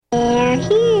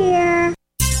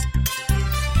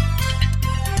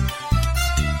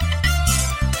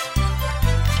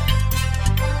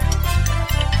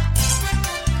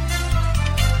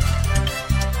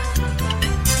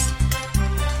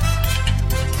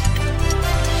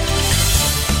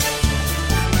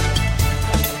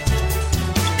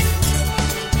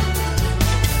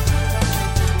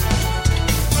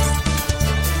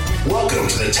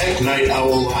Night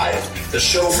Owl Live, the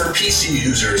show for PC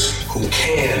users who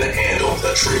can handle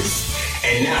the truth.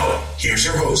 And now, here's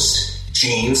your host,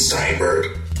 Gene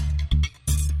Steinberg.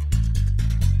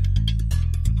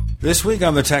 This week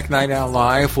on the Tech Night Owl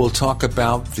Live, we'll talk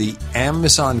about the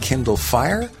Amazon Kindle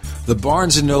Fire, the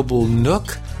Barnes & Noble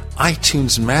Nook,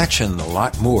 iTunes Match, and a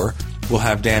lot more. We'll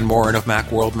have Dan Moren of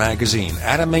Macworld Magazine,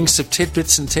 Adam Inks of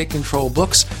Tidbits and Take Control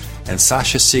Books, and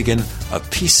Sasha Segan of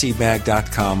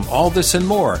PCMag.com. All this and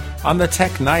more on the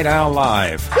Tech Night Owl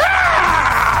Live.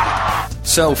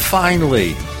 So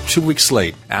finally, 2 weeks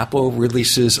late, Apple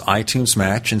releases iTunes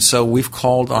Match, and so we've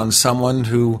called on someone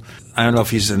who, I don't know if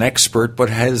he's an expert,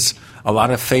 but has a lot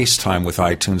of face time with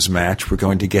iTunes Match. We're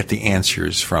going to get the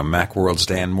answers from Macworld's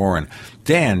Dan Moren.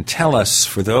 Dan, tell us,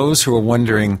 for those who are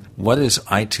wondering, what is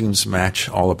iTunes Match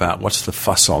all about? What's the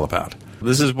fuss all about?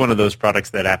 This is one of those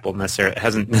products that Apple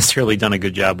hasn't necessarily done a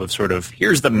good job of sort of,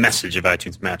 here's the message of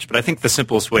iTunes Match. But I think the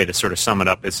simplest way to sort of sum it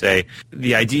up is say,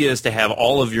 the idea is to have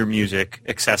all of your music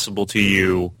accessible to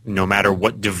you no matter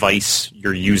what device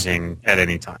you're using at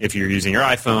any time. If you're using your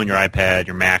iPhone, your iPad,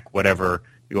 your Mac, whatever,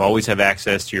 you always have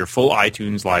access to your full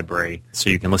iTunes library so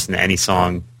you can listen to any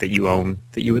song that you own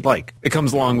that you would like. It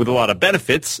comes along with a lot of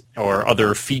benefits or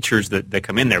other features that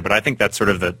come in there, but I think that's sort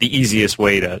of the easiest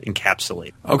way to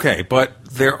encapsulate. Okay, but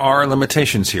there are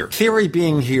limitations here. Theory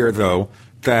being here, though,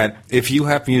 that if you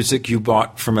have music you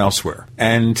bought from elsewhere,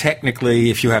 and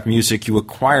technically if you have music you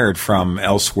acquired from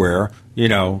elsewhere, you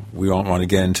know, we don't want to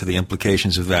get into the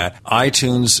implications of that,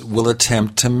 iTunes will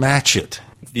attempt to match it.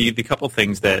 The couple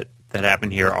things that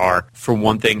happen here are, for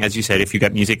one thing, as you said, if you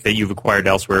got music that you've acquired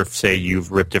elsewhere, say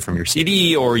you've ripped it from your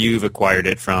CD or you've acquired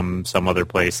it from some other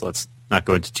place, let's not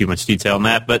go into too much detail on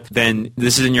that, but then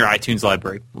this is in your iTunes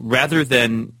library. Rather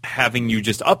than having you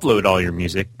just upload all your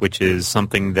music, which is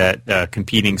something that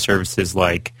competing services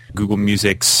like Google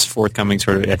Music's forthcoming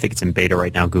sort of, I think it's in beta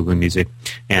right now, Google Music,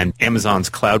 and Amazon's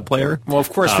Cloud Player. Well, of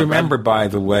course, remember, by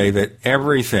the way, that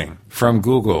everything from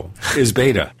Google is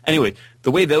beta. Anyway,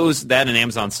 the way that and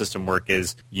Amazon system work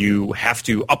is you have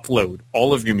to upload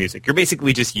all of your music. You're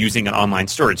basically just using an online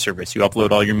storage service. You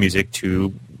upload all your music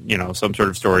to, some sort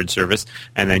of storage service,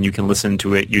 and then you can listen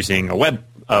to it using a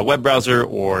web browser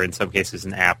or, in some cases,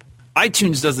 an app.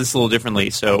 iTunes does this a little differently.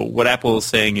 So what Apple is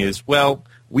saying is, well,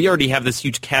 we already have this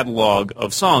huge catalog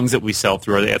of songs that we sell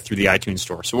through the iTunes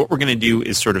store. So what we're going to do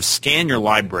is sort of scan your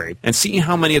library and see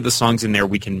how many of the songs in there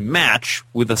we can match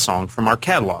with a song from our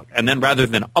catalog. And then rather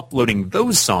than uploading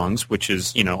those songs, which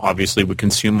is, obviously would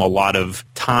consume a lot of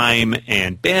time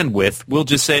and bandwidth, we'll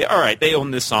just say, all right, they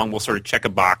own this song. We'll sort of check a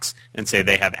box and say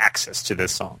they have access to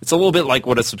this song. It's a little bit like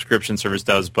what a subscription service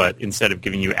does, but instead of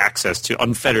giving you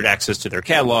unfettered access to their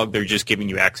catalog, they're just giving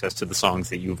you access to the songs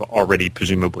that you've already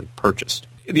presumably purchased.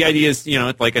 The idea is,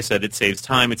 like I said, it saves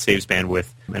time, it saves bandwidth,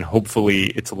 and hopefully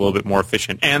it's a little bit more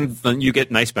efficient. And then you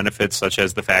get nice benefits, such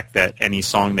as the fact that any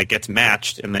song that gets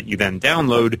matched and that you then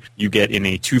download, you get in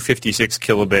a 256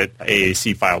 kilobit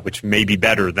AAC file, which may be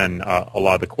better than a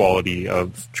lot of the quality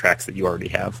of tracks that you already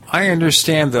have. I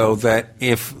understand, though, that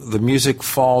if the music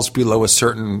falls below a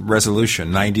certain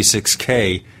resolution,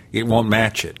 96K, it won't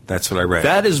match it. That's what I read.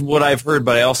 That is what I've heard,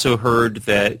 but I also heard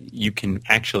that you can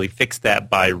actually fix that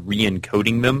by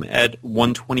re-encoding them at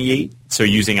 128. So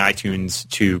using iTunes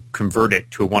to convert it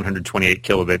to a 128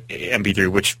 kilobit MP3,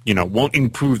 which, won't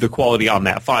improve the quality on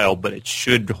that file, but it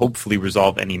should hopefully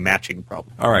resolve any matching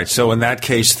problem. All right. So in that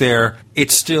case there,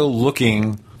 it's still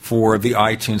looking for the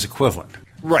iTunes equivalent.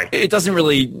 Right. It doesn't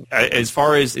really, as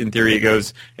far as in theory it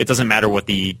goes, it doesn't matter what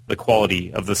the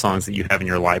quality of the songs that you have in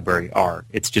your library are.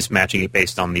 It's just matching it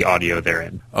based on the audio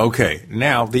therein. Okay.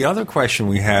 Now, the other question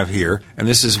we have here, and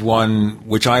this is one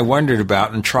which I wondered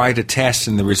about and tried to test,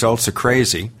 and the results are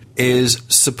crazy, is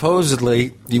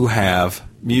supposedly you have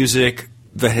music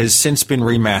that has since been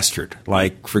remastered.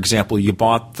 Like, for example, you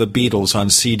bought the Beatles on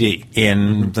CD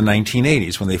in the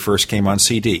 1980s when they first came on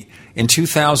CD. In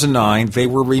 2009, they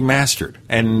were remastered.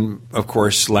 And, of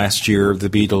course, last year, the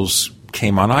Beatles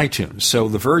came on iTunes. So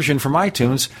the version from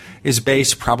iTunes is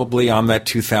based probably on that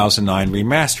 2009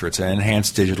 remaster. It's an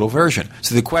enhanced digital version.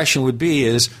 So the question would be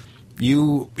is,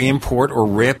 you import or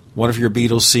rip one of your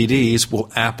Beatles CDs, will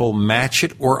Apple match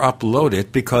it or upload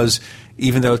it? Because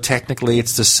even though technically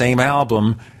it's the same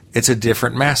album, it's a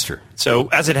different master. So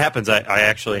as it happens, I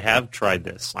actually have tried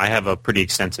this. I have a pretty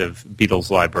extensive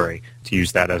Beatles library, to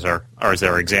use that as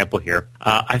our example here.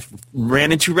 I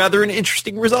ran into rather an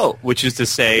interesting result, which is to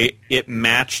say it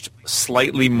matched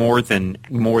slightly more than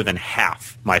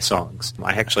half my songs.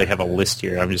 I actually have a list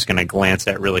here. I'm just going to glance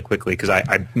at really quickly because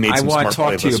I made some I want smart to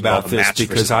talk to you playlists about with all the this match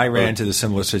because versus I ran upload. into the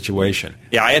similar situation.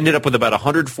 Yeah, I ended up with about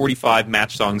 145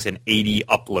 matched songs and 80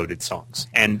 uploaded songs.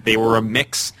 And they were a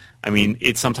mix. I mean,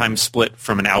 it's sometimes split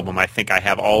from an album. I think I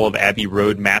have all of Abbey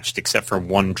Road matched except for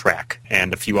one track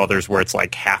and a few others where it's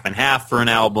like half and half for an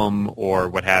album or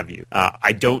what have you.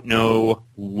 I don't know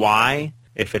why,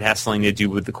 if it has something to do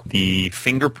with the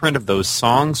fingerprint of those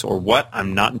songs or what.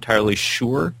 I'm not entirely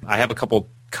sure. I have a couple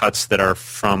cuts that are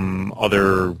from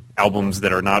other albums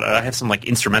that are not. I have some like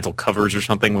instrumental covers or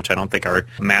something, which I don't think are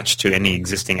matched to any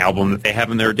existing album that they have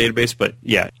in their database. But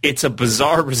yeah, it's a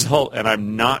bizarre result, and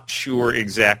I'm not sure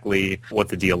exactly what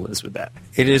the deal is with that.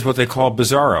 It is what they call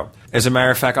bizarro. As a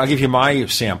matter of fact, I'll give you my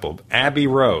sample. Abbey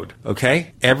Road,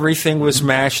 okay? Everything was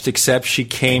matched except she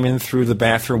came in through the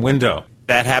bathroom window.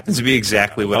 That happens to be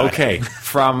exactly what I Okay, have.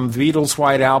 from the Beatles'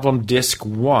 White Album, Disc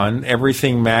 1,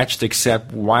 everything matched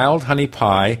except Wild Honey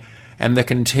Pie and the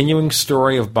continuing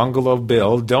story of Bungalow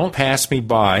Bill, Don't Pass Me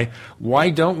By, Why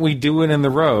Don't We Do It in the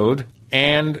Road,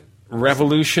 and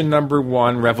Revolution Number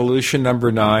 1, Revolution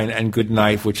Number 9, and Good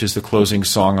Night, which is the closing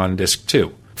song on Disc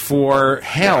 2. For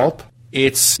Help,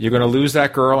 it's You're Gonna Lose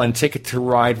That Girl and Ticket to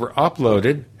Ride were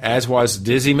uploaded, as was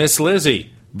Dizzy Miss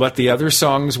Lizzy, but the other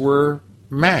songs were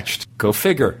matched. Go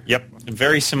figure. Yep,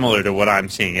 very similar to what I'm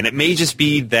seeing. And it may just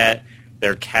be that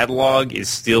their catalog is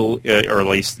still, or at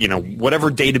least,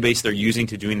 whatever database they're using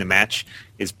to doing the match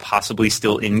is possibly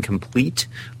still incomplete,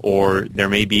 or there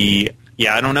may be,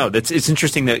 I don't know. It's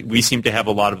interesting that we seem to have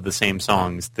a lot of the same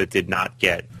songs that did not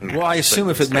get matched. Well, I assume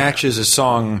if it matches a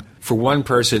song for one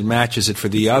person, it matches it for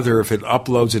the other. If it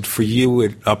uploads it for you,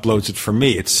 it uploads it for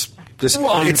me. It's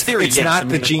in theory, it's yes. not I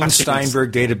mean, the the Gene question is-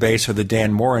 Steinberg database or the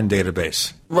Dan Morin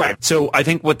database. Right. So I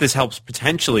think what this helps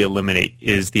potentially eliminate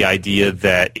is the idea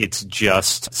that it's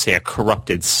just, say, a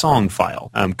corrupted song file.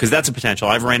 Because that's a potential.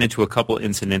 I've ran into a couple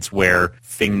incidents where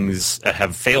things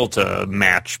have failed to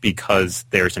match because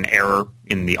there's an error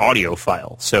in the audio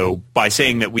file. So by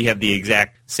saying that we have the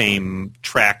exact same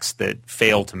tracks that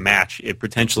fail to match, it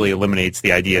potentially eliminates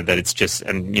the idea that it's just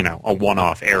a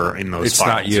one-off error in those It's files.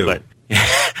 not you. But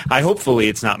hopefully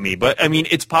it's not me. But, I mean,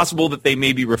 it's possible that they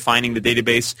may be refining the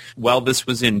database. While this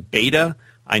was in beta,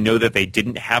 I know that they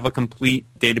didn't have a complete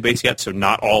database yet, so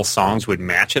not all songs would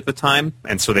match at the time.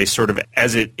 And so they sort of,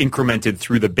 as it incremented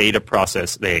through the beta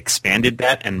process, they expanded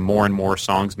that and more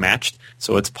songs matched.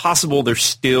 So it's possible they're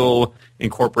still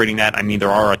incorporating that. I mean, there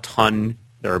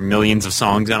are millions of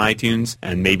songs on iTunes,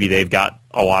 and maybe they've got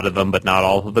a lot of them, but not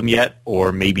all of them yet,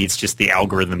 or maybe it's just the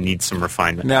algorithm needs some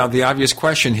refinement. Now, the obvious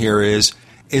question here is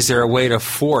there a way to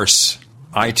force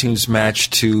iTunes Match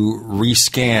to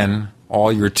rescan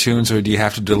all your tunes, or do you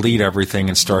have to delete everything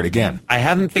and start again? I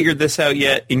haven't figured this out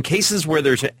yet. In cases where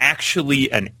there's actually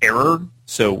an error,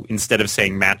 so instead of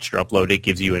saying matched or upload, it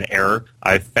gives you an error,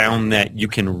 I've found that you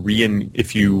can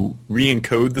if you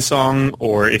re-encode the song,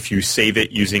 or if you save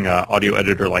it using an audio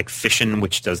editor like Fission,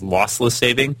 which does lossless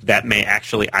saving, that may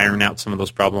actually iron out some of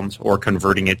those problems, or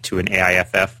converting it to an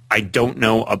AIFF. I don't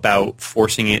know about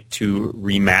forcing it to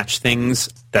rematch things.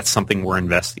 That's something we're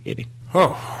investigating.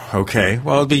 Oh, okay.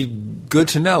 Well, it'd be good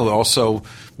to know also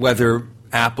whether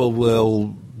Apple will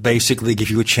basically give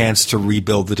you a chance to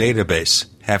rebuild the database,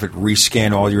 have it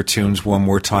rescan all your tunes one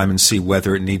more time and see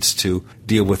whether it needs to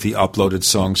deal with the uploaded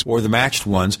songs or the matched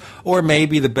ones, or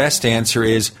maybe the best answer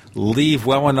is leave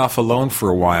well enough alone for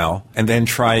a while and then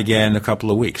try again in a couple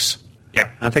of weeks. Yeah,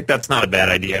 I think that's not a bad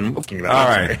idea. I'm looking about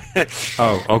All it. right.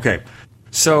 Oh, okay.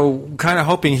 So kind of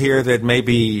hoping here that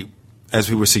maybe, as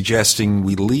we were suggesting,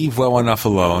 we leave well enough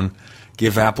alone,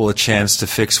 give Apple a chance to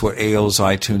fix what ails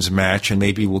iTunes Match, and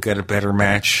maybe we'll get a better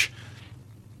match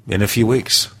in a few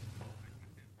weeks.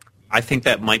 I think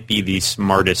that might be the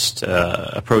smartest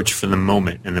approach for the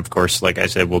moment. And, of course, like I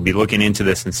said, we'll be looking into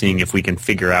this and seeing if we can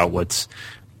figure out what's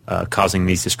causing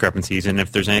these discrepancies, and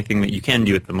if there's anything that you can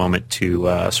do at the moment to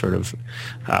sort of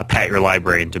pat your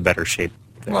library into better shape.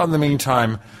 Well, in the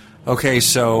meantime, okay,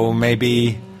 so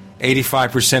maybe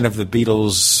 85% of the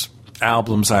Beatles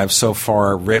albums I've so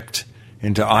far ripped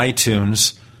into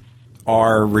iTunes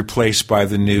are replaced by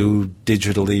the new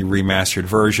digitally remastered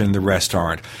version. The rest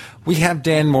aren't. We have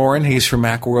Dan Morin. He's from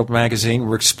Macworld Magazine.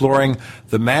 We're exploring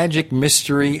the magic,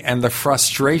 mystery, and the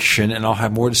frustration, and I'll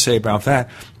have more to say about that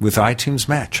with iTunes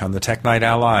Match on the Tech Night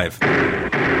Owl Live.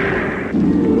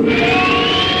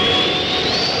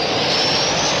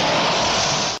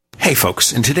 Okay,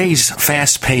 folks, in today's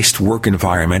fast-paced work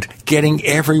environment, getting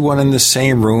everyone in the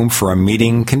same room for a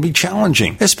meeting can be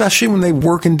challenging, especially when they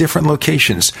work in different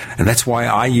locations. And that's why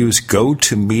I use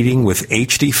GoToMeeting with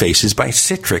HD Faces by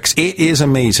Citrix. It is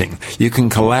amazing. You can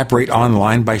collaborate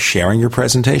online by sharing your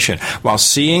presentation. While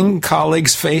seeing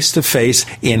colleagues face-to-face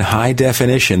in high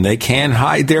definition, they can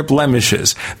hide their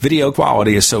blemishes. Video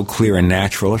quality is so clear and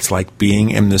natural, it's like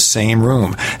being in the same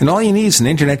room. And all you need is an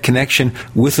internet connection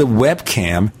with a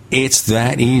webcam. It's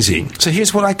that easy. So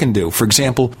here's what I can do. For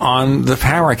example, on the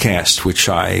Paracast, which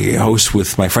I host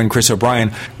with my friend Chris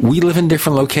O'Brien, we live in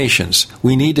different locations.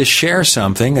 We need to share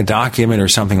something, a document or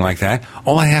something like that.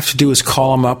 All I have to do is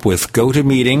call him up with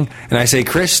GoToMeeting, and I say,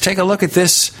 Chris, take a look at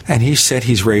this, and he said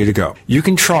he's ready to go. You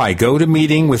can try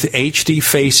GoToMeeting with HD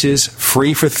Faces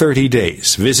free for 30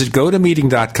 days. Visit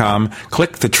GoToMeeting.com,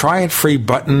 click the Try It Free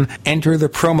button, enter the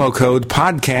promo code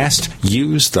PODCAST,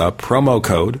 use the promo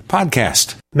code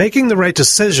PODCAST. Making the right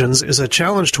decisions is a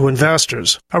challenge to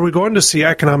investors. Are we going to see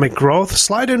economic growth,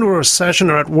 slide into a recession,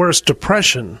 or at worst,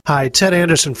 depression? Hi, Ted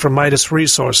Anderson from Midas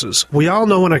Resources. We all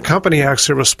know when a company acts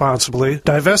irresponsibly,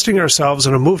 divesting ourselves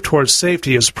in a move towards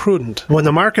safety is prudent. When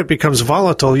the market becomes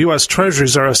volatile, U.S.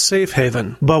 Treasuries are a safe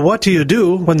haven. But what do you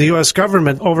do when the U.S.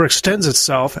 government overextends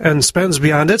itself and spends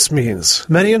beyond its means?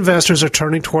 Many investors are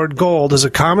turning toward gold as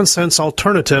a common-sense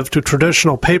alternative to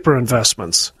traditional paper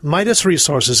investments. Midas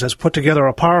Resources has put together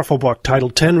a powerful book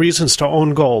titled 10 Reasons to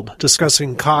Own Gold,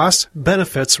 discussing costs,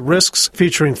 benefits, risks,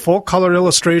 featuring full-color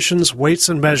illustrations, weights,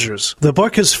 and measures. The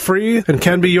book is free and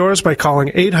can be yours by calling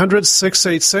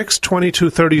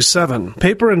 800-686-2237.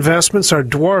 Paper investments are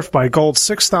dwarfed by gold's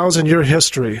 6,000-year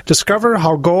history. Discover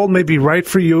how gold may be right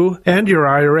for you and your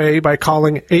IRA by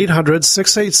calling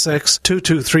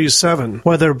 800-686-2237.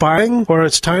 Whether buying or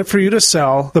it's time for you to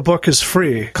sell, the book is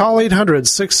free. Call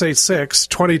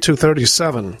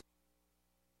 800-686-2237.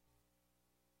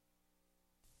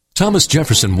 Thomas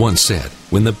Jefferson once said,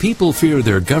 "When the people fear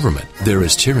their government, there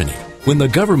is tyranny. When the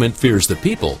government fears the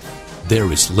people,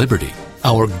 there is liberty."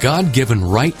 Our God-given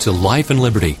right to life and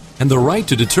liberty and the right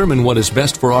to determine what is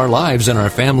best for our lives and our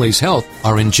family's health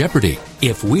are in jeopardy.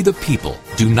 If we the people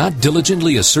do not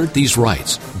diligently assert these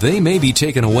rights, they may be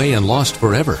taken away and lost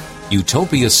forever.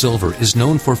 Utopia Silver is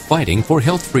known for fighting for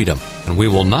health freedom, and we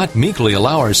will not meekly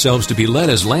allow ourselves to be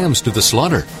led as lambs to the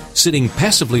slaughter, sitting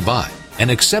passively by. And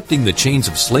accepting the chains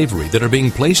of slavery that are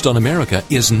being placed on America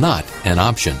is not an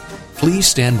option. Please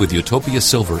stand with Utopia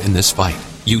Silver in this fight.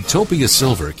 Utopia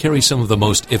Silver carries some of the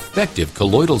most effective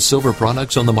colloidal silver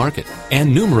products on the market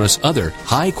and numerous other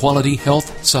high-quality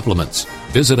health supplements.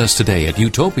 Visit us today at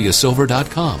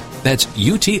utopiasilver.com. That's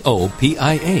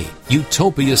UTOPIA,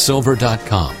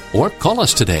 utopiasilver.com. Or call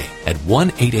us today at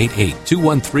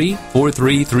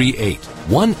 1-888-213-4338.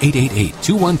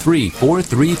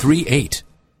 1-888-213-4338.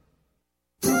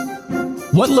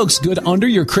 What looks good under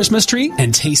your Christmas tree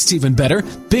and tastes even better?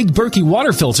 Big Berkey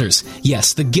water filters.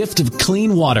 Yes, the gift of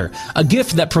clean water. A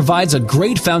gift that provides a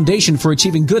great foundation for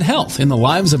achieving good health in the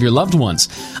lives of your loved ones.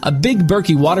 A Big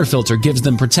Berkey water filter gives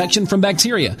them protection from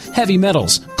bacteria, heavy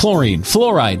metals, chlorine,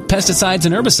 fluoride, pesticides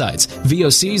and herbicides,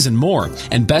 VOCs and more.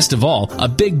 And best of all, a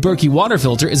Big Berkey water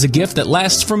filter is a gift that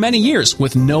lasts for many years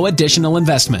with no additional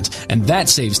investment. And that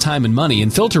saves time and money in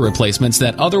filter replacements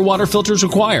that other water filters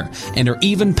require and are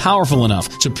even powerful enough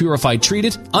to purify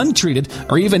treated, untreated,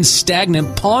 or even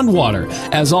stagnant pond water.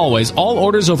 As always, all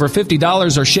orders over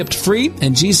 $50 are shipped free,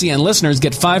 and GCN listeners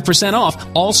get 5% off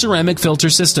all ceramic filter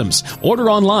systems.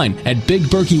 Order online at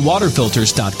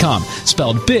BigBerkeyWaterFilters.com,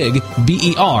 spelled Big,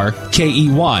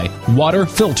 B-E-R-K-E-Y,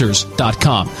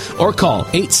 waterfilters.com, or call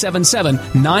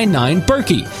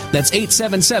 877-99-BERKEY. That's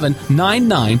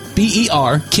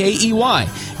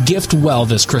 877-99-BERKEY. Gift well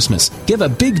this Christmas. Give a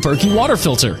Big Berkey water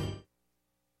filter.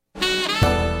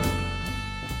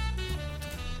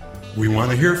 We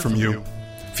want to hear from you.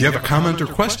 If you have a comment or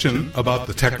question about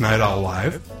the Tech Night Owl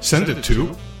Live, send it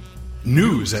to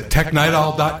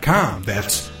news@technightowl.com.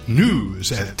 That's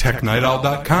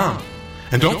news@technightowl.com.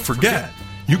 And don't forget,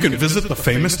 you can visit the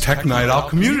famous Tech Night Owl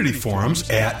community forums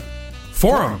at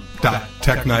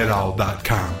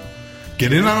forum.technightowl.com.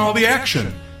 Get in on all the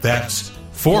action. That's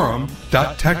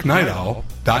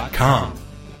forum.technightowl.com.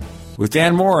 With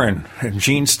Dan Morin and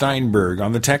Gene Steinberg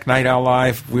on the Tech Night Owl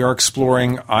Live, we are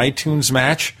exploring iTunes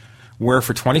Match, where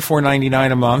for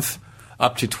 $24.99 a month,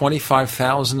 up to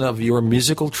 25,000 of your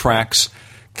musical tracks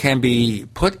can be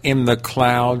put in the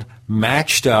cloud,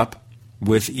 matched up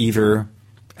with either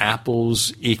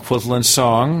Apple's equivalent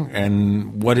song,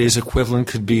 and what is equivalent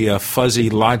could be a fuzzy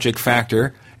logic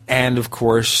factor, and of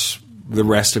course, the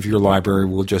rest of your library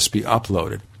will just be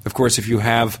uploaded. Of course, if you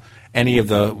have any of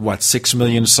the, 6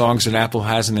 million songs that Apple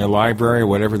has in their library, or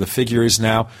whatever the figure is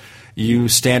now, you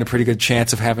stand a pretty good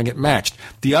chance of having it matched.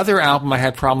 The other album I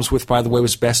had problems with, by the way,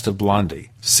 was Best of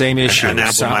Blondie. Same issue. An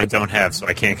album I don't have, so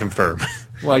I can't confirm.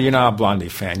 Well, you're not a Blondie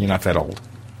fan. You're not that old.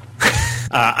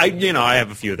 I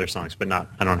have a few of their songs, but I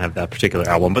don't have that particular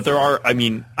album. But there are,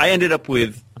 I ended up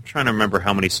with, I'm trying to remember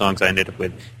how many songs I ended up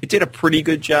with. It did a pretty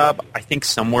good job. I think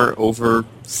somewhere over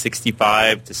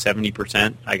 65 to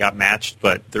 70% I got matched,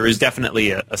 but there is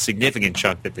definitely a significant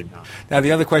chunk that did not. Now,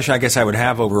 the other question I guess I would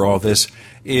have over all this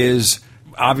is,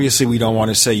 obviously we don't want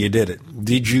to say you did it.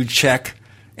 Did you check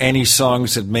any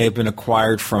songs that may have been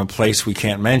acquired from a place we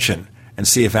can't mention and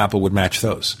see if Apple would match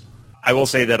those? I will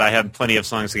say that I have plenty of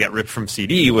songs that got ripped from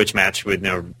CD, which matched with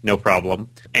no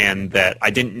problem, and that I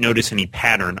didn't notice any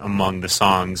pattern among the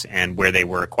songs and where they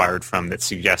were acquired from that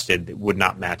suggested it would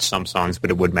not match some songs, but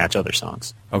it would match other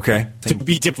songs. Okay. To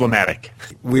be diplomatic.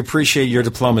 We appreciate your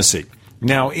diplomacy.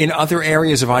 Now, in other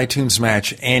areas of iTunes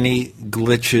Match, any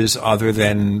glitches other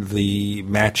than the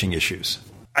matching issues?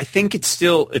 I think it's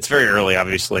very early,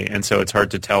 obviously, and so it's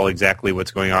hard to tell exactly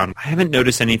what's going on. I haven't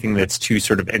noticed anything that's too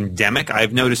sort of endemic.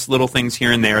 I've noticed little things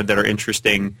here and there that are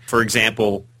interesting. For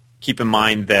example, keep in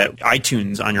mind that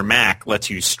iTunes on your Mac lets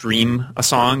you stream a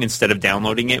song instead of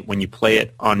downloading it. When you play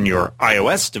it on your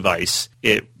iOS device,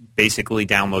 it basically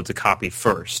downloads a copy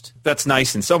first. That's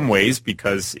nice in some ways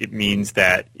because it means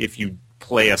that if you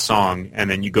play a song and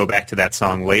then you go back to that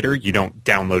song later, you don't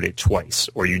download it twice,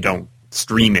 or you don't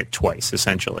stream it twice,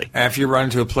 essentially. If you run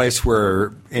into a place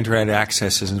where internet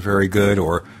access isn't very good,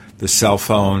 or the cell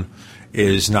phone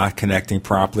is not connecting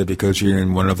properly because you're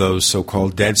in one of those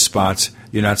so-called dead spots,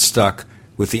 you're not stuck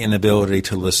with the inability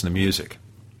to listen to music.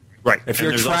 Right. If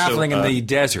you're traveling in the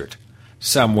desert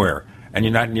somewhere and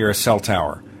you're not near a cell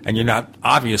tower and you're not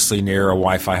obviously near a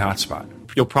Wi-Fi hotspot,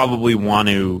 you'll probably want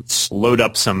to load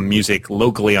up some music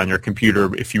locally on your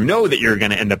computer if you know that you're going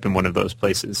to end up in one of those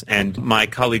places. And my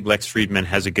colleague Lex Friedman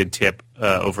has a good tip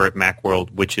over at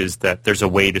Macworld, which is that there's a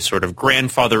way to sort of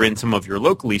grandfather in some of your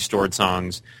locally stored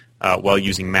songs while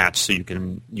using Match, so you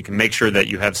can make sure that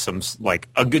you have some, like,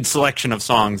 a good selection of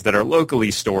songs that are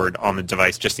locally stored on the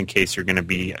device, just in case you're going to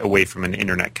be away from an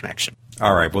internet connection.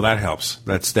 All right, well, that helps.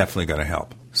 That's definitely going to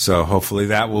help. So hopefully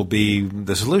that will be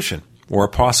the solution, or a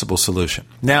possible solution.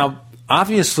 Now,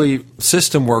 obviously,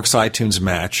 SystemWorks iTunes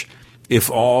Match,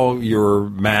 if all your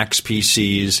Macs,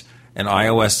 PCs, and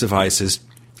iOS devices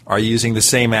are using the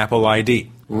same Apple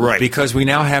ID. Right. Because we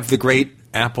now have the great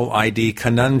Apple ID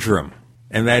conundrum.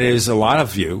 And that is, a lot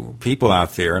of you, people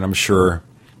out there, and I'm sure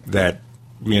that,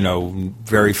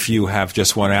 very few have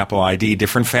just one Apple ID.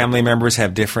 Different family members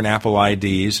have different Apple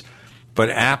IDs. But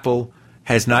Apple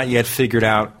has not yet figured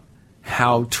out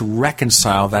how to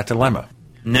reconcile that dilemma.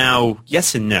 Now,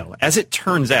 yes and no. As it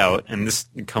turns out, and this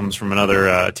comes from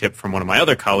another tip from one of my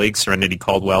other colleagues, Serenity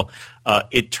Caldwell,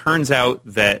 it turns out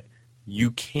that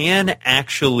you can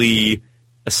actually,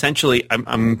 essentially,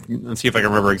 let's see if I can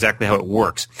remember exactly how it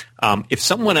works. If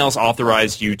someone else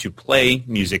authorized you to play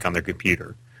music on their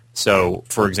computer, so,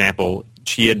 for example,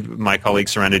 my colleague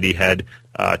Serenity had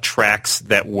tracks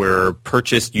that were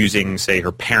purchased using, say,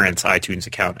 her parents' iTunes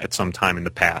account at some time in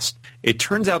the past. It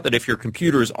turns out that if your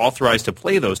computer is authorized to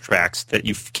play those tracks, that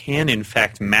you can, in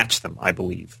fact, match them, I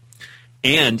believe.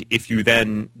 And if you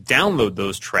then download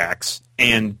those tracks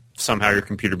and somehow your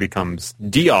computer becomes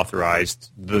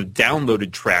deauthorized, the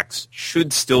downloaded tracks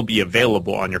should still be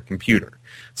available on your computer.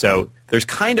 So there's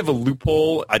kind of a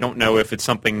loophole. I don't know if it's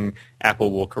something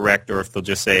Apple will correct or if they'll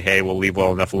just say, hey, we'll leave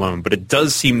well enough alone. But it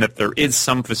does seem that there is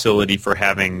some facility for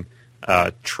having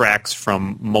tracks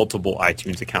from multiple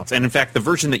iTunes accounts. And in fact, the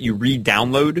version that you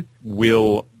re-download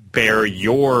will bear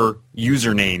your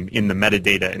username in the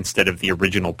metadata instead of the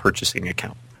original purchasing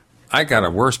account. I got a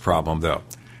worse problem, though.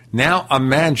 Now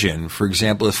imagine, for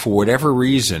example, if for whatever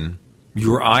reason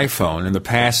your iPhone in the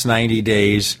past 90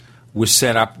 days was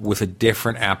set up with a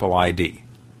different Apple ID.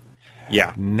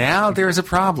 Yeah. Now there's a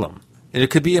problem. And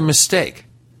it could be a mistake.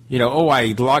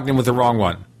 I logged in with the wrong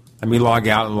one. Let me log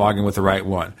out and log in with the right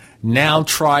one. Now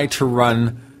try to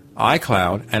run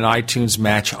iCloud and iTunes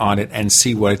Match on it and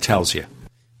see what it tells you.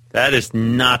 That is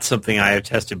not something I have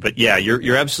tested, but yeah,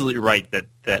 you're absolutely right that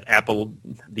the Apple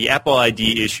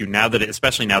ID issue,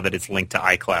 especially now that it's linked to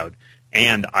iCloud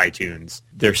and iTunes,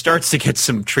 there starts to get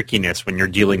some trickiness when you're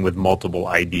dealing with multiple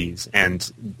IDs.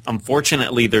 And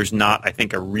unfortunately, there's not, I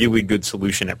think, a really good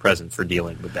solution at present for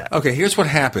dealing with that. Okay, here's what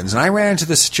happens. And I ran into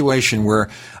this situation where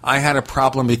I had a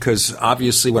problem because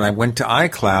obviously when I went to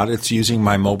iCloud, it's using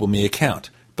my MobileMe account.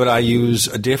 But I use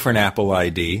a different Apple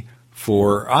ID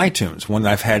for iTunes, one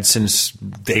that I've had since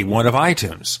day one of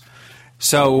iTunes.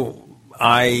 So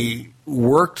I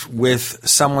worked with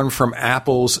someone from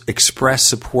Apple's Express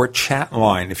Support chat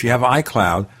line. If you have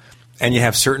iCloud and you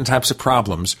have certain types of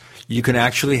problems, you can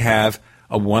actually have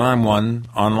a one-on-one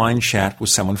online chat with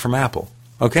someone from Apple.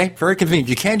 Okay? Very convenient.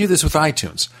 You can't do this with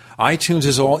iTunes. iTunes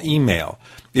is all email.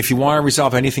 If you want to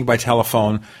resolve anything by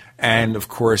telephone, and of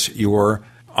course your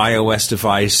iOS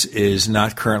device is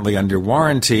not currently under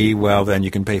warranty, well, then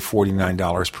you can pay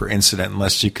 $49 per incident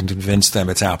unless you can convince them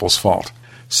it's Apple's fault.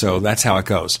 So that's how it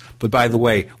goes. But by the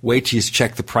way, wait till you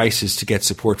check the prices to get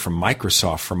support from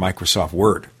Microsoft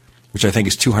Word, which I think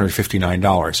is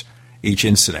 $259 each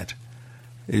incident.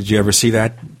 Did you ever see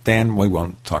that, Dan? We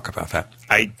won't talk about that.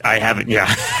 I haven't, yeah.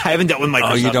 I haven't dealt with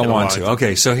Microsoft. Oh, you don't want to.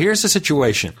 Okay, so here's the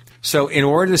situation. So in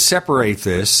order to separate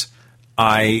this,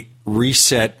 I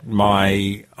reset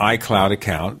my iCloud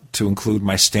account to include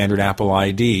my standard Apple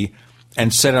ID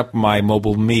and set up my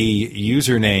MobileMe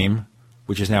username,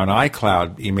 which is now an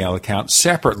iCloud email account,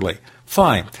 separately.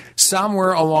 Fine.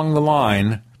 Somewhere along the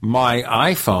line, my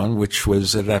iPhone, which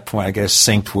was at that point, I guess,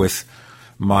 synced with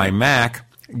my Mac,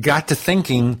 got to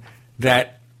thinking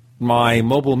that my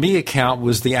MobileMe account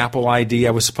was the Apple ID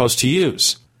I was supposed to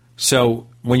use. So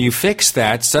when you fix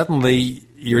that, suddenly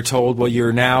you're told, well,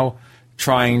 you're now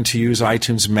trying to use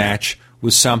iTunes Match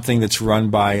with something that's run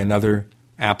by another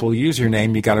Apple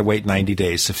username. You got to wait 90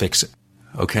 days to fix it.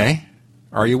 Okay?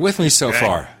 Are you with me so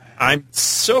far? I'm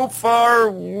so far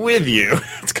with you.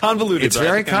 It's convoluted. It's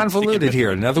very convoluted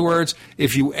here. In other words,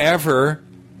 if you ever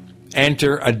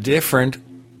enter a different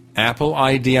Apple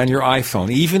ID on your iPhone,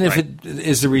 even if it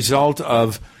is the result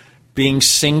of being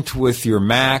synced with your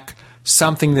Mac,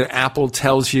 something that Apple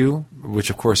tells you,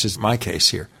 which of course is my case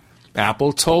here.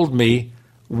 Apple told me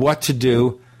what to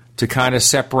do to kind of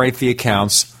separate the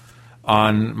accounts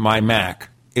on my Mac.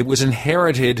 It was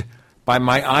inherited by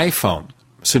my iPhone.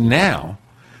 So now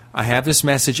I have this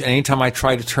message anytime I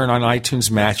try to turn on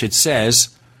iTunes Match, it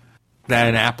says that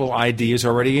an Apple ID is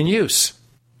already in use.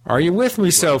 Are you with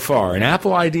me so far? An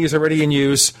Apple ID is already in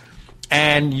use,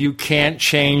 and you can't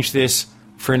change this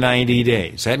for 90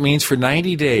 days. That means for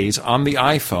 90 days on the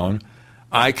iPhone,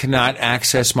 I cannot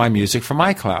access my music from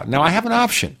iCloud. Now, I have an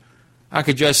option. I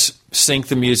could just sync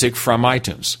the music from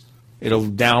iTunes. It'll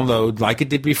download, like it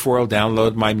did before, it'll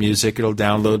download my music, it'll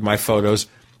download my photos.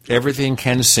 Everything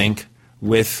can sync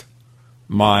with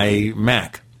my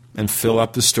Mac and fill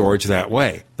up the storage that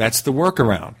way. That's the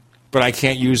workaround. But I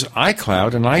can't use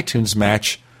iCloud and iTunes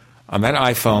Match on that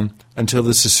iPhone until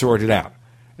this is sorted out.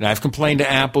 And I've complained to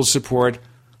Apple support.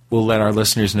 We'll let our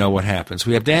listeners know what happens.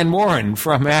 We have Dan Moren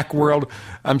from Macworld.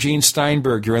 I'm Gene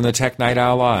Steinberg. You're in the Tech Night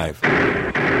Owl Live.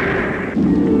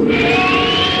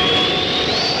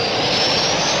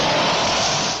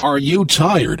 Are you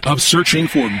tired of searching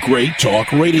for great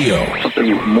talk radio?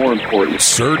 Something more important.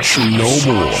 Search no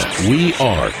more. We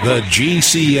are the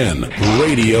GCN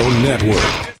Radio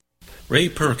Network. Ray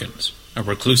Perkins, a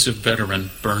reclusive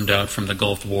veteran burned out from the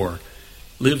Gulf War,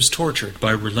 lives tortured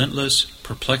by relentless,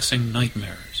 perplexing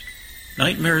nightmares.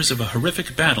 Nightmares of a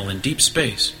horrific battle in deep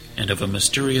space and of a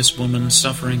mysterious woman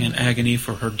suffering in agony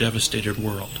for her devastated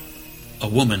world. A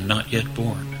woman not yet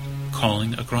born,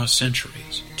 calling across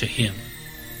centuries to him.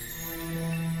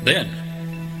 Then,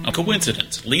 a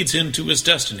coincidence leads him to his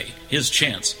destiny, his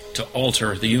chance to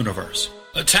alter the universe.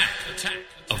 Attack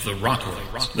of the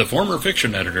Rockoids. The former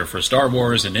fiction editor for Star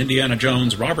Wars and Indiana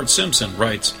Jones, Robert Simpson,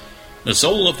 writes, "The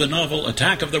soul of the novel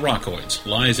Attack of the Rockoids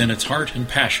lies in its heart and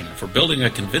passion for building a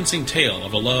convincing tale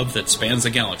of a love that spans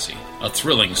the galaxy. A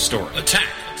thrilling story. Attack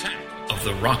of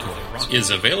the Rockoids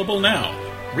is available now.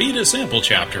 Read a sample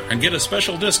chapter and get a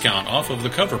special discount off of the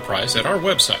cover price at our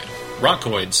website,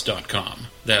 rockoids.com.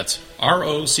 That's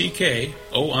ROCKOIDS.com.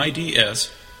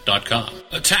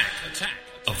 Attack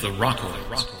of the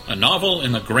Rockoids, a novel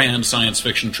in the grand science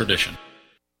fiction tradition."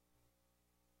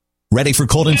 Ready for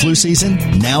cold and flu season?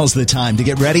 Now's the time to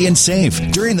get ready and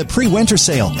save during the pre-winter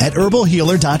sale at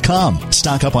herbalhealer.com.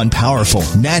 Stock up on powerful,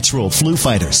 natural flu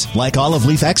fighters like olive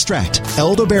leaf extract,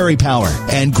 elderberry power,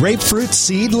 and grapefruit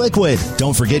seed liquid.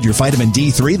 Don't forget your vitamin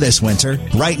D3 this winter.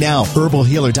 Right now,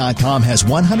 herbalhealer.com has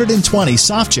 120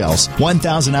 soft gels,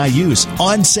 1,000 IUs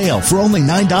on sale for only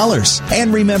 $9.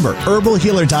 And remember,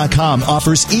 herbalhealer.com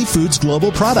offers eFoods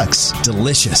Global products.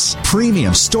 Delicious,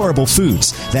 premium, storable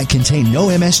foods that contain no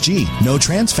MSG free, no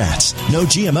trans fats, no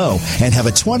GMO, and have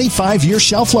a 25-year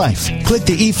shelf life. Click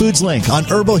the eFoods link on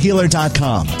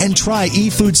herbalhealer.com and try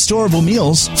eFoods storable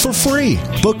meals for free.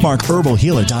 Bookmark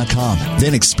herbalhealer.com,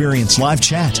 then experience live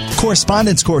chat,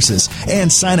 correspondence courses,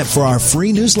 and sign up for our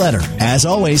free newsletter. As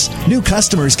always, new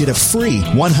customers get a free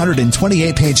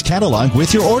 128-page catalog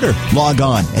with your order. Log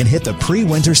on and hit the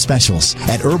pre-winter specials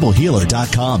at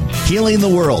herbalhealer.com. Healing the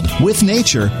world with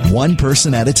nature, one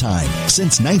person at a time,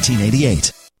 since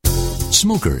 1988.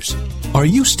 Smokers, are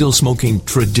you still smoking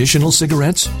traditional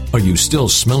cigarettes? Are you still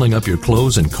smelling up your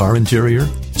clothes and car interior,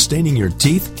 staining your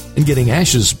teeth, and getting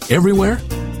ashes everywhere?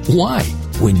 Why?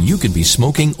 When you could be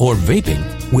smoking or vaping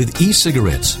with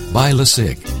e-cigarettes by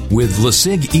LeSig. With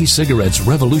LeSig e-cigarettes'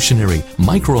 revolutionary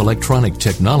microelectronic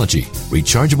technology,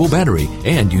 rechargeable battery,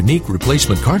 and unique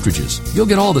replacement cartridges, you'll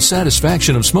get all the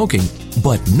satisfaction of smoking,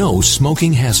 but no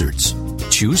smoking hazards.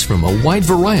 Choose from a wide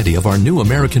variety of our new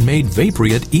American-made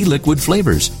Vaporite e-liquid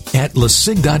flavors at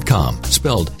LeSig.com,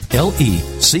 spelled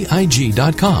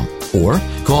L-E-C-I-G.com, or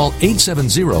call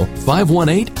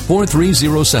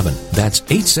 870-518-4307. That's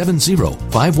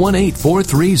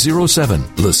 870-518-4307.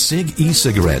 LeSig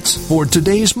e-cigarettes for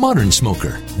today's modern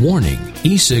smoker. Warning,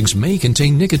 e-cigs may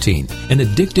contain nicotine, an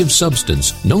addictive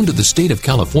substance known to the state of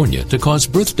California to cause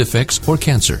birth defects or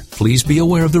cancer. Please be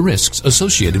aware of the risks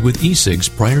associated with e-cigs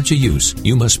prior to use.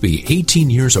 You must be 18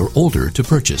 years or older to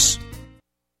purchase.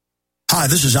 Hi,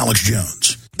 this is Alex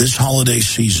Jones. This holiday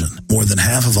season, more than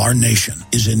half of our nation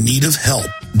is in need of help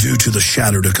due to the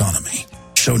shattered economy.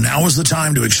 So now is the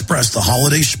time to express the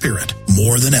holiday spirit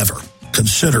more than ever.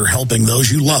 Consider helping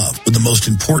those you love with the most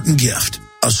important gift,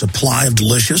 a supply of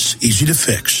delicious,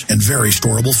 easy-to-fix, and very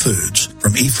storable foods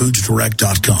from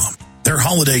eFoodsDirect.com. Their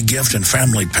holiday gift and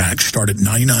family packs start at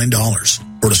 $99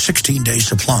 for a 16-day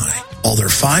supply, while their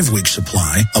 5-week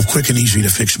supply of quick and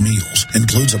easy-to-fix meals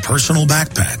includes a personal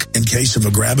backpack in case of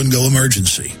a grab-and-go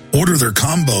emergency. Order their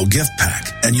combo gift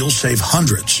pack, and you'll save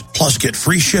hundreds, plus get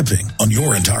free shipping on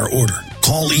your entire order.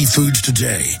 Call eFoods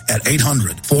today at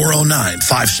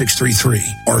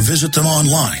 800-409-5633 or visit them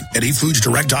online at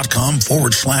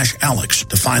eFoodsDirect.com/Alex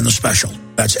to find the special.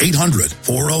 That's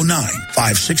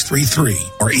 800-409-5633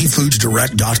 or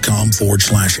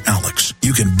eFoodsDirect.com/Alex.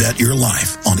 You can bet your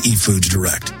life on eFoods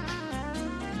Direct.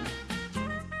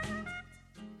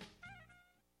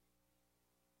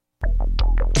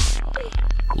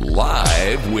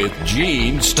 Live with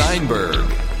Gene Steinberg.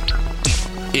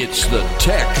 It's the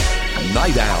Tech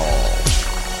Night Owl.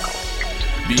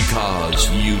 Because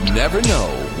you never know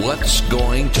what's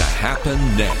going to happen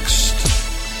next.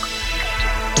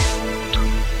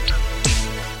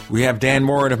 We have Dan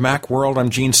Moren of Macworld. I'm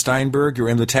Gene Steinberg. You're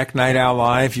in the Tech Night Owl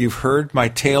Live. You've heard my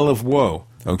tale of woe,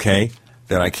 okay,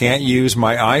 that I can't use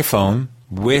my iPhone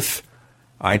with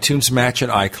iTunes Match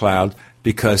and iCloud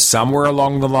because somewhere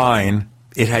along the line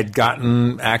it had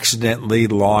gotten accidentally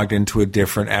logged into a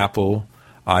different Apple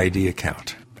ID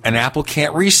account. And Apple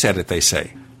can't reset it, they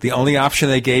say. The only option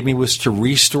they gave me was to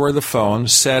restore the phone,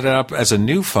 set it up as a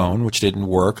new phone, which didn't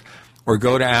work, or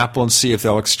go to Apple and see if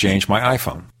they'll exchange my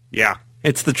iPhone. Yeah.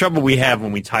 It's the trouble we have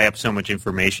when we tie up so much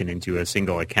information into a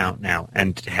single account now,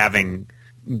 and having,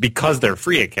 because they're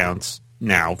free accounts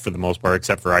now for the most part,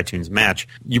 except for iTunes Match,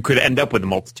 you could end up with a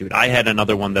multitude. I had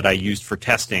another one that I used for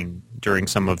testing during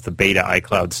some of the beta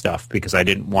iCloud stuff because I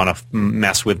didn't want to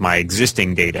mess with my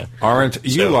existing data. Aren't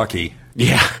you lucky?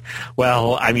 Yeah.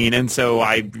 Well, I mean, and so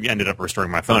I ended up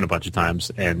restoring my phone a bunch of times,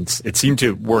 and it seemed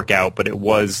to work out, but it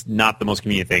was not the most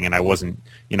convenient thing, and I wasn't,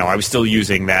 I was still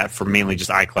using that for mainly just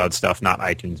iCloud stuff, not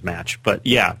iTunes Match. But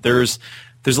yeah, there's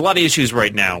a lot of issues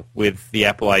right now with the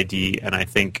Apple ID, and I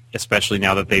think especially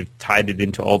now that they've tied it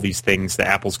into all these things, that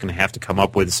Apple's going to have to come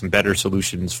up with some better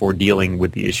solutions for dealing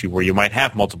with the issue where you might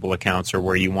have multiple accounts or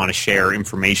where you want to share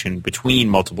information between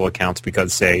multiple accounts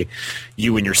because, say,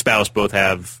 you and your spouse both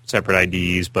have separate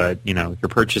IDs, but, you're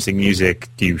purchasing music.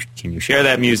 Can you share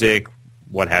that music?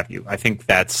 What have you? I think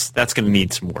that's going to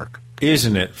need some work.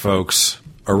 Isn't it, folks?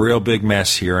 A real big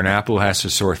mess here, and Apple has to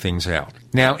sort things out.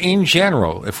 Now, in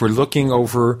general, if we're looking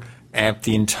over at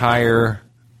the entire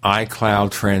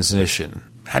iCloud transition,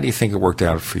 how do you think it worked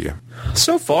out for you?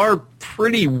 So far,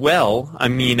 pretty well. I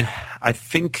mean, I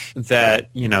think that,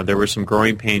 there were some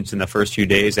growing pains in the first few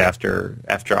days after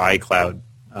iCloud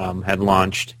had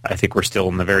launched. I think we're still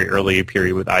in the very early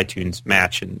period with iTunes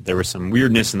Match, and there was some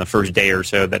weirdness in the first day or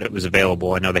so that it was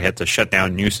available. I know they had to shut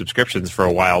down new subscriptions for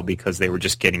a while because they were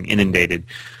just getting inundated.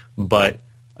 But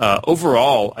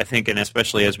overall, I think, and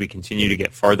especially as we continue to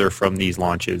get farther from these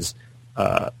launches,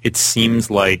 it seems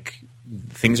like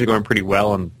things are going pretty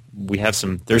well, and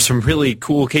there's some really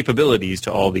cool capabilities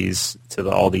to all these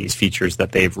features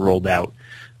that they've rolled out.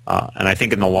 And I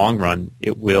think in the long run,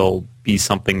 it will be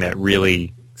something that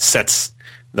really sets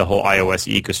the whole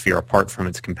iOS ecosphere apart from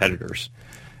its competitors.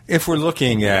 If we're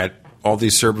looking at all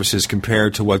these services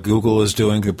compared to what Google is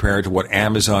doing, compared to what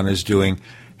Amazon is doing,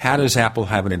 how does Apple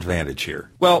have an advantage here?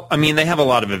 Well, I mean, they have a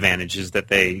lot of advantages that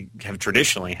they have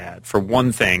traditionally had. For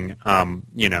one thing,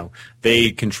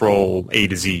 they control A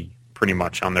to Z pretty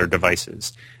much on their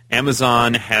devices.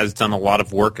 Amazon has done a lot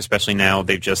of work, especially now.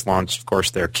 They've just launched, of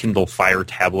course, their Kindle Fire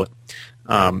tablet.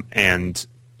 And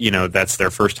that's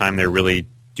their first time they're really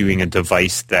doing a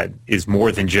device that is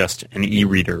more than just an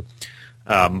e-reader.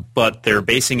 But they're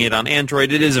basing it on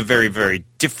Android. It is a very, very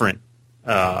different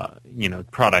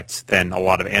product than a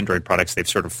lot of Android products. They've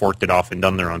sort of forked it off and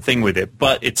done their own thing with it,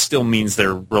 but it still means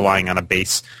they're relying on a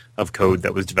base of code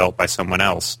that was developed by someone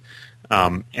else.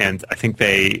 And I think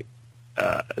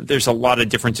there's a lot of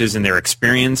differences in their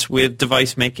experience with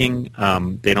device making.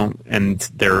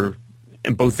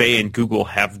 Both they and Google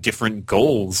have different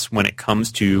goals when it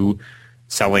comes to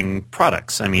selling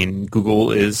products. I mean,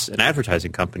 Google is an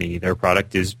advertising company. Their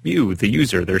product is you, the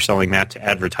user. They're selling that to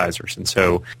advertisers. And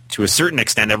so to a certain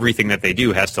extent, everything that they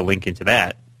do has to link into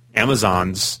that.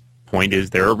 Amazon's point is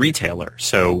they're a retailer.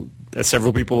 So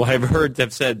several people I've heard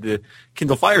have said the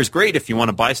Kindle Fire is great if you want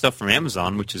to buy stuff from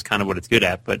Amazon, which is kind of what it's good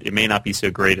at, but it may not be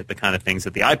so great at the kind of things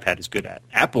that the iPad is good at.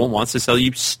 Apple wants to sell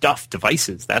you stuff,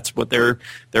 devices. That's what their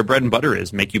bread and butter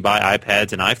is, make you buy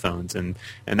iPads and iPhones. And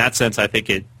in that sense, I think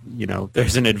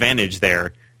there's an advantage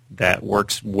there that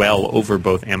works well over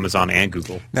both Amazon and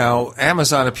Google. Now,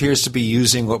 Amazon appears to be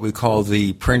using what we call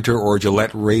the printer or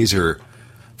Gillette razor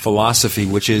philosophy,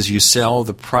 which is you sell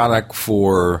the product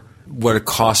for what it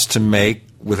costs to make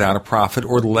without a profit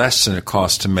or less than it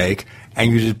costs to make,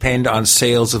 and you depend on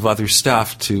sales of other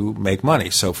stuff to make money.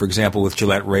 So, for example, with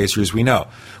Gillette razors, we know.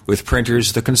 With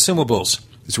printers, the consumables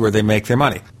is where they make their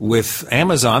money. With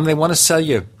Amazon, they want to sell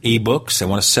you ebooks, they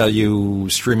want to sell you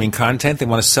streaming content, they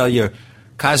want to sell you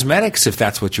cosmetics if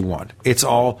that's what you want. It's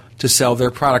all to sell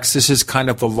their products. This is kind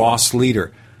of the lost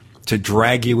leader to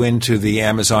drag you into the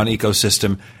Amazon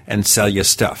ecosystem and sell you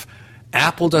stuff.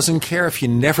 Apple doesn't care if you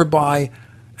never buy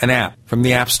an app from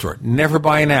the App Store. Never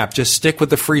buy an app. Just stick with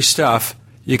the free stuff.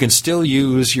 You can still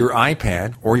use your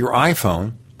iPad or your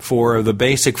iPhone for the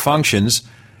basic functions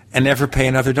and never pay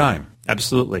another dime.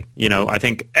 Absolutely. I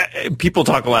think people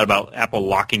talk a lot about Apple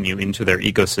locking you into their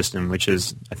ecosystem, which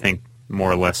is, I think,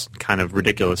 more or less kind of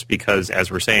ridiculous because, as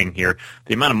we're saying here,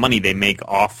 the amount of money they make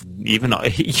off, even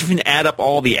add up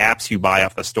all the apps you buy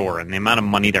off the store, and the amount of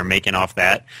money they're making off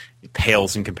that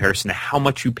pales in comparison to how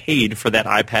much you paid for that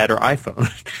iPad or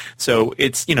iPhone. So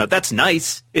it's, that's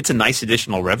nice. It's a nice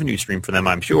additional revenue stream for them,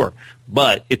 I'm sure,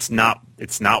 but it's not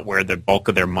where the bulk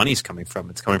of their money's coming from.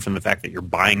 It's coming from the fact that you're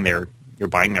buying their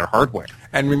hardware.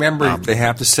 And remember, they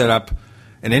have to set up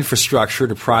an infrastructure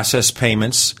to process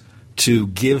payments, to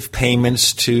give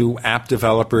payments to app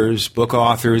developers, book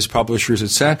authors, publishers,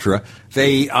 etc.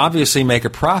 They obviously make a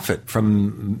profit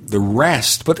from the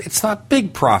rest, but it's not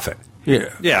big profit.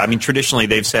 Yeah, I mean, traditionally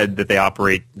they've said that they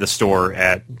operate the store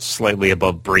at slightly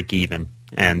above break even,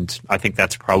 and I think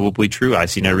that's probably true. I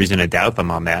see no reason to doubt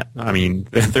them on that. I mean,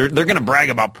 they're going to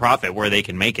brag about profit where they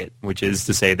can make it, which is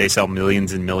to say they sell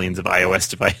millions and millions of iOS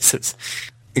devices.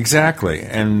 Exactly,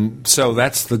 and so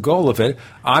that's the goal of it.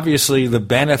 Obviously, the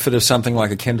benefit of something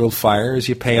like a Kindle Fire is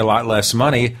you pay a lot less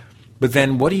money, but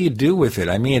then what do you do with it?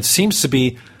 I mean, it seems to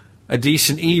be a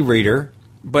decent e-reader,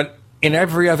 but in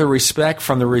every other respect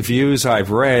from the reviews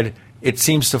I've read, it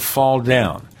seems to fall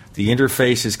down. The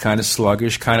interface is kind of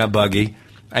sluggish, kind of buggy.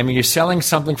 I mean, you're selling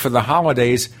something for the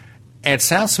holidays, and it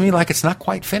sounds to me like it's not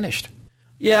quite finished.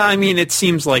 Yeah, I mean, it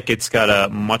seems like it's got a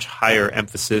much higher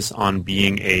emphasis on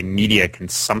being a media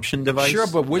consumption device. Sure,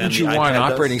 but wouldn't you want an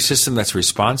operating system that's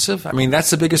responsive? I mean, that's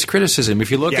the biggest criticism.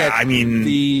 If you look at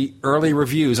the early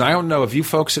reviews, I don't know, have you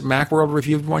folks at Macworld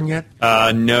reviewed one yet?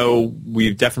 No,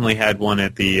 we've definitely had one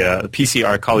at the PC.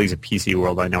 Our colleagues at PC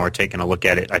World, I know, are taking a look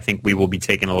at it. I think we will be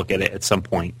taking a look at it at some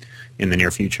point in the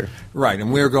near future. Right,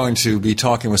 and we're going to be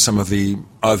talking with some of the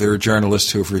other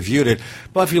journalists who have reviewed it.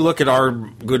 But if you look at our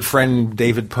good friend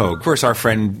David Pogue, of course our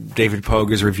friend David Pogue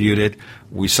has reviewed it.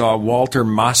 We saw Walt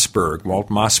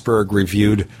Mossberg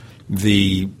reviewed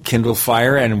the Kindle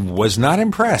Fire and was not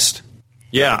impressed.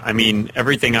 Yeah, I mean,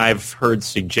 everything I've heard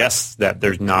suggests that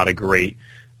there's not a great,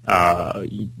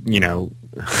 the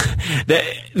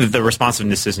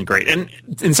responsiveness isn't great. And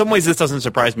in some ways this doesn't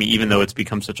surprise me, even though it's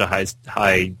become such a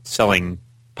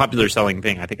popular selling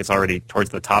thing. I think it's already towards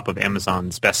the top of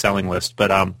Amazon's best-selling list.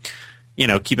 But,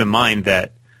 keep in mind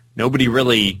that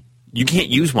you can't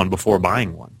use one before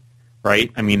buying one.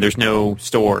 right? I mean, there's no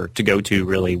store to go to,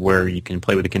 really, where you can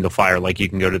play with a Kindle Fire like you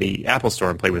can go to the Apple Store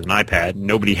and play with an iPad.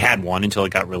 Nobody had one until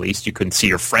it got released. You couldn't see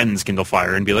your friend's Kindle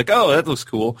Fire and be like, oh, that looks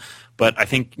cool. But I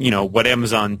think, what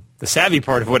Amazon, the savvy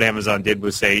part of what Amazon did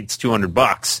was say it's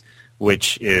 $200,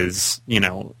 which is,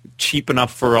 cheap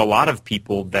enough for a lot of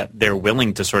people that they're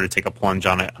willing to sort of take a plunge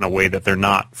on it in a way that they're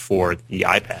not for the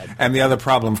iPad. And the other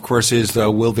problem, of course, is,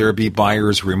 though, will there be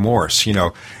buyer's remorse?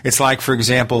 It's like, for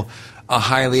example, a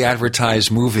highly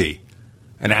advertised movie,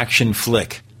 an action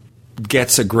flick,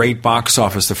 gets a great box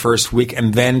office the first week,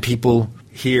 and then people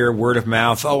hear word of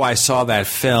mouth, oh, I saw that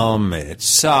film, it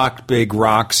sucked, big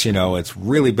rocks, it's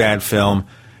really bad film.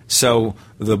 So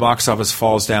the box office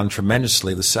falls down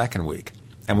tremendously the second week.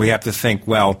 And we have to think,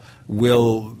 well,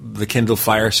 will the Kindle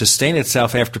Fire sustain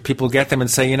itself after people get them and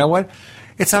say, you know what,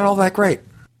 it's not all that great?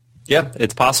 Yeah,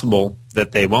 it's possible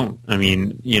that they won't. I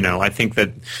mean, I think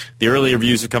that the early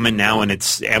reviews have come in now, and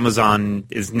it's Amazon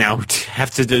is now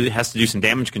has to do some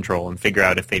damage control and figure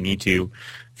out if they need to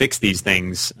fix these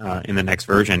things in the next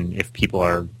version if people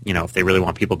are, if they really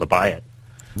want people to buy it.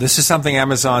 This is something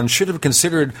Amazon should have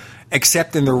considered,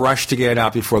 except in the rush to get it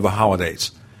out before the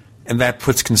holidays. And that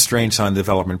puts constraints on the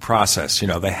development process.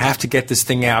 They have to get this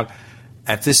thing out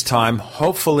at this time.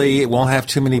 Hopefully it won't have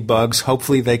too many bugs.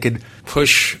 Hopefully they could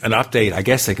push an update. I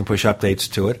guess they can push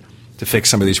updates to it to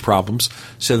fix some of these problems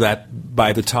so that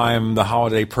by the time the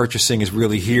holiday purchasing is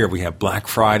really here, we have Black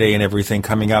Friday and everything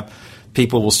coming up,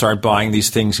 people will start buying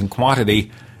these things in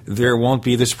quantity. There won't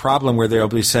be this problem where they'll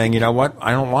be saying, you know what,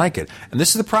 I don't like it. And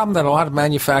this is the problem that a lot of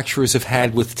manufacturers have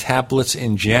had with tablets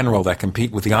in general that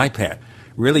compete with the iPad.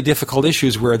 Really difficult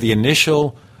issues where the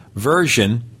initial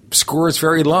version scores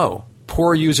very low.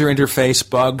 Poor user interface,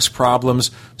 bugs,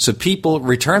 problems. So people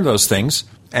return those things,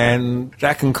 and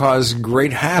that can cause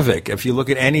great havoc. If you look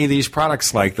at any of these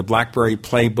products like the BlackBerry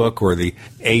Playbook or the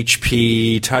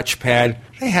HP Touchpad,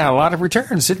 they had a lot of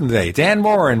returns, didn't they? Dan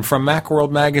Morin from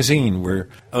Macworld Magazine, where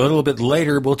a little bit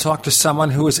later we'll talk to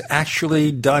someone who has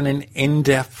actually done an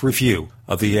in-depth review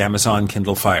of the Amazon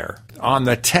Kindle Fire on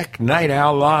the Tech Night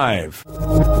Owl Live.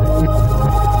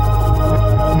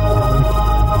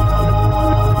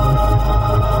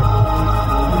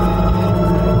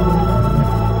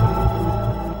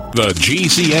 The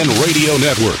GCN Radio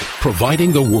Network,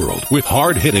 providing the world with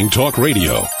hard-hitting talk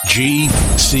radio.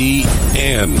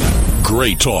 GCN.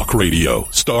 Great talk radio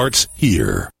starts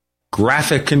here.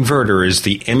 Graphic Converter is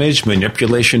the image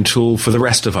manipulation tool for the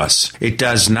rest of us. It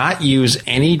does not use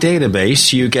any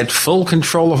database. You get full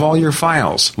control of all your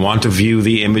files. Want to view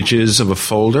the images of a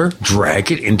folder? Drag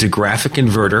it into Graphic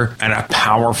Converter, and a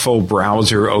powerful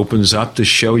browser opens up to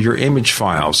show your image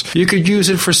files. You could use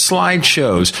it for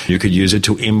slideshows. You could use it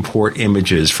to import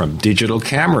images from digital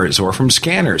cameras or from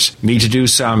scanners. Need to do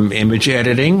some image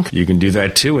editing? You can do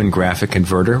that too in Graphic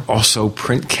Converter. Also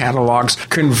print catalogs.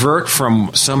 Convert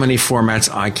from so many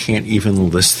formats I can't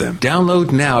even list them.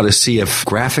 Download now to see if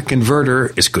Graphic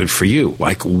Converter is good for you,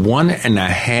 like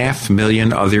 1.5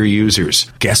 million other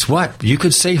users. Guess what? You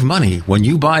could save money when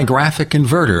you buy Graphic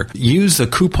Converter. Use the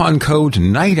coupon code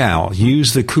Night Owl.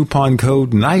 Use the coupon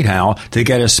code Night Owl to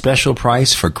get a special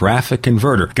price for Graphic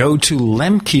Converter. Go to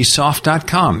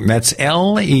lemkesoft.com. That's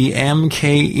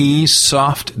LEMKE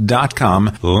soft.com.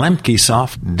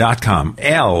 Lemkesoft.com.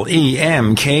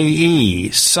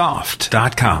 LEMKE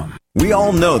soft.com. We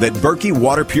all know that Berkey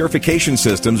Water Purification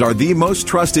Systems are the most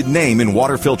trusted name in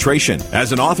water filtration.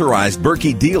 As an authorized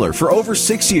Berkey dealer for over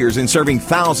 6 years and serving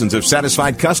thousands of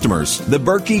satisfied customers, the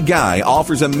Berkey Guy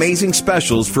offers amazing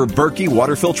specials for Berkey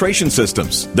Water Filtration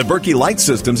Systems. The Berkey Light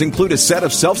Systems include a set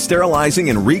of self-sterilizing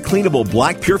and recleanable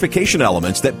black purification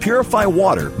elements that purify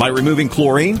water by removing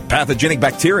chlorine, pathogenic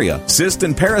bacteria, cysts,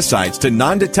 and parasites to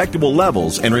non-detectable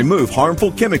levels and remove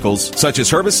harmful chemicals such as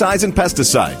herbicides and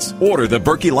pesticides. Order the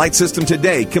Berkey Light System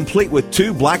today, complete with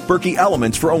 2 black Berkey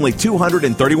elements for only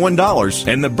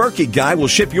 $231, and the Berkey Guy will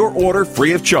ship your order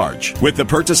free of charge. With the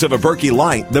purchase of a Berkey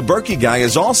Light, the Berkey Guy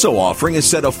is also offering a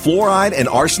set of fluoride and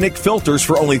arsenic filters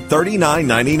for only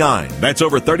 $39.99. That's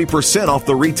over 30% off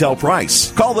the retail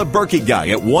price. Call the Berkey Guy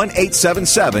at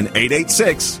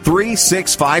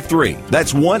 1-877-886-3653.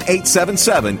 That's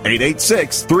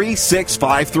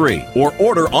 1-877-886-3653. Or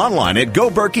order online at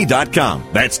GoBerkey.com.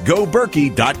 That's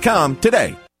GoBerkey.com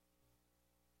today.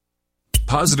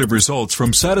 Positive results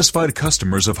from satisfied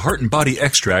customers of Heart and Body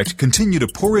Extract continue to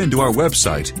pour into our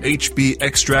website,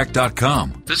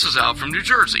 hbextract.com. This is Al from New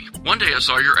Jersey. One day I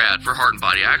saw your ad for Heart and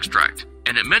Body Extract,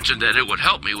 and it mentioned that it would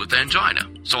help me with angina,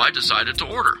 so I decided to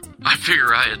order. I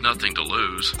figure I had nothing to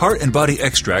lose. Heart and Body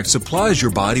Extract supplies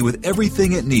your body with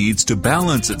everything it needs to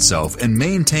balance itself and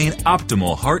maintain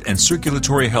optimal heart and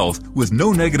circulatory health with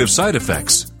no negative side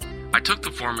effects. I took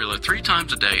the formula 3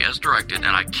 times a day as directed, and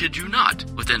I kid you not,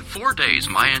 within 4 days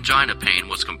my angina pain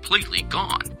was completely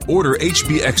gone. Order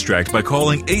HB Extract by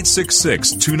calling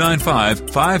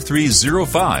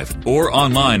 866-295-5305 or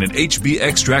online at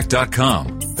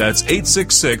hbextract.com. That's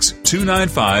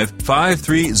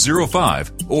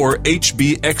 866-295-5305 or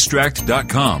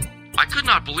hbextract.com. I could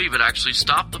not believe it actually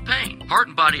stopped the pain. Heart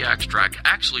and Body Extract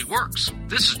actually works.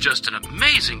 This is just an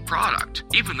amazing product.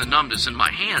 Even the numbness in my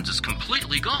hands is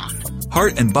completely gone.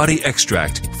 Heart and Body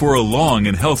Extract for a long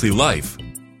and healthy life.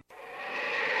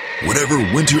 Whatever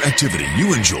winter activity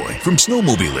you enjoy, from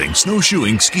snowmobiling,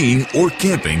 snowshoeing, skiing, or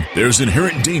camping, there's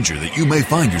inherent danger that you may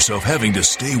find yourself having to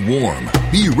stay warm.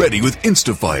 Be ready with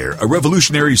InstaFire, a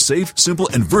revolutionary, safe, simple,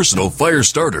 and versatile fire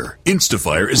starter.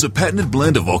 InstaFire is a patented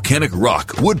blend of volcanic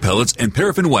rock, wood pellets, and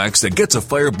paraffin wax that gets a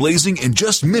fire blazing in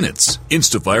just minutes.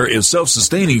 InstaFire is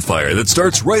self-sustaining fire that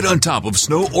starts right on top of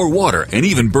snow or water and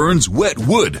even burns wet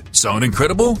wood. Sound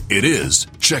incredible? It is.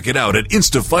 Check it out at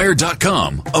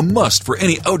instafire.com. A must for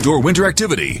any outdoor winter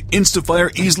activity.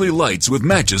 InstaFire easily lights with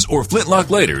matches or flintlock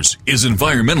lighters, is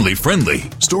environmentally friendly,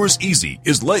 stores easy,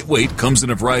 is lightweight, comes in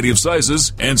a variety of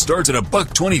sizes, and starts at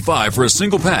 $1.25 for a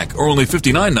single pack or only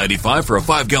 $59.95 for a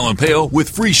 5-gallon pail with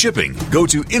free shipping. Go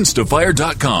to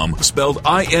instafire.com, spelled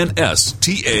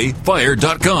INSTA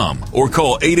fire.com, or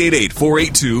call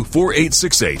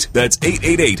 888-482-4868. That's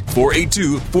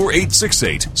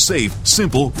 888-482-4868. Safe,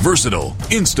 simple, versatile.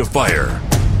 InstaFire.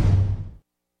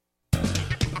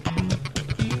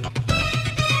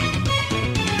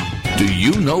 Do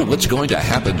you know what's going to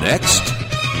happen next?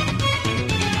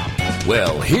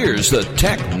 Well, here's the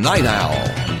Tech Night Owl.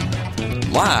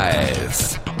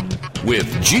 Live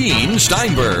with Gene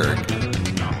Steinberg.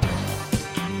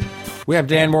 We have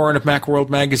Dan Moren of Macworld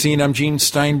Magazine. I'm Gene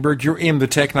Steinberg. You're in the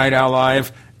Tech Night Owl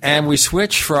Live. And we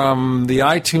switch from the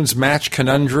iTunes Match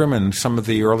conundrum and some of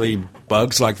the early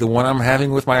bugs like the one I'm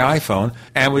having with my iPhone,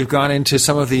 and we've gone into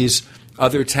some of these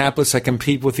other tablets that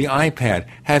compete with the iPad.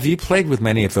 Have you played with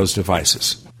many of those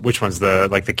devices? Which ones?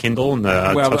 The Kindle and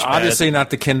the Well, touchpad? Obviously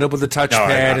not the Kindle, but the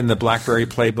touchpad and the BlackBerry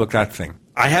Playbook, that thing.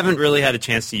 I haven't really had a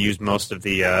chance to use most of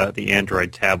the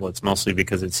Android tablets, mostly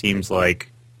because it seems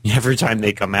like every time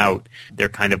they come out, they're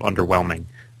kind of underwhelming.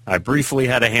 I briefly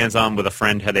had a hands-on with a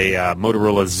friend, had a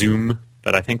Motorola Zoom,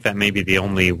 but I think that may be the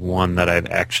only one that I've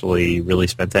actually really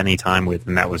spent any time with,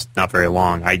 and that was not very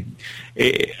long.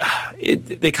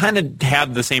 They kind of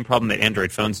have the same problem that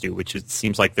Android phones do, which it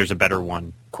seems like there's a better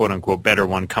one, quote-unquote better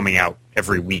one, coming out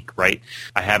every week, right?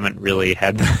 I haven't really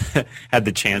had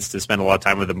the chance to spend a lot of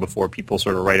time with them before people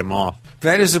sort of write them off.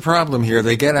 That is the problem here.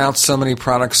 They get out so many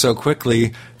products so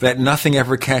quickly that nothing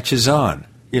ever catches on.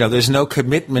 You know, there's no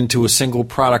commitment to a single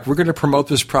product. We're going to promote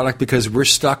this product because we're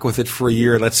stuck with it for a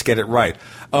year. Let's get it right.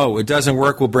 Oh, it doesn't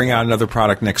work. We'll bring out another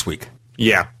product next week.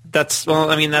 Yeah, that's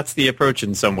the approach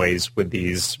in some ways with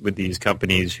these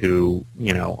companies who,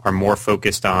 you know, are more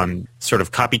focused on sort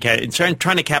of copycat and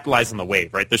trying to capitalize on the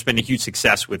wave, right? There's been a huge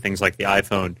success with things like the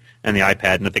iPhone and the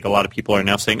iPad, and I think a lot of people are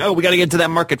now saying, oh, we got to get into that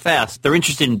market fast. They're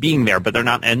interested in being there, but they're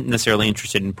not necessarily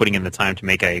interested in putting in the time to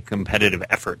make a competitive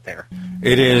effort there.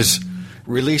 It is.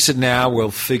 Release it now.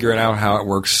 We'll figure it out how it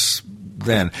works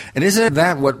then. And isn't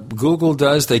that what Google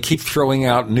does? They keep throwing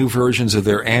out new versions of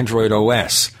their Android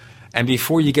OS. And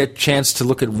before you get a chance to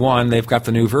look at one, they've got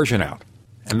the new version out.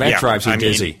 And that drives you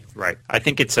dizzy. Right. I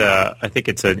think it's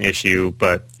an issue,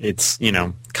 but it's, you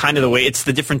know, kind of the way, it's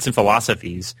the difference in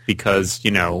philosophies because, you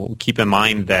know, keep in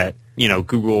mind that, you know,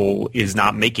 Google is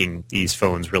not making these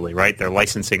phones really, right? They're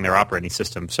licensing their operating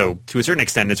system. So to a certain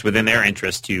extent, it's within their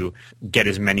interest to get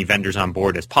as many vendors on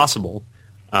board as possible.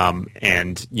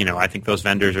 And, you know, I think those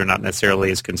vendors are not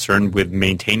necessarily as concerned with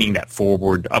maintaining that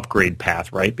forward upgrade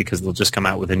path, right? Because they'll just come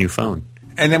out with a new phone.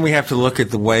 And then we have to look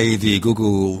at the way the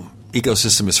Google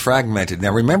ecosystem is fragmented.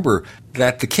 Now, remember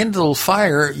that the Kindle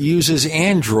Fire uses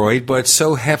Android, but it's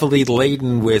so heavily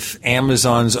laden with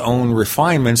Amazon's own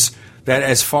refinements that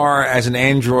as far as an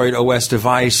Android OS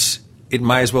device, it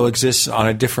might as well exist on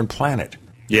a different planet.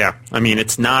 Yeah. I mean,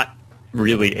 it's not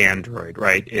really Android,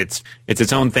 right? It's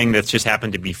its own thing that's just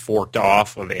happened to be forked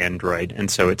off of Android,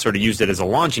 and so it sort of used it as a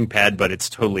launching pad, but it's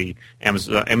totally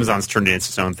Amazon's turned it into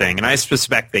its own thing. And I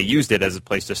suspect they used it as a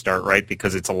place to start, right?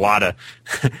 Because it's a lot of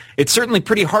it's certainly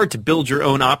pretty hard to build your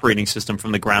own operating system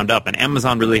from the ground up, and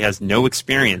Amazon really has no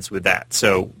experience with that.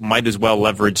 So might as well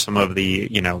leverage some of the,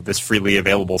 you know, this freely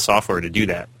available software to do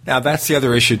that. Now, that's the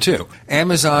other issue, too.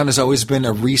 Amazon has always been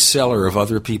a reseller of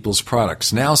other people's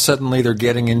products. Now, suddenly, they're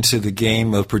getting into the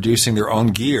game of producing their own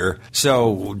gear.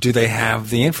 So, do they have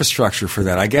the infrastructure for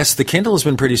that? I guess the Kindle has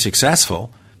been pretty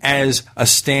successful as a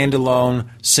standalone,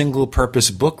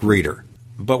 single-purpose book reader.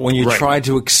 But when you try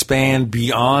to expand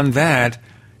beyond that,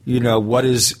 what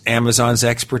is Amazon's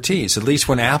expertise? At least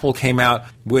when Apple came out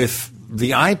with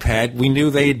the iPad, we knew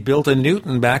they'd built a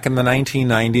Newton back in the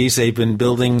 1990s. They've been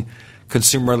building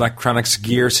consumer electronics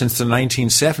gear since the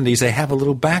 1970s. They have a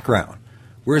little background.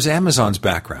 Where's Amazon's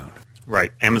background?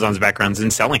 Right. Amazon's background's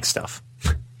in selling stuff,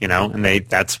 and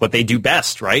that's what they do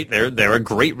best, right? They're a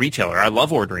great retailer. I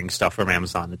love ordering stuff from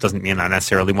Amazon. It doesn't mean I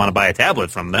necessarily want to buy a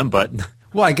tablet from them, but...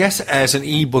 Well, I guess as an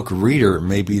e-book reader,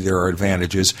 maybe there are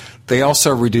advantages. They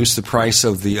also reduce the price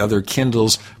of the other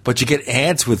Kindles, but you get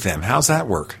ads with them. How's that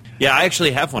work? Yeah, I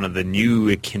actually have one of the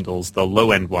new Kindles, the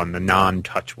low-end one, the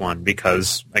non-touch one,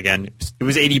 because, again, it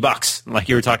was $80, like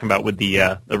you were talking about with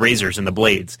the razors and the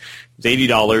blades. It was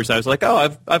 $80. I was like,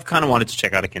 I've kind of wanted to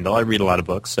check out a Kindle. I read a lot of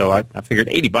books, so I figured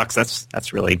 $80,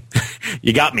 that's really,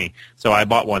 you got me. So I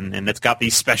bought one, and it's got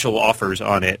these special offers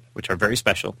on it, which are very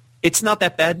special. It's not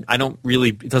that bad.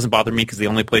 It doesn't bother me because the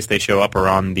only place they show up are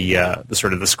on the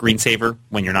sort of the screensaver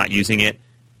when you're not using it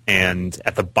and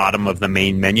at the bottom of the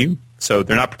main menu. So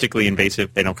they're not particularly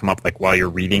invasive. They don't come up like while you're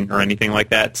reading or anything like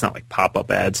that. It's not like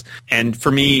pop-up ads. And for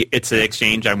me, it's an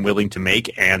exchange I'm willing to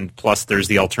make. And plus there's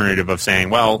the alternative of saying,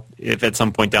 well, if at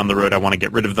some point down the road I want to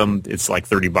get rid of them, it's like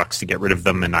 $30 to get rid of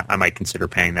them, and I might consider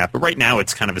paying that. But right now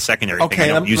it's kind of a secondary thing. I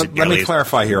don't use it let me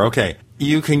clarify here. Okay.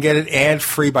 You can get it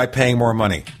ad-free by paying more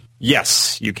money.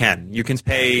 Yes, you can. You can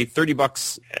pay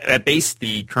 $30 at base.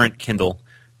 The current Kindle,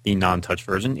 the non-touch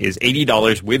version, is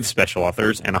 $80 with special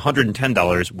offers and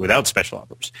 $110 without special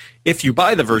offers. If you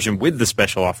buy the version with the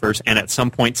special offers and at some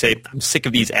point say, I'm sick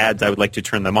of these ads, I would like to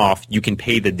turn them off, you can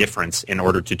pay the difference in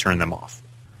order to turn them off.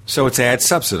 So it's ad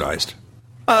subsidized?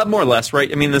 More or less,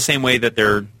 right? I mean, the same way that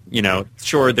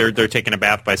they're taking a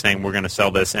bath by saying we're going to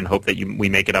sell this and hope that we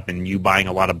make it up in you buying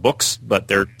a lot of books, but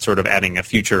they're sort of adding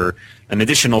an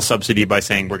additional subsidy by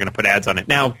saying we're going to put ads on it.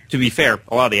 Now, to be fair,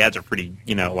 a lot of the ads are pretty,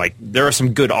 there are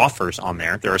some good offers on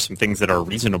there. There are some things that are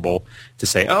reasonable to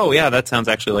say, oh, yeah, that sounds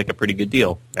actually like a pretty good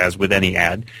deal, as with any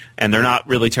ad. And they're not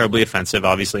really terribly offensive.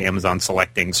 Obviously, Amazon's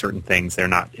selecting certain things.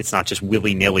 It's not just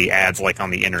willy-nilly ads like on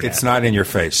the internet. It's not in your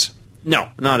face. No,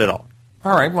 not at all.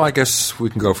 All right, well, I guess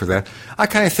we can go for that. I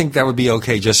kind of think that would be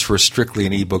okay just for strictly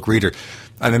an e-book reader.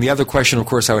 And then the other question, of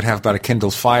course, I would have about a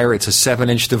Kindle Fire. It's a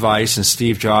 7-inch device, and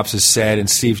Steve Jobs has said, and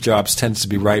Steve Jobs tends to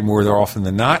be right more often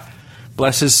than not,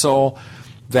 bless his soul,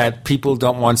 that people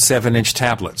don't want 7-inch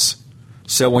tablets.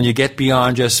 So when you get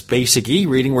beyond just basic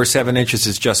e-reading where 7 inches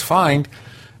is just fine,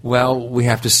 well, we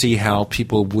have to see how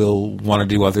people will want to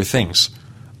do other things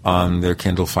on their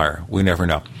Kindle Fire. We never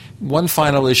know. One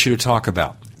final issue to talk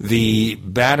about. The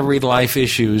battery life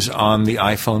issues on the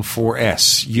iPhone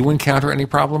 4S. You encounter any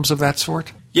problems of that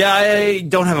sort? Yeah, I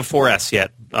don't have a 4S yet,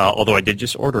 although I did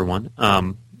just order one.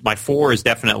 My 4 is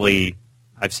definitely,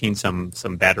 I've seen some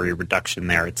battery reduction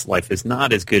there. Its life is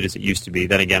not as good as it used to be.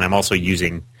 Then again, I'm also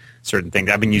using certain things.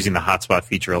 I've been using the hotspot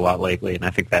feature a lot lately, and I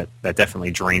think that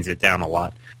definitely drains it down a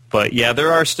lot. But yeah,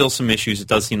 there are still some issues. It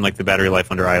does seem like the battery life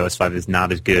under iOS 5 is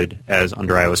not as good as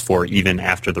under iOS 4, even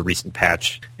after the recent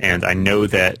patch. And I know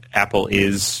that Apple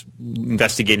is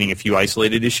investigating a few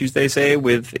isolated issues, they say,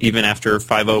 with even after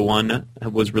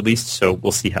 5.01 was released. So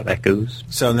we'll see how that goes.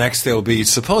 So next there will be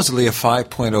supposedly a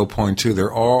 5.0.2.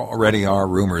 There already are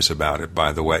rumors about it,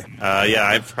 by the way.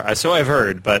 Yeah, I've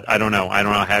heard, but I don't know.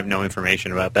 I have no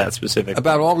information about that specific.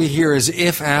 About all we hear is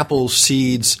if Apple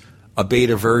cedes a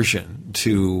beta version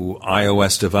to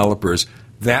iOS developers,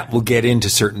 that will get into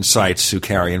certain sites who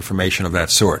carry information of that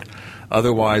sort.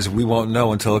 Otherwise, we won't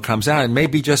know until it comes out. It may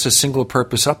be just a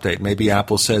single-purpose update. Maybe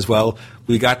Apple says, well,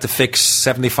 we got to fix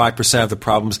 75% of the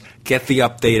problems, get the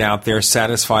update out there,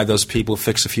 satisfy those people,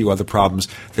 fix a few other problems.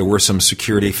 There were some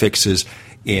security fixes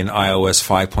in iOS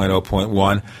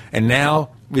 5.0.1. And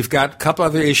now we've got a couple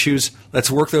other issues. Let's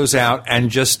work those out and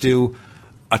just do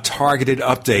a targeted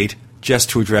update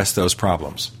just to address those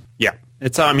problems. Yeah.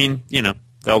 There's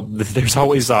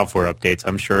always software updates.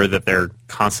 I'm sure that they're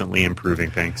constantly improving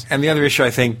things. And the other issue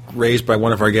I think raised by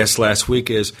one of our guests last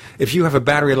week is if you have a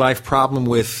battery life problem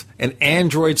with an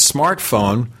Android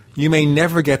smartphone, you may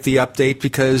never get the update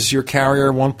because your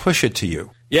carrier won't push it to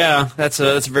you. Yeah, that's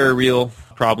a very real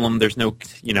problem. There's no,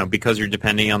 because you're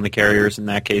depending on the carriers in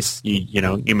that case, you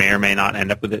may or may not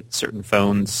end up with it. Certain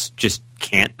phones just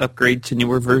can't upgrade to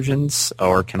newer versions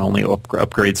or can only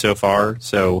upgrade so far.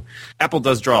 So Apple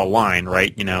does draw a line,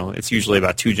 right? It's usually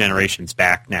about 2 generations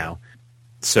back now.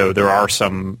 So there are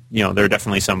some, there are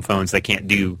definitely some phones that can't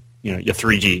do, your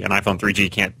 3G. An iPhone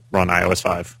 3G can't run iOS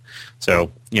 5.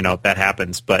 So, that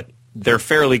happens. But they're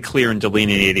fairly clear in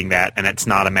delineating that, and it's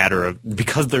not a matter of,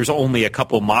 because there's only a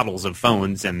couple models of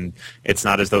phones, and it's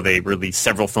not as though they release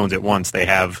several phones at once. They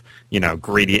have,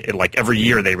 gradient, like every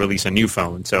year they release a new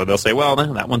phone. So they'll say, well,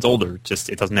 no, that one's older, just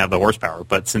it doesn't have the horsepower.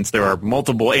 But since there are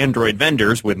multiple Android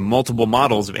vendors with multiple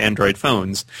models of Android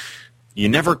phones, you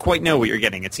never quite know what you're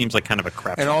getting. It seems like kind of a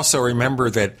crap. And also remember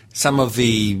that some of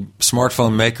the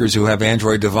smartphone makers who have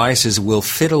Android devices will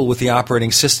fiddle with the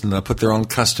operating system. They'll put their own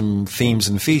custom themes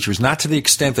and features, not to the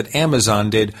extent that Amazon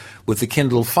did with the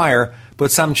Kindle Fire,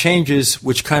 but some changes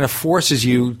which kind of forces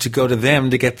you to go to them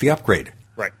to get the upgrade.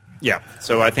 Right. Yeah.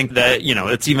 So I think that,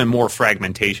 it's even more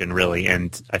fragmentation, really,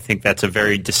 and I think that's a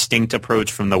very distinct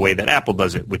approach from the way that Apple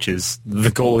does it, which is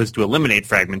the goal is to eliminate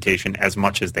fragmentation as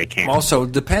much as they can. Also,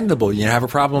 dependable. You have a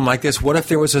problem like this. What if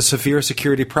there was a severe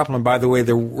security problem? And by the way,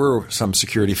 there were some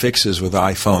security fixes with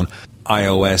iPhone,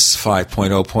 iOS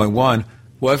 5.0.1.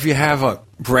 Well, if you have a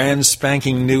brand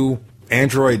spanking new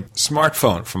Android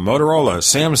smartphone from Motorola,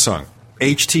 Samsung,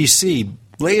 HTC,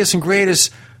 latest and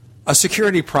greatest, a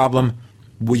security problem,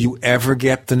 will you ever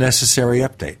get the necessary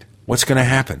update? What's going to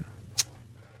happen?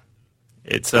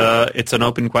 It's an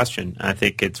open question. I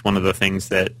think it's one of the things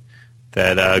that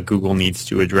Google needs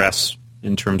to address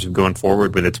in terms of going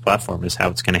forward with its platform, is how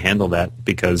it's going to handle that,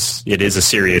 because it is a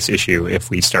serious issue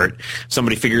if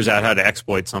somebody figures out how to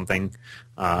exploit something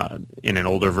in an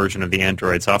older version of the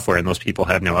Android software, and those people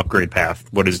have no upgrade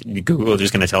path. What is Google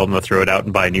just going to tell them to throw it out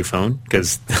and buy a new phone?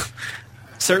 Because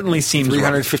certainly seems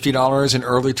 $350 in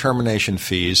early termination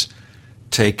fees.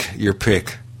 Take your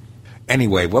pick.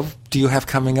 Anyway, what do you have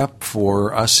coming up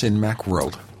for us in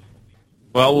Macworld?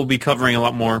 Well, we'll be covering a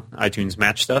lot more iTunes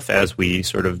Match stuff as we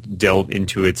sort of delve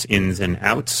into its ins and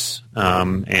outs.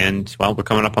 And, well, we're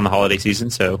coming up on the holiday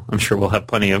season, so I'm sure we'll have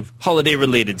plenty of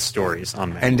holiday-related stories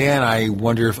on Match. And, Dan, I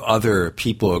wonder if other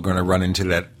people are going to run into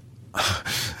that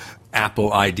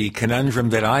Apple ID conundrum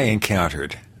that I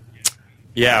encountered.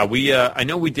 Yeah, I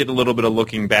know we did a little bit of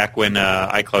looking back when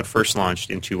iCloud first launched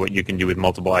into what you can do with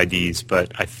multiple IDs,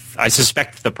 but I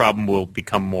suspect the problem will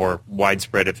become more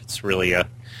widespread if it's really a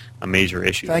major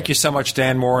issue. Thank you so much,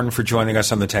 Dan Morin, for joining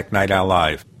us on the Tech Night Owl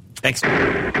Live. Thanks.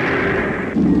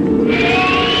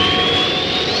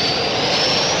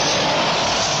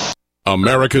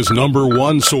 America's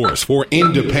 #1 source for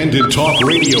independent talk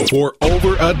radio for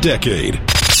over a decade.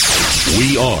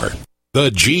 We are the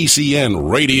GCN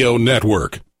Radio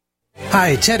Network.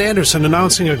 Hi, Ted Anderson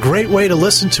announcing a great way to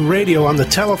listen to radio on the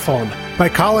telephone. By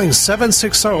calling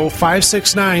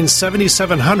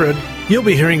 760-569-7700, you'll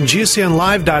be hearing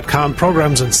GCNlive.com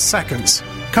programs in seconds.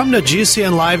 Come to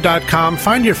GCNlive.com,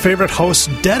 find your favorite host's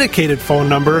dedicated phone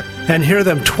number, and hear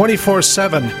them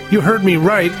 24/7. You heard me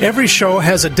right. Every show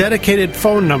has a dedicated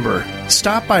phone number.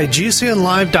 Stop by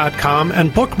GCNlive.com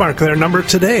and bookmark their number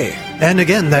today. And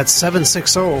again, that's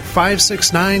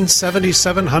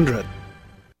 760-569-7700.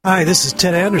 Hi, this is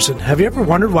Ted Anderson. Have you ever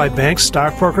wondered why banks,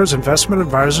 stockbrokers, investment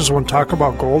advisors won't talk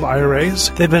about gold IRAs?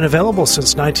 They've been available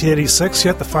since 1986,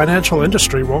 yet the financial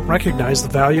industry won't recognize the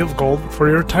value of gold for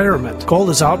your retirement. Gold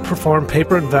has outperformed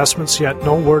paper investments, yet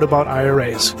no word about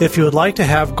IRAs. If you would like to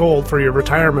have gold for your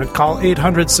retirement, call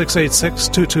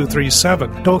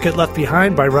 800-686-2237. Don't get left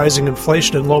behind by rising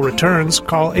inflation and low returns.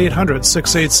 Call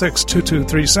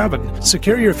 800-686-2237.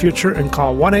 Secure your future and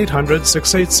call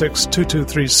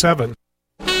 1-800-686-2237.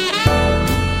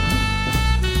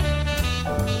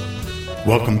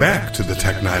 Welcome back to the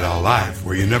Tech Night Owl Live,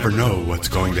 where you never know what's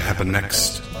going to happen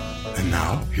next. And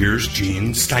now, here's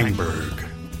Gene Steinberg.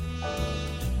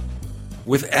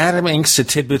 With Adam Inks at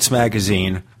Tidbits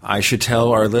Magazine, I should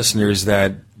tell our listeners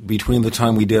that between the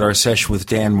time we did our session with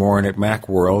Dan Morin at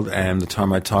Macworld and the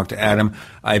time I talked to Adam,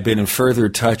 I've been in further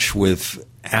touch with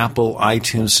Apple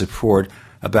iTunes support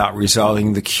about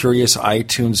resolving the curious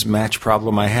iTunes Match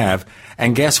problem I have.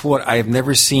 And guess what? I have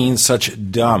never seen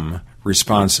such dumb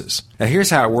responses. Now, here's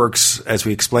how it works, as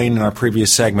we explained in our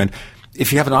previous segment.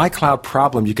 If you have an iCloud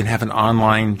problem, you can have an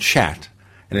online chat,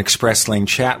 an express lane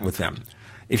chat with them.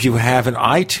 If you have an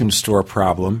iTunes Store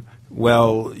problem,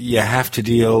 well, you have to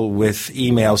deal with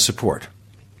email support.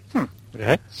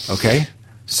 Okay?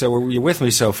 So are you with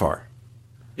me so far?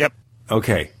 Yep.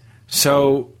 Okay.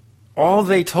 So all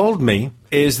they told me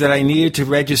is that I needed to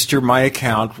register my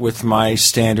account with my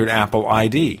standard Apple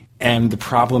ID, and the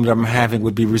problem that I'm having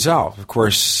would be resolved. Of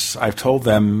course, I've told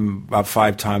them about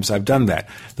 5 times I've done that.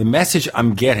 The message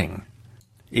I'm getting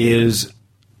is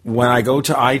when I go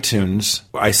to iTunes,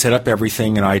 I set up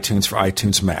everything in iTunes for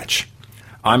iTunes Match.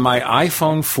 On my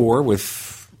iPhone 4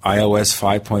 with iOS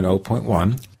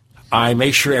 5.0.1, I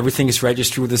make sure everything is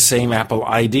registered with the same Apple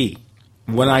ID.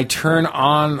 When I turn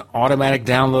on automatic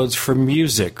downloads for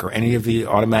music or any of the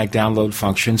automatic download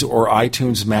functions or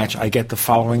iTunes Match, I get the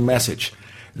following message.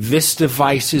 This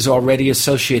device is already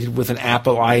associated with an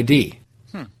Apple ID.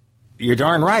 You're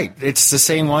darn right. It's the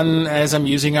same one as I'm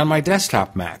using on my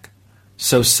desktop Mac.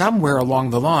 So somewhere along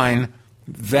the line,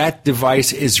 that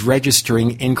device is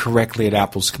registering incorrectly at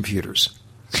Apple's computers.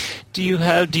 Do you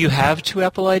have two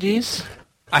Apple IDs?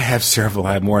 I have several.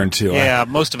 I have more than two. Yeah,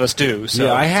 most of us do. So.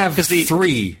 Yeah, I have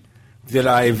three that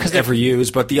I've ever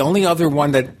used, but the only other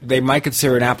one that they might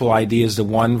consider an Apple ID is the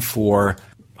one for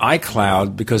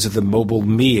iCloud because of the Mobile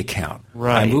Me account.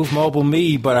 Right. I moved Mobile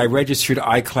Me, but I registered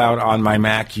iCloud on my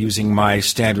Mac using my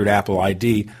standard Apple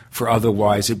ID, for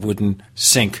otherwise it wouldn't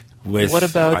sync with what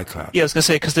about iCloud. Yeah, I was going to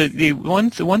say, because the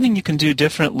one thing you can do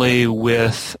differently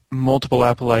with multiple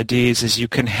Apple IDs is you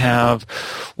can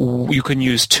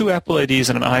use two Apple IDs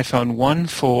on an iPhone, one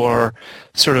for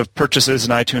sort of purchases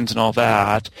and iTunes and all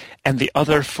that, and the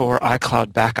other for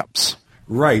iCloud backups.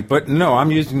 Right, but no,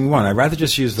 I'm using one. I'd rather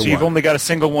just use the one. So you've only got a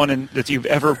single one that you've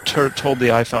ever told the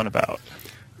iPhone about?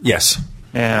 Yes.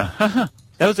 Yeah.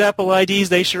 Those Apple IDs,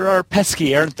 they sure are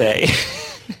pesky, aren't they?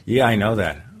 Yeah, I know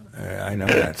that. I know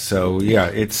that. So, yeah,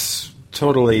 it's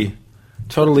totally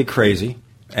crazy,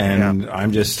 and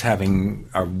I'm just having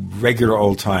a regular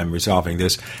old time resolving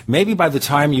this. Maybe by the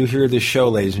time you hear this show,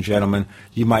 ladies and gentlemen,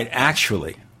 you might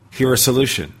actually hear a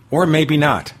solution, or maybe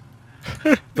not.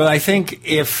 But I think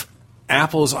if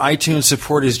Apple's iTunes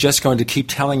support is just going to keep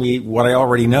telling me what I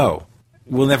already know,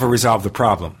 we'll never resolve the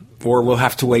problem. Or we'll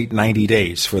have to wait 90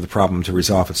 days for the problem to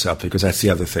resolve itself, because that's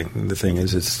the other thing. The thing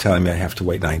is, it's telling me I have to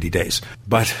wait 90 days.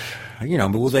 But,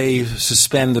 will they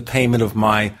suspend the payment of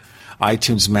my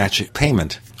iTunes Match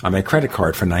payment on my credit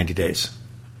card for 90 days?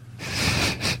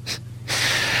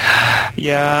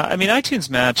 Yeah, I mean,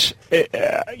 iTunes Match,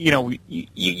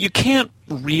 you can't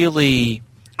really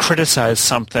criticize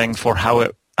something for how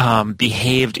it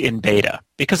behaved in beta,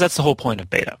 because that's the whole point of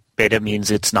beta. Beta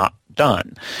means it's not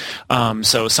done.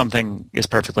 So something is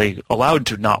perfectly allowed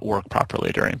to not work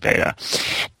properly during beta.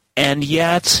 And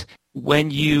yet, when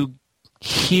you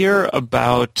hear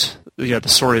about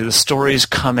the stories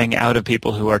coming out of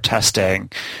people who are testing,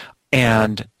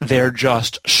 and they're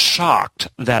just shocked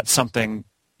that something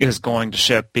is going to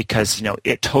ship because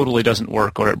it totally doesn't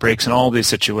work or it breaks in all these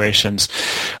situations,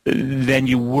 then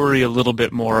you worry a little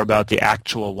bit more about the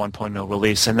actual 1.0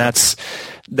 release, and that's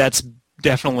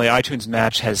definitely iTunes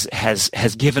Match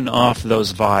has given off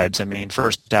those vibes. I mean,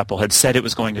 first Apple had said it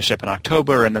was going to ship in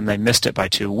October, and then they missed it by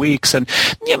 2 weeks. And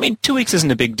 2 weeks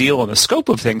isn't a big deal in the scope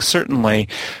of things, certainly,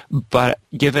 but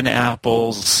given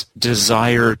Apple's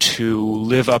desire to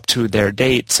live up to their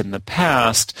dates in the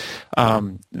past,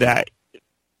 that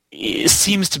it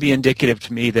seems to be indicative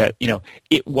to me that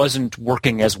it wasn't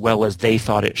working as well as they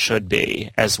thought it should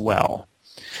be as well.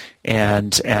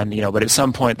 And but at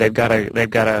some point they've got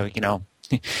to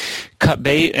cut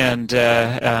bait and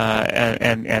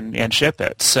ship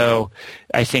it. So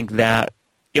I think that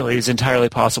it is entirely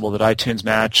possible that iTunes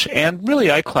Match and really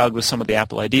iCloud with some of the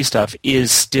Apple ID stuff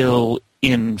is still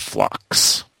in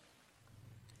flux.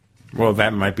 Well,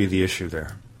 that might be the issue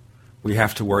there. We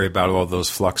have to worry about all those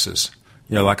fluxes.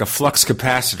 Like a flux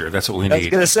capacitor. That's what we need. I was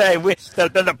going to say,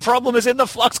 the problem is in the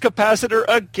flux capacitor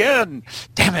again.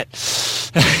 Damn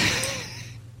it.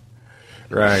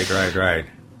 Right.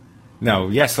 No,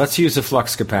 yes, let's use a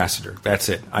flux capacitor. That's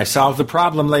it. I solved the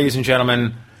problem, ladies and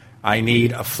gentlemen. I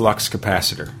need a flux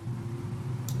capacitor.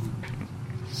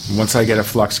 Once I get a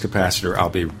flux capacitor, I'll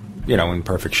be, in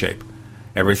perfect shape.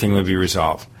 Everything will be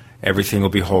resolved. Everything will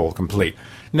be whole, complete.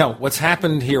 No, what's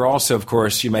happened here also, of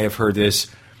course, you may have heard this,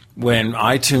 when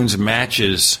iTunes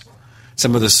matches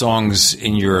some of the songs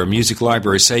in your music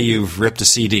library, say you've ripped a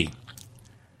CD.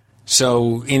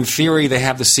 So, in theory, they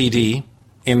have the CD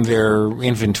in their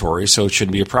inventory, so it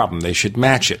shouldn't be a problem. They should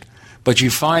match it. But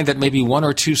you find that maybe one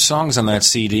or two songs on that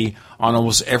CD, on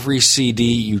almost every CD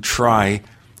you try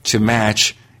to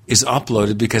match, is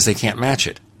uploaded because they can't match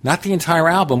it. Not the entire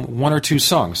album, one or two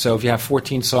songs. So if you have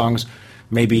 14 songs,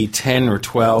 maybe 10 or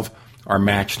 12 are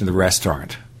matched and the rest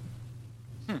aren't.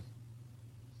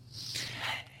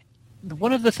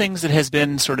 One of the things that has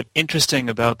been sort of interesting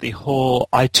about the whole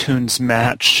iTunes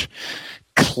Match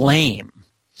claim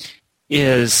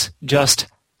is just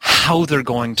how they're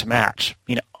going to match.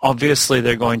 Obviously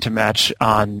they're going to match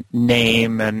on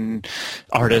name and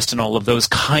artist and all of those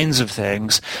kinds of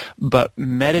things, but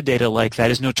metadata like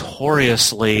that is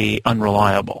notoriously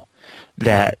unreliable.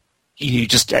 That you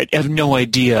just have no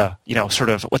idea, sort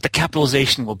of what the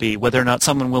capitalization will be, whether or not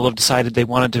someone will have decided they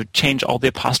wanted to change all the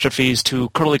apostrophes to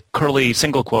curly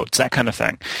single quotes, that kind of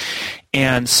thing.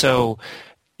 And so,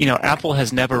 Apple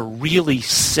has never really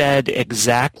said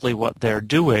exactly what they're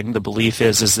doing. The belief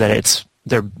is that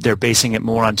they're basing it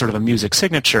more on sort of a music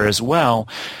signature as well.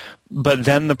 But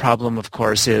then the problem, of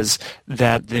course, is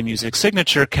that the music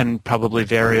signature can probably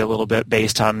vary a little bit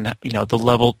based on,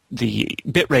 the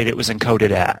bit rate it was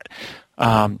encoded at.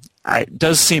 It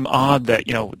does seem odd that,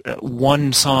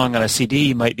 one song on a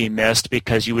CD might be missed,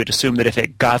 because you would assume that if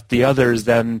it got the others,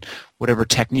 then whatever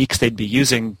techniques they'd be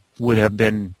using would have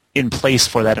been in place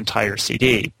for that entire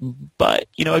CD. But,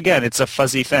 again, it's a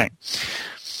fuzzy thing.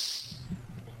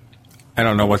 I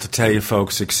don't know what to tell you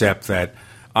folks, except that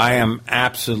I am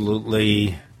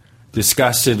absolutely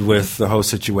disgusted with the whole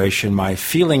situation. My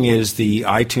feeling is the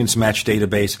iTunes Match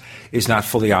database is not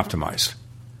fully optimized.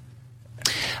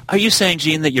 Are you saying,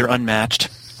 Gene, that you're unmatched?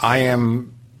 I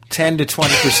am 10 to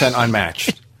 20%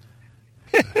 unmatched.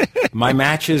 My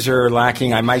matches are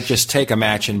lacking. I might just take a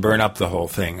match and burn up the whole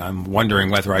thing. I'm wondering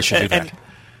whether I should do that.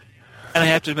 And I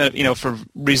have to admit, for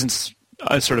reasons,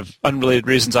 sort of unrelated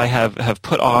reasons, I have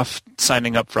put off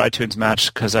signing up for iTunes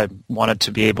Match because I wanted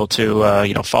to be able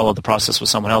to, follow the process with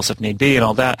someone else if need be and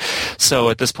all that. So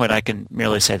at this point, I can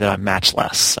merely say that I'm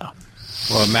matchless. So.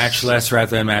 Well, match less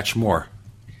rather than match more.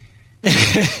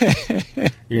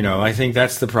 I think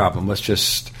that's the problem. Let's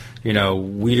just,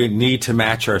 we didn't need to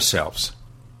match ourselves.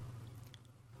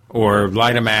 Or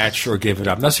light a match or give it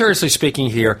up. Now, seriously speaking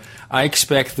here, I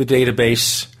expect the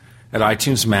database at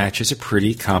iTunes Match is a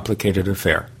pretty complicated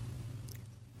affair.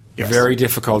 Yes. Very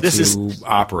difficult to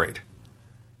operate.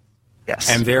 Yes.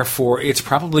 And therefore, it's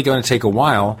probably going to take a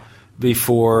while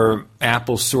before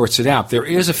Apple sorts it out. There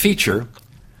is a feature,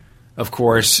 of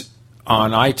course,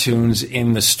 on iTunes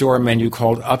in the store menu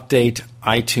called Update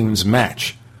iTunes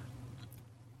Match.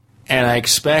 And I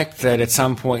expect that at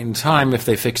some point in time, if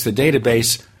they fix the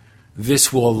database,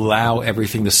 this will allow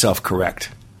everything to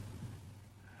self-correct.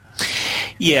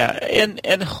 Yeah,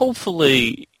 and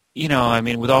hopefully,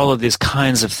 with all of these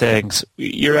kinds of things,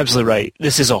 you're absolutely right.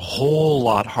 This is a whole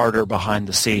lot harder behind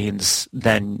the scenes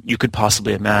than you could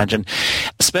possibly imagine,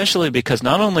 especially because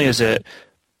not only is it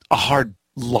a hard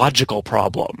logical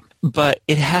problem, but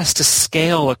it has to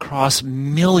scale across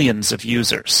millions of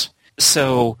users.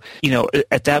 So,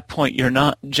 at that point, you're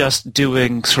not just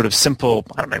doing sort of simple,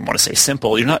 I don't even want to say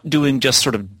simple, you're not doing just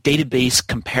sort of database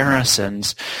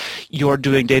comparisons. You're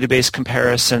doing database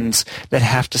comparisons that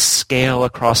have to scale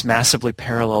across massively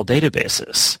parallel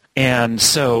databases. And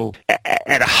so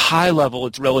at a high level,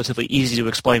 it's relatively easy to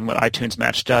explain what iTunes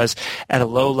Match does. At a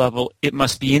low level, it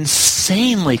must be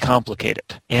insanely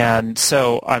complicated. And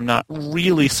so I'm not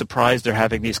really surprised they're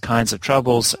having these kinds of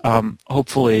troubles.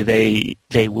 Hopefully they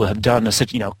will have done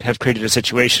have created a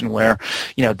situation where,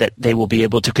 that they will be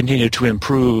able to continue to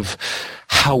improve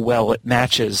how well it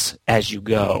matches as you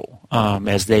go,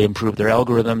 as they improve their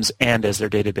algorithms and as their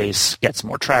database gets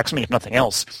more tracks. I mean, if nothing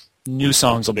else, new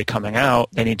songs will be coming out.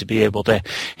 They need to be able to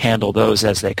handle those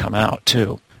as they come out,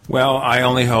 too. Well, I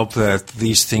only hope that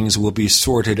these things will be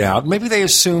sorted out. Maybe they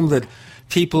assume that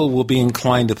people will be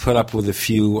inclined to put up with a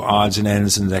few odds and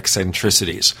ends and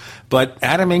eccentricities. But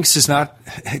Adam Inks is not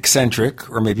eccentric,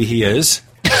 or maybe he is.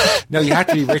 No, you have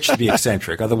to be rich to be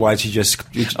eccentric. Otherwise, you just...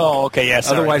 Oh, okay, yes.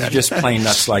 Yeah, otherwise, you're just plain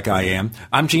nuts like I am.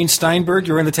 I'm Gene Steinberg.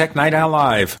 You're in the Tech Night Owl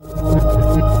Live.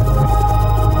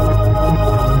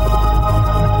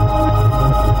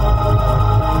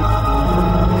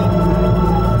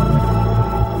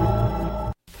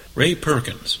 Ray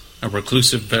Perkins, a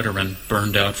reclusive veteran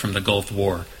burned out from the Gulf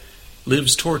War,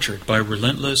 lives tortured by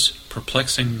relentless,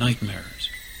 perplexing nightmares.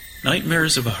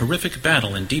 Nightmares of a horrific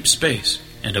battle in deep space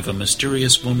and of a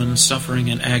mysterious woman suffering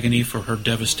in agony for her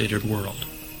devastated world.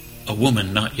 A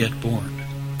woman not yet born,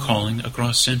 calling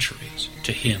across centuries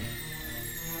to him.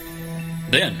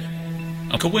 Then,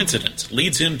 a coincidence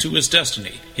leads him to his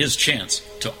destiny, his chance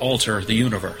to alter the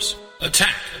universe.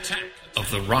 Attack of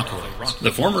the Rockoids.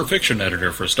 The former fiction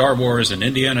editor for Star Wars and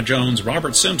Indiana Jones,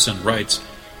 Robert Simpson, writes,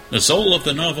 "The soul of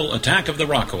the novel Attack of the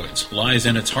Rockoids lies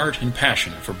in its heart and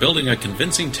passion for building a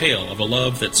convincing tale of a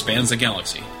love that spans the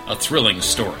galaxy. A thrilling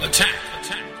story. Attack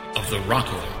of the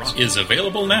Rockoids is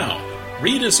available now.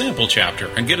 Read a sample chapter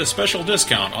and get a special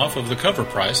discount off of the cover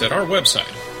price at our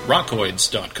website,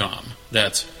 rockoids.com.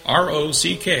 That's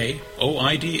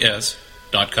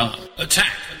ROCKOIDS.com.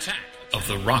 Attack of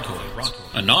the Rockoids,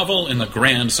 a novel in the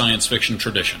grand science fiction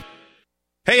tradition."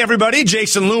 Hey everybody,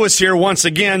 Jason Lewis here once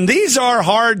again. These are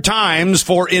hard times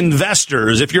for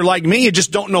investors. If you're like me, you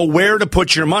just don't know where to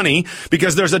put your money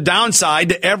because there's a downside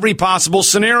to every possible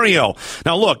scenario.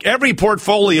 Now look, every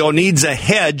portfolio needs a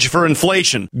hedge for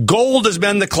inflation. Gold has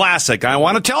been the classic. I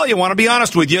want to be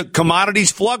honest with you,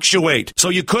 commodities fluctuate. So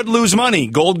you could lose money.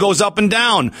 Gold goes up and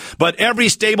down. But every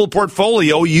stable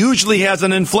portfolio usually has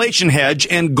an inflation hedge,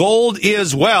 and gold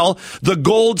is, well, the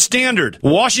gold standard.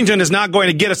 Washington is not going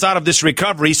to get us out of this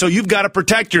recovery, so you've got to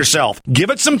protect yourself. Give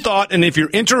it some thought, and if you're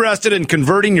interested in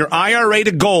converting your IRA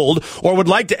to gold or would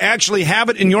like to actually have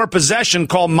it in your possession,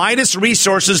 call Midas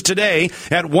Resources today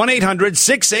at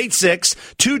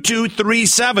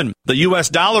 1-800-686-2237. The U.S.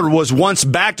 dollar was once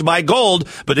backed by gold,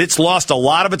 but it's lost a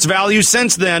lot of its value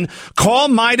since then. Call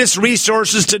Midas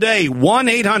Resources today,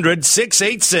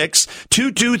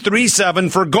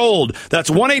 1-800-686-2237 for gold. That's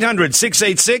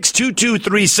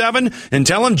 1-800-686-2237, and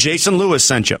tell them Jason Lewis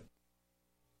sent you.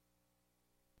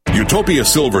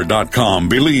 UtopiaSilver.com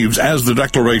believes, as the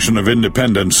Declaration of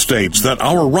Independence states, that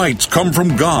our rights come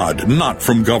from God, not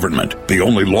from government. The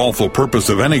only lawful purpose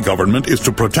of any government is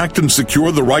to protect and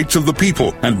secure the rights of the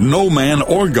people, and no man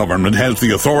or government has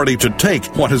the authority to take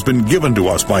what has been given to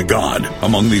us by God.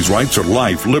 Among these rights are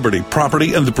life, liberty,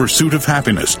 property, and the pursuit of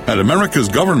happiness. And America's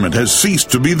government has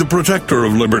ceased to be the protector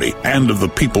of liberty and of the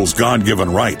people's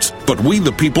God-given rights. But we,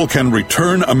 the people, can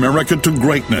return America to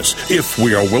greatness if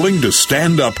we are willing to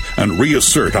stand up and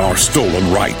reassert our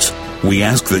stolen rights. We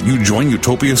ask that you join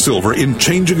Utopia Silver in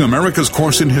changing America's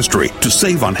course in history. To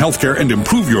save on healthcare and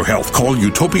improve your health, call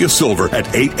Utopia Silver at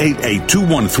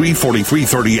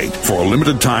 888-213-4338. For a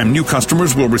limited time, new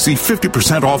customers will receive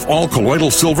 50% off all colloidal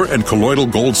silver and colloidal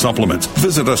gold supplements.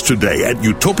 Visit us today at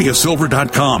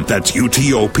utopiasilver.com. That's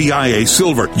UTOPIA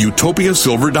Silver,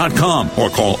 utopiasilver.com. Or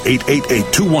call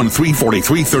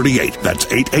 888-213-4338. That's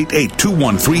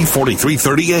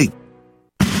 888-213-4338.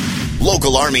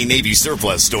 Local Army Navy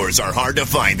surplus stores are hard to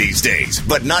find these days,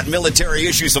 but not military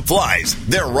issue supplies.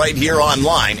 They're right here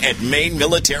online at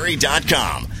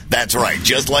mainmilitary.com. That's right,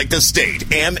 just like the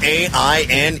state,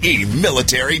 M-A-I-N-E,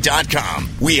 military.com.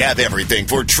 We have everything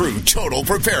for true total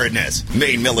preparedness.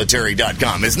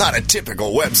 Mainmilitary.com is not a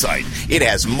typical website. It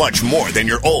has much more than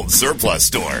your old surplus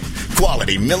store.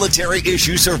 Quality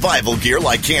military-issue survival gear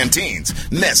like canteens,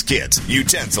 mess kits,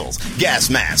 utensils, gas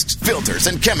masks, filters,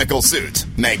 and chemical suits.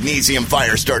 Magnesium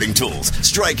fire-starting tools,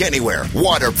 strike anywhere,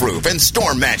 waterproof, and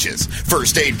storm matches.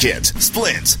 First aid kits,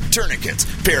 splints, tourniquets,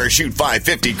 parachute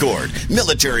 550 cord,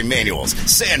 military manuals,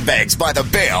 sandbags by the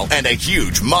bale, and a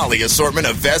huge Molly assortment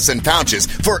of vests and pouches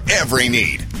for every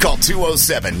need. Call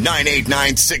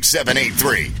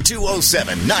 207-989-6783,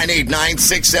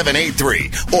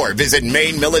 207-989-6783, or visit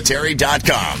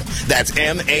mainmilitary.com. That's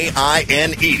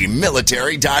M-A-I-N-E,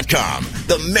 military.com.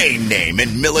 The main name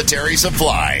in military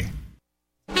supply.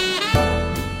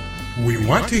 We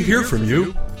want to hear from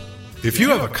you. If you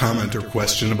have a comment or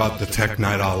question about the Tech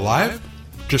Night Owl Live,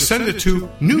 just send it to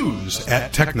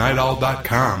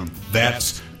news@technightowl.com.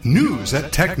 That's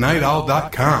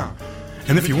news@technightowl.com.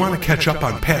 And if you want to catch up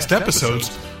on past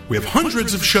episodes, we have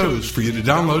hundreds of shows for you to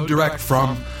download direct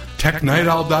from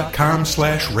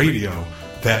technightowl.com/radio.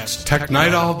 That's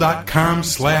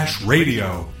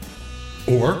technightowl.com/radio.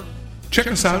 Or check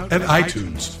us out at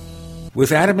iTunes.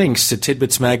 With Adam Inks to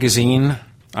Tidbits Magazine,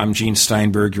 I'm Gene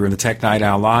Steinberg. You're in the Tech Night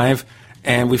Owl Live,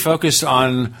 and we focus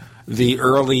on the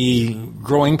early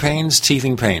growing pains,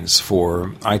 teething pains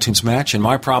for iTunes Match and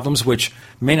my problems, which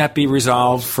may not be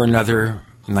resolved for another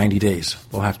 90 days.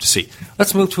 We'll have to see.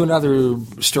 Let's move to another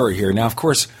story here. Now, of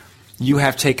course, you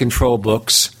have Take Control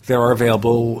books. They are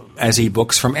available as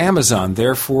ebooks from Amazon.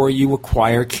 Therefore, you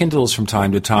acquire Kindles from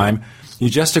time to time. You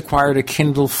just acquired a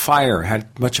Kindle Fire. Had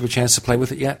much of a chance to play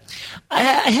with it yet?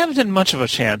 I haven't had much of a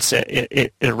chance.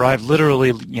 It arrived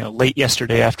literally, late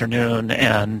yesterday afternoon,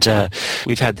 and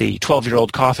we've had the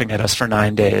 12-year-old coughing at us for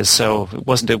 9 days. So it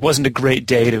wasn't a great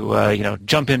day to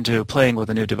jump into playing with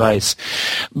a new device.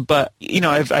 But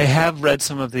I have read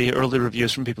some of the early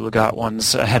reviews from people who got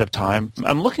ones ahead of time.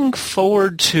 I'm looking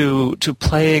forward to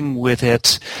playing with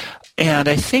it. And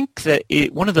I think that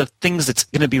one of the things that's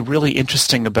going to be really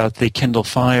interesting about the Kindle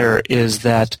Fire is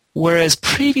that whereas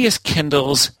previous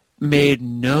Kindles made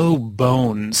no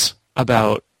bones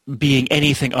about being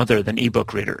anything other than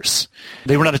ebook readers,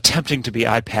 they were not attempting to be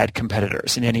iPad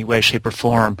competitors in any way, shape, or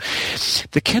form.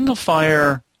 The Kindle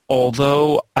Fire,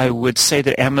 although I would say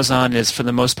that Amazon is for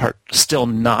the most part still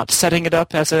not setting it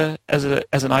up as an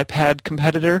iPad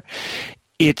competitor,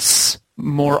 it's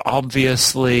more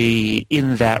obviously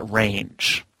in that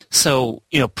range. So,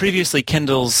 previously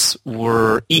Kindles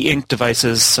were e-ink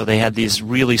devices, so they had these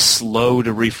really slow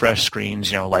to refresh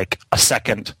screens, like a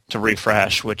second to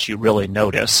refresh, which you really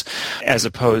notice, as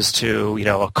opposed to,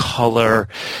 a color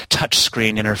touch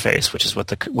screen interface, which is what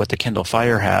the Kindle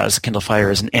Fire has. Kindle Fire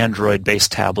is an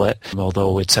Android-based tablet,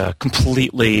 although it's a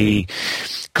completely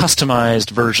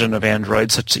customized version of Android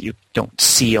such that you don't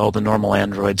see all the normal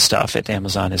Android stuff.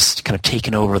 Amazon has kind of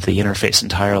taken over the interface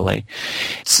entirely.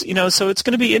 So it's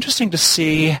going to be interesting to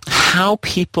see how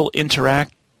people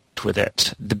interact with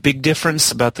it. The big difference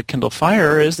about the Kindle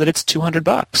Fire is that it's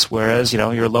 $200, whereas,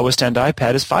 your lowest end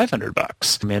iPad is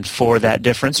 $500. And for that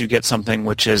difference, you get something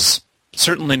which is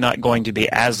certainly not going to be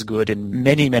as good in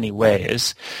many, many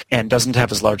ways, and doesn't have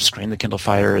as large a screen. The Kindle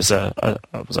Fire is a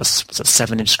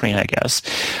 7-inch screen, I guess,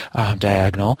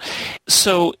 diagonal.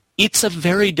 So it's a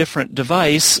very different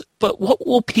device, but what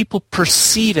will people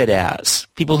perceive it as?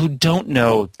 People who don't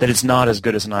know that it's not as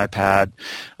good as an iPad,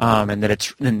 and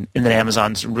that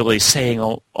Amazon's really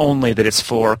saying only that it's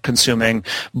for consuming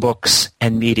books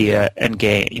and media and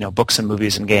books and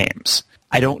movies and games.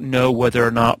 I don't know whether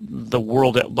or not the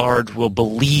world at large will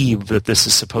believe that this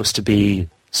is supposed to be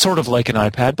sort of like an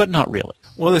iPad, but not really.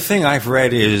 Well, the thing I've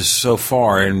read is so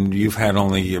far, and you've had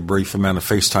only a brief amount of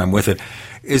FaceTime with it,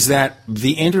 is that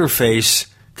the interface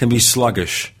can be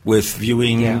sluggish with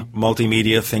viewing,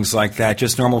 multimedia, things like that,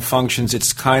 just normal functions.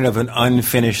 It's kind of an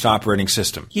unfinished operating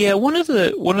system. Yeah, one of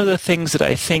the things that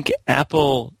I think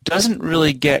Apple doesn't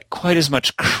really get quite as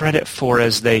much credit for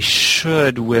as they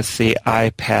should with the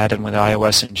iPad and with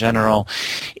iOS in general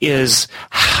is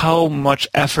how much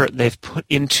effort they've put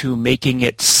into making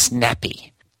it snappy.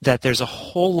 That there's a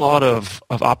whole lot of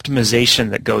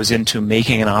optimization that goes into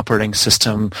making an operating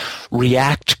system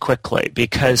react quickly,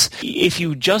 because if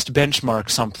you just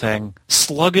benchmark something,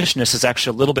 sluggishness is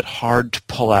actually a little bit hard to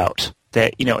pull out.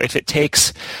 That, if it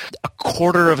takes a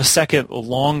quarter of a second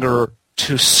longer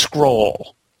to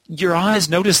scroll, your eyes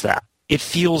notice that. It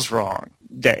feels wrong.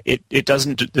 That it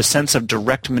doesn't, the sense of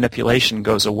direct manipulation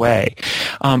goes away.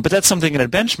 But that's something in a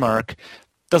benchmark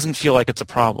doesn't feel like it's a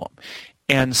problem.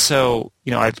 And so,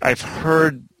 I've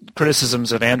heard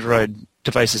criticisms of Android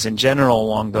devices in general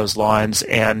along those lines,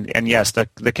 and yes,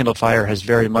 the Kindle Fire has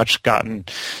very much gotten,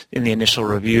 in the initial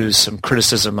reviews, some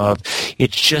criticism of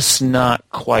it's just not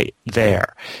quite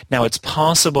there. Now, it's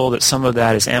possible that some of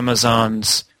that is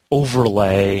Amazon's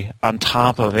overlay on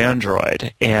top of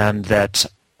Android, and that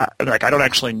I don't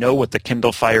actually know what the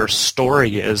Kindle Fire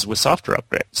story is with software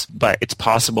upgrades, but it's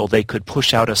possible they could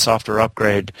push out a software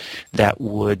upgrade that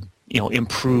would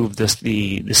improve the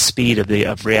speed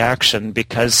of reaction,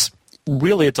 because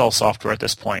really it's all software at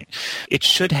this point. It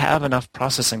should have enough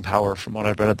processing power, from what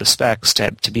I've read of the specs,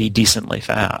 to be decently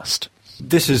fast.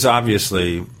 This is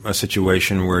obviously a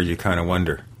situation where you kind of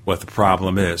wonder what the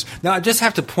problem is. Now, I just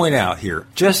have to point out here,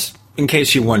 just in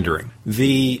case you're wondering,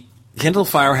 the Kindle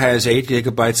Fire has 8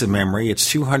 gigabytes of memory.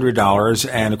 It's $200,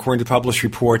 and according to published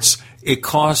reports, it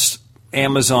costs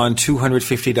Amazon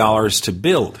 $250 to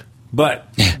build. But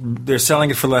they're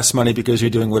selling it for less money because you're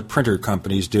doing what printer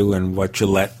companies do and what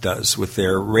Gillette does with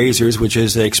their razors, which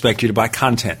is they expect you to buy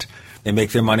content. They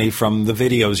make their money from the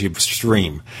videos you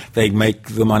stream. They make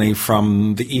the money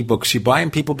from the e-books you buy,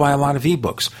 and people buy a lot of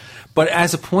e-books. But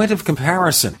as a point of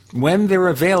comparison, when they're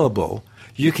available,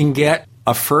 you can get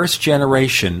a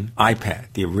first-generation iPad,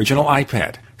 the original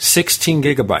iPad, 16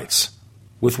 gigabytes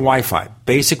with Wi-Fi,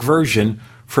 basic version,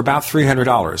 for about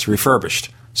 $300, refurbished.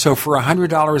 So for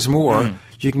 $100 more,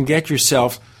 you can get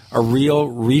yourself a real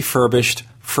refurbished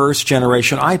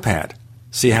first-generation iPad.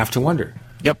 So you have to wonder.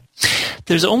 Yep.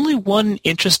 There's only one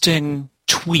interesting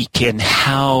tweak in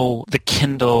how the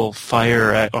Kindle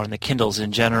Fire, or the Kindles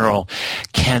in general,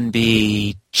 can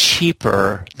be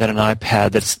cheaper than an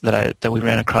iPad that we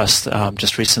ran across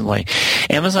just recently.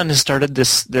 Amazon has started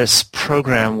this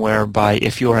program whereby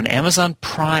if you're an Amazon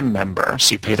Prime member,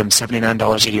 so you pay them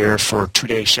 $79 a year for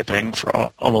 2-day shipping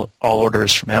for all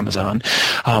orders from Amazon,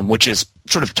 which is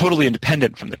sort of totally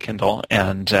independent from the Kindle,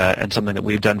 and something that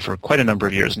we've done for quite a number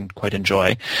of years and quite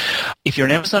enjoy. If you're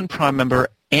an Amazon Prime member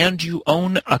and you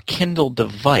own a Kindle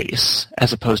device,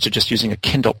 as opposed to just using a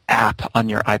Kindle app on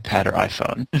your iPad or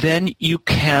iPhone, then you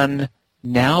can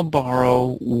now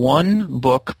borrow one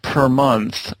book per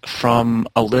month from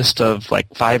a list of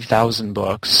like 5,000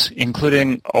 books,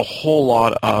 including a whole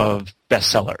lot of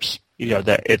bestsellers.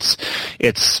 That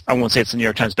it's I won't say it's the New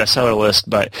York Times bestseller list,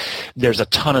 but there's a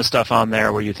ton of stuff on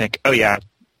there where you think, oh yeah,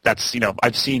 that's,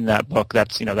 I've seen that book.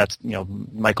 That's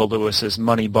Michael Lewis's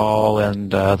Moneyball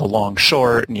and The Long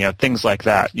Short, and things like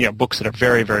that. Books that are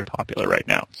very, very popular right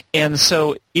now. And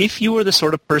so if you are the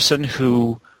sort of person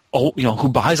who who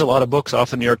buys a lot of books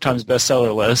off the New York Times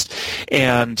bestseller list,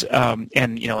 and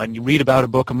you read about a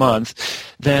book a month,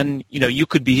 then you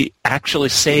could be actually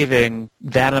saving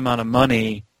that amount of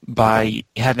money by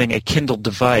having a Kindle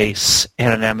device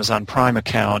and an Amazon Prime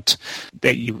account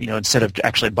that you instead of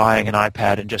actually buying an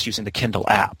iPad and just using the Kindle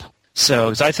app.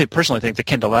 So, because I personally think the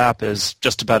Kindle app is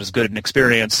just about as good an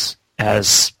experience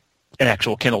as an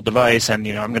actual Kindle device, and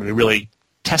I'm going to be really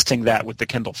testing that with the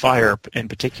Kindle Fire in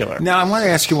particular. Now, I want to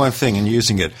ask you one thing in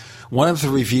using it. One of the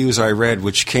reviews I read,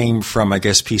 which came from, I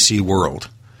guess, PC World,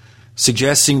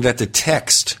 suggesting that the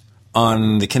text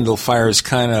on the Kindle Fire is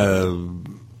kind of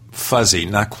fuzzy,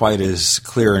 not quite as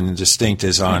clear and distinct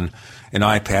as on an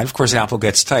iPad. Of course, Apple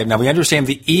gets type. Now, we understand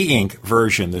the e-ink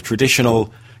version, the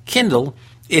traditional Kindle,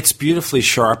 it's beautifully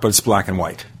sharp, but it's black and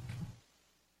white.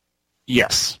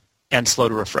 Yes, and slow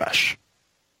to refresh.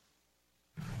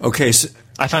 Okay, so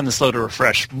I find the slow to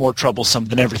refresh more troublesome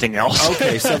than everything else.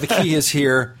 Okay, so the key is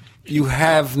here, you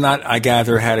have not, I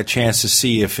gather, had a chance to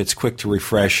see if it's quick to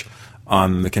refresh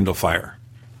on the Kindle Fire.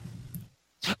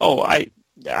 Oh, I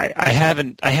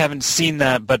haven't seen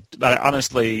that, but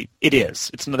honestly, it is.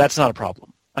 That's not a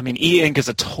problem. I mean, e-ink is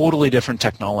a totally different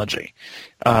technology,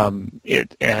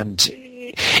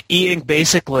 e-ink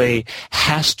basically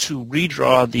has to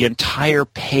redraw the entire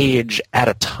page at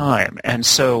a time, and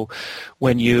so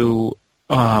when you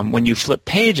flip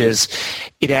pages,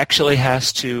 it actually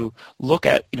has to look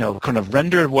at kind of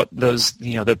render what those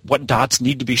what dots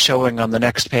need to be showing on the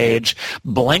next page,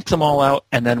 blank them all out,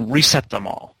 and then reset them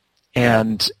all,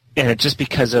 and it just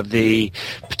because of the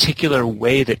particular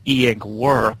way that e-ink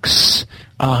works,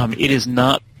 it is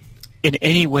not in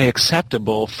any way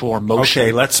acceptable for motion.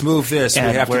 Okay, let's move this. We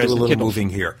have to do a little moving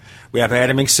here. We have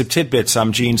Adam Inks of Tidbits.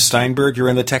 I'm Gene Steinberg. You're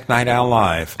in the Tech Night Owl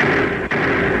Live.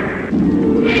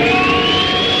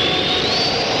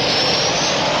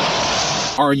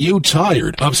 Are you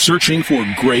tired of searching for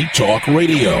great talk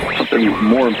radio? Something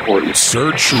more important.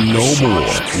 Search no more.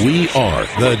 We are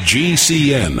the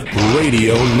GCN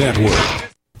Radio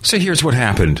Network. So here's what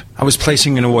happened. I was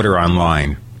placing an order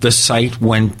online. The site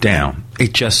went down.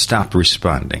 It just stopped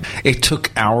responding. It took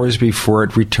hours before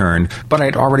it returned, but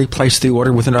I'd already placed the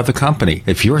order with another company.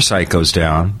 If your site goes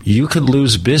down, you could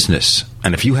lose business.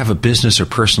 And if you have a business or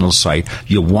personal site,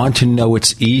 you'll want to know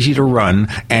it's easy to run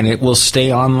and it will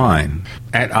stay online.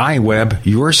 At iWeb,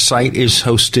 your site is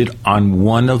hosted on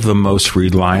one of the most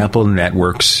reliable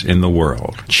networks in the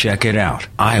world. Check it out.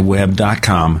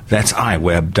 iWeb.com. That's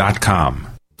iWeb.com.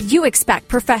 You expect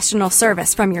professional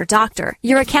service from your doctor,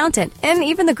 your accountant, and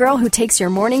even the girl who takes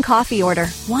your morning coffee order.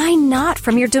 Why not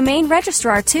from your domain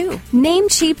registrar, too?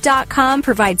 Namecheap.com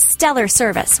provides stellar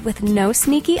service with no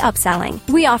sneaky upselling.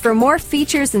 We offer more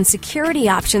features and security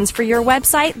options for your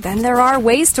website than there are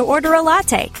ways to order a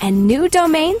latte. And new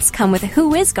domains come with a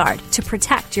WhoisGuard to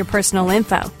protect your personal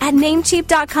info. At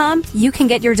Namecheap.com, you can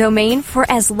get your domain for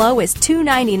as low as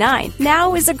 $2.99.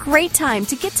 Now is a great time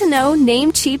to get to know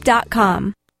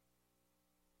Namecheap.com.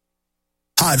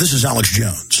 Hi, this is Alex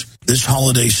Jones. This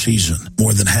holiday season,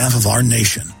 more than half of our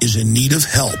nation is in need of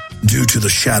help due to the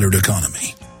shattered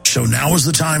economy. So now is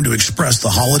the time to express the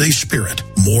holiday spirit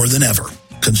more than ever.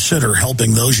 Consider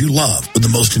helping those you love with the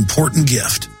most important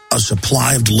gift, a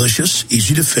supply of delicious,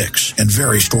 easy-to-fix, and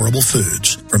very storable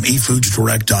foods from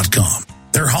eFoodsDirect.com.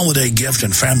 Their holiday gift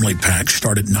and family packs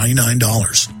start at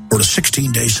 $99 for a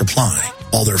 16-day supply,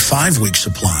 while their 5-week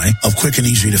supply of quick and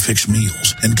easy-to-fix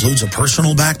meals includes a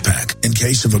personal backpack in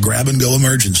case of a grab-and-go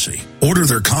emergency. Order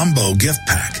their combo gift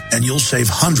pack, and you'll save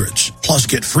hundreds, plus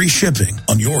get free shipping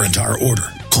on your entire order.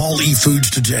 Call eFoods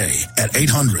today at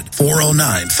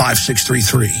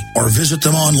 800-409-5633 or visit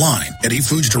them online at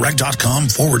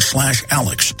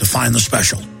eFoodsDirect.com/Alex to find the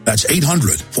special. That's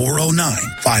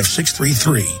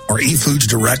 800-409-5633 or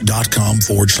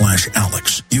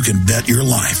eFoodsDirect.com/Alex. You can bet your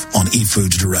life on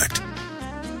eFoods Direct.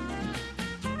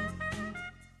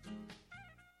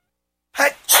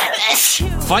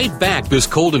 Fight back this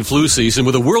cold and flu season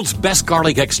with the world's best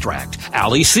garlic extract,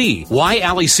 Ali C. Why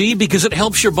Ali C? Because it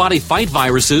helps your body fight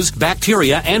viruses,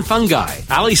 bacteria, and fungi.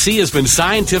 Ali C has been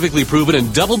scientifically proven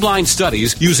in double-blind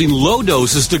studies using low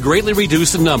doses to greatly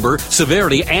reduce the number,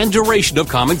 severity, and duration of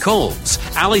common colds.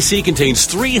 Ali C contains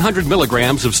 300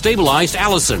 milligrams of stabilized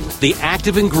allicin, the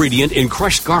active ingredient in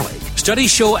crushed garlic.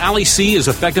 Studies show Ali C is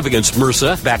effective against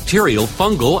MRSA, bacterial,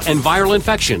 fungal, and viral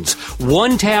infections.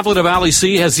 One tablet of Ali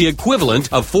C has the equivalent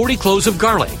of 40 cloves of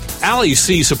garlic. Ali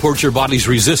C supports your body's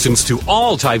resistance to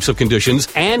all types of conditions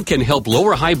and can help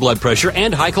lower high blood pressure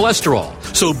and high cholesterol.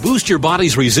 So boost your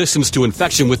body's resistance to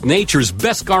infection with nature's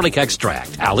best garlic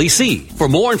extract, Ali C. For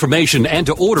more information and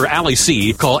to order Ali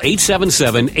C, call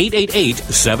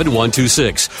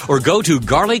 877-888-7126 or go to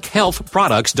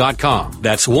garlichealthproducts.com.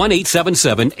 That's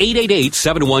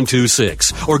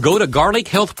 1-877-888-7126 or go to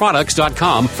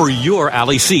garlichealthproducts.com for your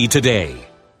Ali C today.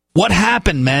 What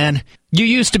happened, man? You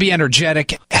used to be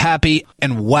energetic, happy,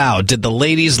 and wow, did the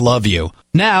ladies love you.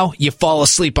 Now you fall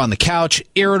asleep on the couch,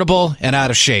 irritable, and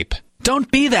out of shape. Don't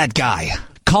be that guy.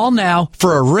 Call now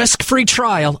for a risk-free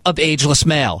trial of Ageless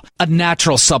Male, a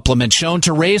natural supplement shown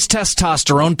to raise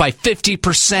testosterone by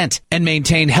 50% and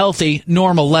maintain healthy,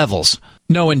 normal levels.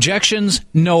 No injections,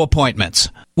 no appointments.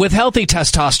 With healthy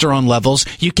testosterone levels,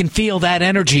 you can feel that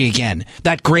energy again,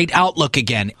 that great outlook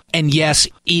again, and yes,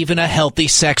 even a healthy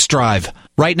sex drive.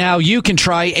 Right now, you can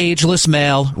try Ageless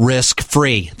Male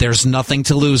risk-free. There's nothing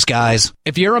to lose, guys.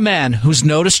 If you're a man who's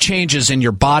noticed changes in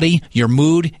your body, your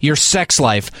mood, your sex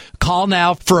life, call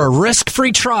now for a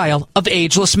risk-free trial of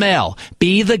Ageless Male.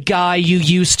 Be the guy you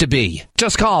used to be.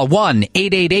 Just call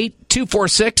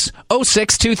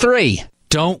 1-888-246-0623.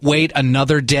 Don't wait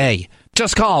another day.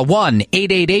 Just call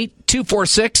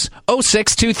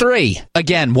 1-888-246-0623.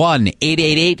 Again,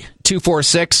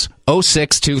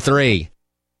 1-888-246-0623.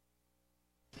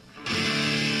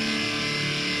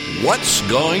 What's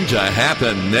going to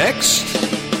happen next?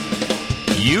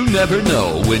 You never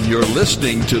know when you're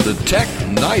listening to the Tech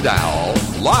Night Owl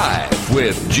live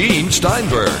with Gene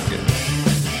Steinberg.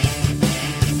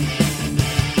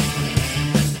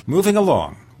 Moving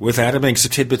along. With Adam Inc.'s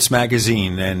Tidbits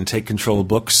Magazine and Take Control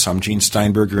Books, I'm Gene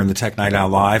Steinberger in the Tech Night Owl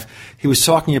Live. He was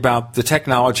talking about the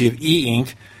technology of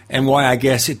e-ink and why I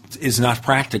guess it is not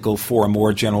practical for a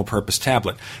more general-purpose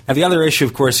tablet. Now, the other issue,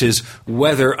 of course, is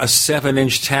whether a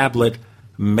 7-inch tablet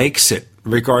makes it,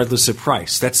 regardless of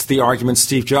price. That's the argument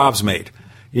Steve Jobs made.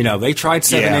 You know, they tried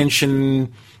 7-inch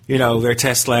in, their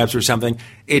test labs or something.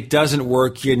 It doesn't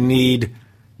work. You need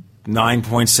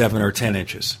 9.7 or 10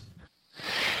 inches.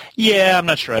 Yeah, I'm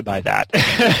not sure I buy that.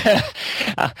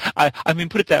 I mean,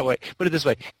 put it this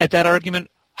way. At that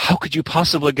argument, how could you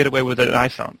possibly get away with an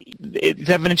iPhone?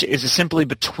 7-inch is simply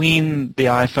between the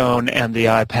iPhone and the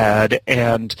iPad,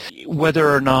 and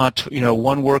whether or not,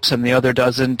 one works and the other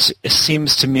doesn't, it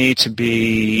seems to me to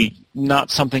be not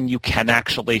something you can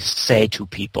actually say to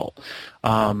people.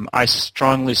 I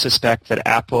strongly suspect that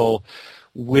Apple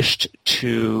wished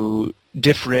to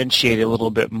differentiate a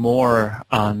little bit more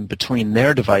between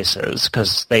their devices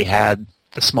because they had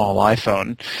the small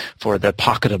iPhone for the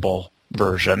pocketable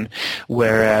version,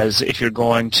 whereas if you're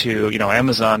going to,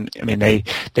 Amazon, I mean, they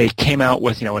came out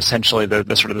with, essentially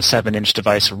the sort of the 7-inch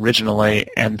device originally,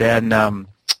 and then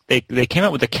they came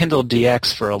out with the Kindle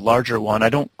DX for a larger one. I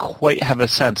don't quite have a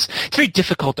sense. It's very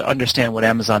difficult to understand what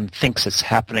Amazon thinks is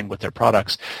happening with their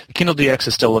products. The Kindle DX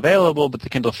is still available, but the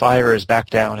Kindle Fire is back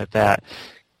down at that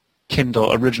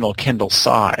original Kindle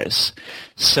size.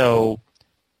 So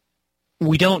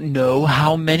we don't know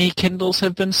how many Kindles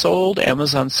have been sold.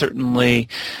 Amazon certainly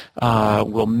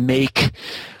will make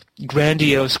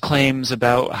grandiose claims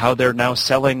about how they're now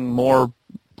selling more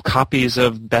copies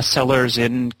of bestsellers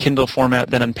in Kindle format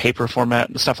than in paper format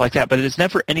and stuff like that. But it's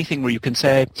never anything where you can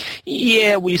say,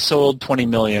 yeah, we sold 20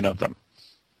 million of them.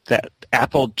 That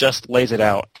Apple just lays it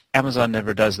out. Amazon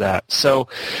never does that. So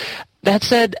that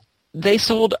said, they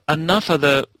sold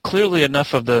clearly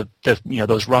enough of the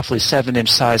those roughly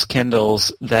 7-inch size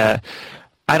Kindles that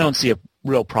I don't see a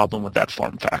real problem with that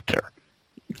form factor.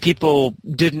 People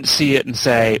didn't see it and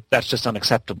say that's just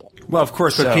unacceptable. Well, of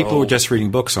course, but people were just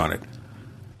reading books on it.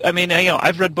 I mean,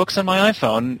 I've read books on my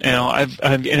iPhone.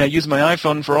 I use my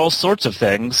iPhone for all sorts of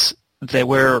things.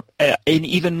 Where an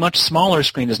even much smaller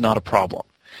screen is not a problem.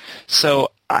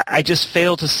 So I just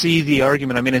fail to see the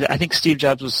argument. I mean, I think Steve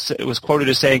Jobs was quoted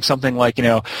as saying something like,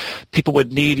 people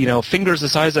would need, fingers the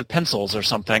size of pencils or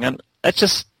something, and that's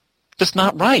just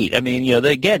not right. I mean,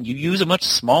 again, you use a much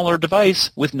smaller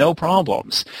device with no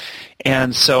problems,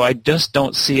 and so I just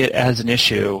don't see it as an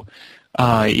issue.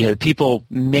 People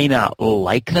may not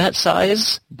like that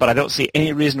size, but I don't see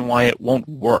any reason why it won't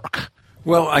work.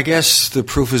 Well, I guess the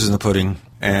proof is in the pudding.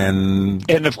 And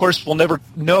of course, we'll never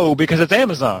know because it's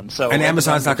Amazon. And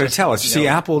Amazon's not going to tell us. See,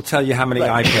 Apple will tell you how many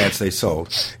iPads they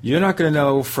sold. You're not going to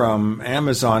know from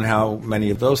Amazon how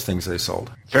many of those things they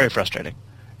sold. Very frustrating.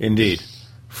 Indeed.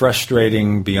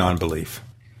 Frustrating beyond belief.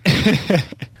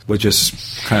 We'll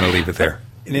just kind of leave it there.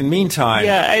 And in the meantime,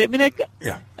 I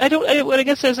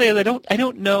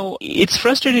don't know. It's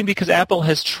frustrating because Apple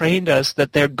has trained us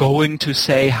that they're going to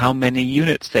say how many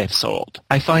units they've sold.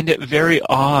 I find it very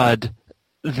odd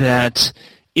that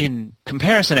in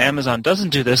comparison, Amazon doesn't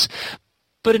do this.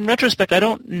 But in retrospect, I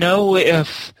don't know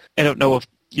if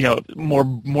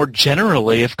more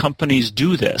generally if companies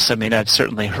do this. I mean, I've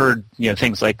certainly heard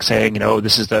things like saying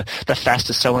this is the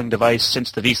fastest selling device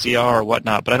since the VCR or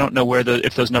whatnot. But I don't know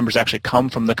if those numbers actually come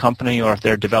from the company or if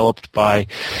they're developed by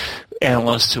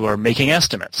analysts who are making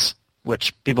estimates.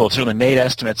 Which people have certainly made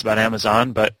estimates about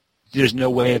Amazon, but there's no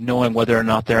way of knowing whether or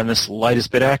not they're in the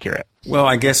slightest bit accurate. Well,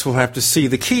 I guess we'll have to see.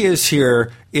 The key is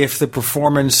here if the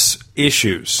performance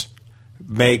issues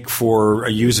make for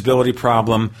a usability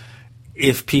problem.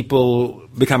 If people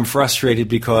become frustrated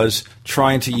because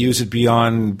trying to use it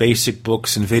beyond basic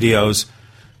books and videos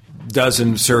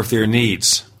doesn't serve their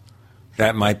needs,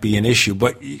 that might be an issue.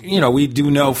 But, we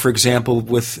do know, for example,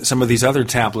 with some of these other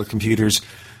tablet computers,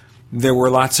 there were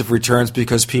lots of returns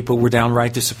because people were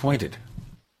downright disappointed.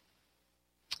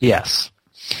 Yes.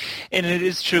 And it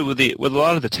is true with a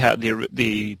lot of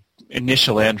the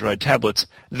initial Android tablets,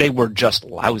 they were just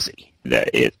lousy.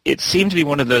 It seemed to be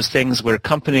one of those things where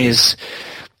companies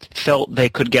felt they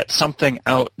could get something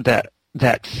out that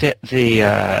fit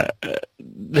the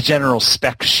general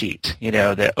spec sheet. It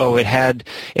had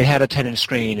a 10-inch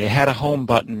screen, it had a home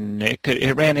button,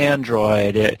 it ran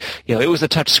Android, it was a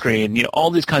touch screen. All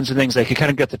these kinds of things they could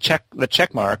kind of get the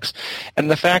check marks,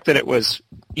 and the fact that it was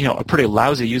a pretty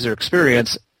lousy user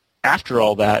experience after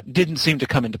all that didn't seem to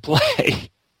come into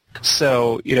play.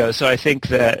 So I think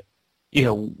that.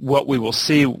 What we will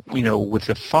see, with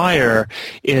the Fire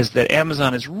is that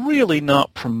Amazon is really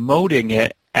not promoting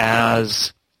it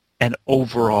as an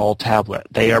overall tablet.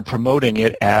 They are promoting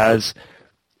it as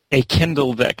a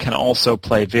Kindle that can also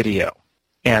play video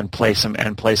and play some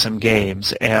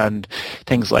games and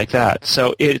things like that.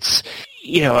 So it's,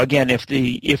 again, if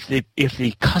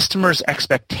the customer's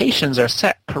expectations are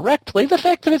set correctly, the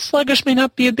fact that it's sluggish may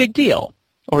not be a big deal.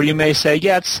 Or you may say,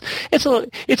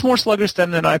 it's more sluggish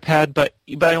than an iPad, but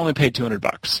I only paid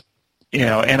 $200,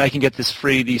 and I can get these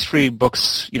free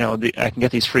books, I can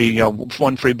get these free,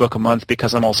 one free book a month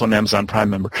because I'm also an Amazon Prime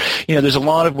member. There's a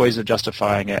lot of ways of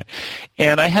justifying it,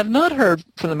 and I have not heard,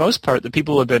 for the most part, that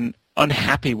people have been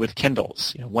unhappy with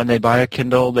Kindles. When they buy a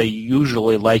Kindle, they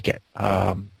usually like it,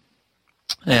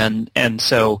 and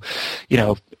so,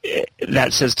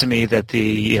 that says to me that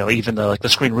even the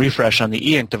screen refresh on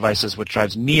the e-ink devices, which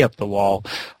drives me up the wall,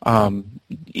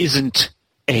 isn't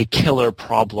a killer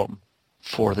problem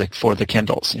for the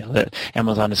Kindles. That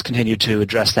Amazon has continued to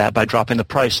address that by dropping the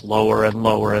price lower and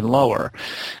lower and lower.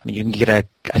 I mean, you can get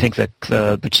I think that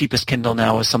the cheapest Kindle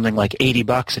now is something like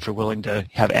 $80 if you're willing to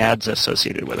have ads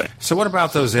associated with it. So what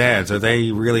about those ads? Are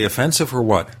they really offensive or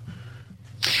what?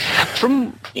 I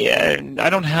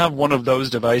don't have one of those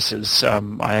devices.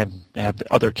 I have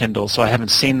other Kindles, so I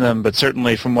haven't seen them. But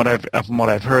certainly, from what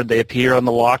I've heard, they appear on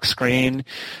the lock screen,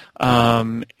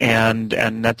 and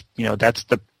that's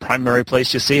the primary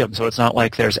place you see them. So it's not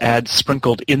like there's ads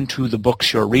sprinkled into the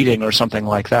books you're reading or something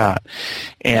like that.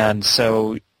 And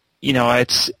so, I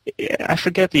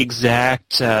forget the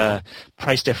exact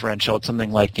price differential. It's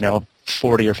something like $40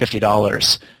 or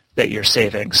 $50. That you're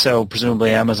saving. So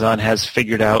presumably Amazon has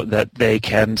figured out that they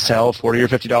can sell $40 or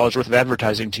 $50 worth of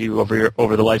advertising to you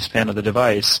over the lifespan of the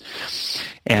device,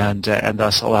 and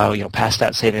thus allow pass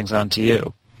that savings on to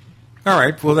you. All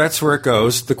right. Well, that's where it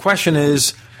goes. The question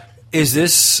is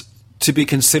this to be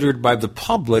considered by the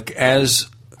public as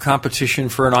competition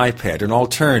for an iPad, an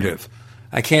alternative?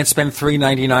 I can't spend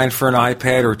 $3.99 for an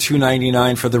iPad or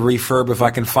 $2.99 for the refurb if I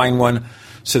can find one,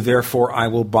 so therefore I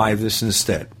will buy this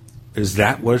instead. Is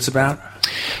that what it's about?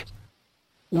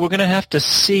 We're going to have to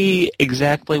see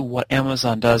exactly what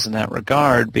Amazon does in that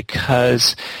regard,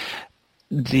 because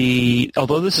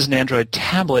although this is an Android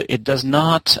tablet, it does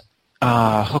not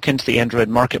hook into the Android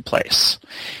marketplace.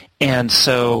 And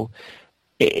so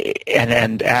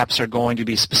and apps are going to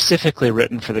be specifically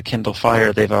written for the Kindle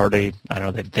Fire. They've already,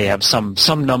 they have some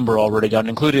number already done,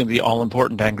 including the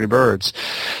all-important Angry Birds.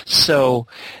 So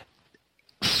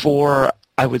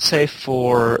I would say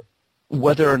for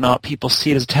whether or not people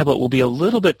see it as a tablet will be a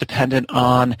little bit dependent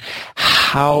on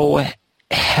how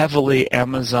heavily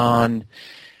Amazon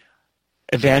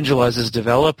evangelizes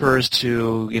developers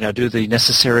to, do the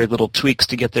necessary little tweaks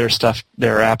to get their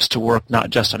apps to work not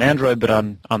just on Android but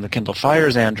on the Kindle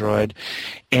Fire's Android,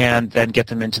 and then get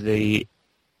them into the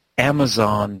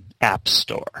Amazon App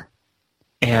Store.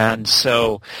 And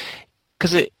so,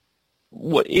 because it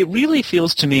really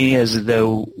feels to me as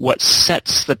though what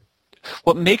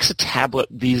makes a tablet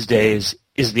these days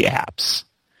is the apps.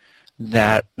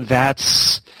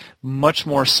 That's much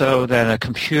more so than a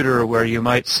computer where you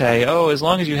might say, oh, as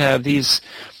long as you have these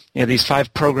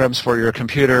 5 programs for your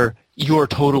computer, you are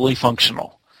totally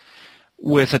functional.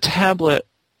 With a tablet,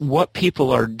 what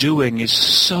people are doing is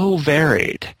so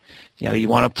varied. You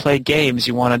want to play games,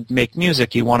 you want to make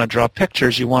music, you want to draw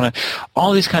pictures, you want to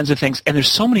all these kinds of things, and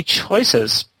there's so many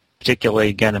choices, particularly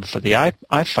again for the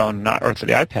iPhone or for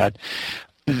the iPad,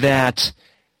 that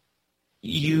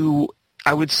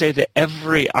I would say that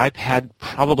every iPad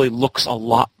probably looks a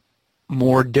lot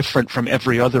more different from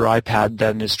every other iPad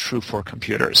than is true for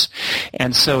computers.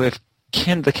 And so if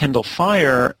the Kindle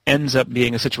Fire ends up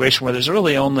being a situation where there's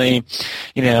really only,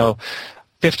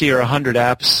 50 or 100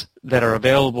 apps that are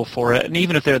available for it, and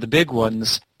even if they're the big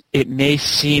ones, it may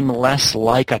seem less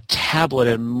like a tablet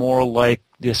and more like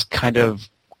this kind of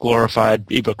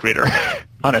glorified ebook reader.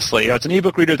 Honestly, it's an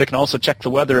ebook reader that can also check the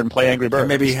weather and play Angry Birds. Or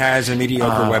maybe has a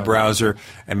mediocre web browser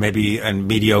and maybe a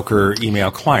mediocre email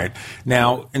client.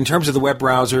 Now, in terms of the web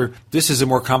browser, this is a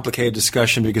more complicated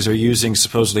discussion because they're using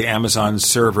supposedly Amazon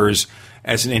servers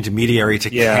as an intermediary to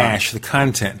cache the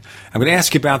content. I'm going to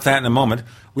ask you about that in a moment.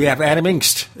 We have Adam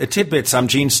Engst at Tidbits. I'm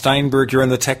Gene Steinberg. You're on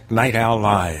the Tech Night Owl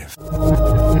Live.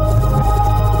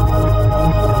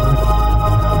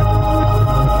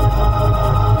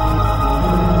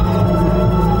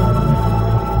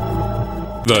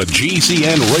 The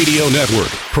GCN Radio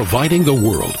Network, providing the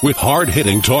world with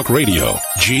hard-hitting talk radio.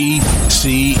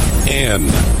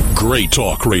 GCN. Great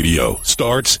talk radio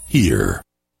starts here.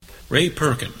 Ray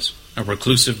Perkins, a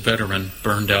reclusive veteran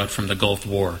burned out from the Gulf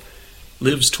War,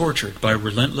 lives tortured by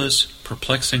relentless,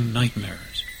 perplexing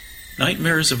nightmares.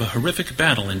 Nightmares of a horrific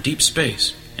battle in deep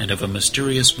space and of a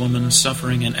mysterious woman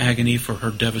suffering in agony for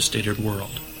her devastated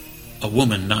world. A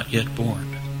woman not yet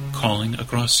born, calling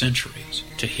across centuries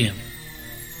to him.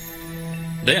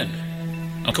 Then,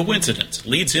 a coincidence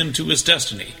leads him to his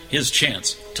destiny, his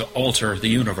chance to alter the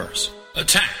universe.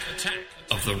 Attack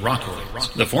of the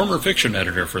Rockoids. The former fiction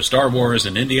editor for Star Wars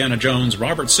and Indiana Jones,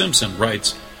 Robert Simpson,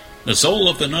 writes, "The soul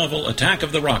of the novel Attack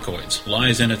of the Rockoids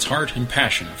lies in its heart and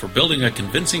passion for building a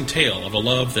convincing tale of a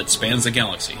love that spans the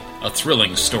galaxy, a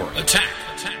thrilling story. Attack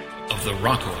of the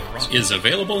Rockoids is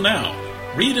available now.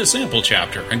 Read a sample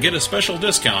chapter and get a special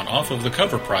discount off of the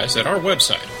cover price at our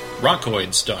website,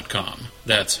 rockoids.com.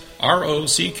 That's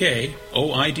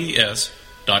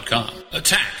ROCKOIDS.com.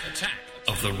 Attack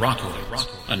of the Rockoids,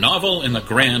 a novel in the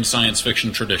grand science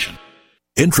fiction tradition.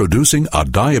 Introducing a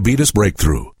diabetes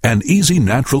breakthrough, an easy,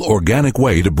 natural, organic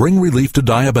way to bring relief to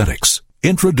diabetics.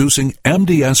 Introducing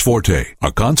MDS Forte,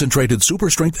 a concentrated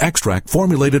super-strength extract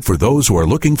formulated for those who are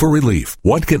looking for relief.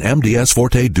 What can MDS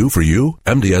Forte do for you?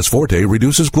 MDS Forte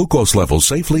reduces glucose levels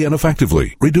safely and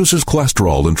effectively, reduces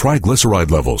cholesterol and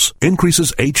triglyceride levels,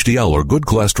 increases HDL or good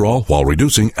cholesterol while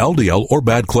reducing LDL or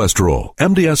bad cholesterol.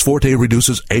 MDS Forte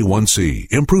reduces A1C,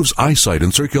 improves eyesight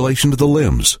and circulation to the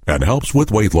limbs, and helps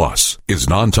with weight loss. Is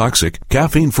non-toxic,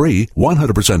 caffeine-free,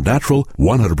 100% natural,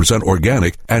 100%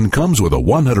 organic, and comes with a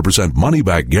 100% money-back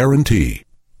guarantee.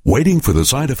 Waiting for the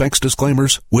side effects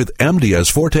disclaimers? With MDS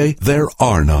Forte, there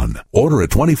are none. Order a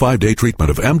 25-day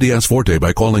treatment of MDS Forte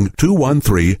by calling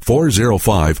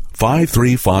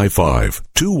 213-405-5355,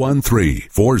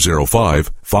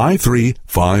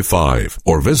 213-405-5355,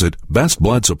 or visit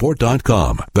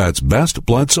bestbloodsupport.com. That's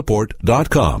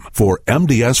bestbloodsupport.com for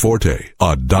MDS Forte,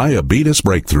 a diabetes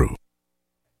breakthrough.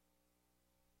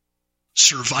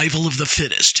 Survival of the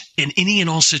fittest. In any and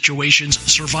all situations,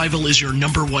 survival is your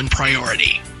number one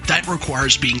priority. That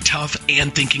requires being tough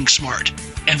and thinking smart.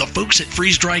 And the folks at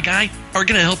Freeze Dry Guy are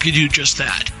going to help you do just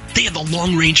that. They have the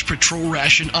long-range patrol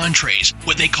ration entrees,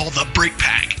 what they call the Brick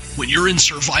Pack. When you're in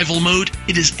survival mode,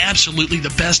 it is absolutely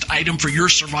the best item for your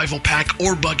survival pack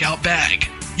or bug-out bag.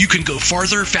 You can go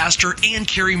farther, faster, and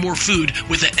carry more food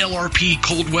with the LRP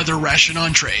cold weather ration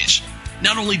entrees.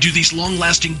 Not only do these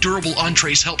long-lasting, durable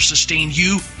entrees help sustain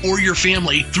you or your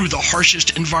family through the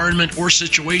harshest environment or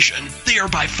situation, they are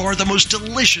by far the most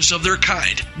delicious of their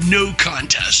kind. No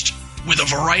contest. With a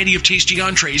variety of tasty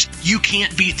entrees, you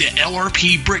can't beat the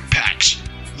LRP Brick Packs.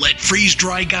 Let Freeze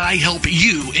Dry Guy help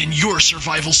you in your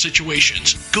survival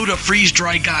situations. Go to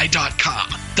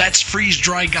freezedryguy.com. That's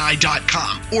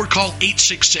freezedryguy.com, or call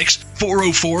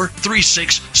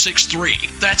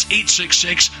 866-404-3663. That's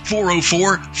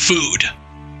 866-404-FOOD.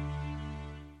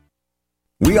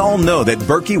 We all know that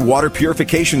Berkey water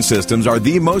purification systems are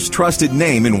the most trusted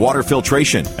name in water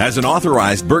filtration. As an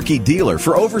authorized Berkey dealer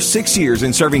for over 6 years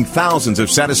and serving thousands of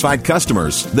satisfied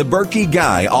customers, the Berkey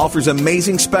Guy offers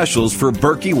amazing specials for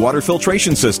Berkey water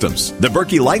filtration systems. The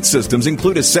Berkey Light systems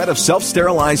include a set of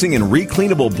self-sterilizing and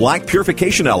recleanable black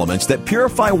purification elements that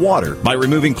purify water by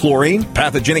removing chlorine,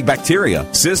 pathogenic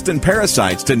bacteria, cysts, and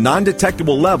parasites to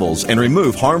non-detectable levels and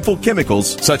remove harmful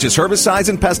chemicals such as herbicides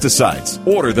and pesticides.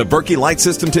 Order the Berkey Light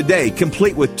system today,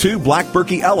 complete with 2 black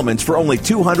Berkey elements for only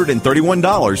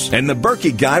 $231, and the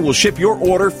Berkey Guy will ship your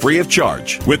order free of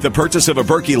charge. With the purchase of a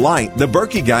Berkey Light, the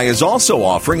Berkey Guy is also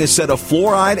offering a set of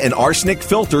fluoride and arsenic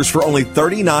filters for only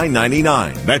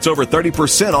 $39.99. That's over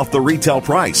 30% off the retail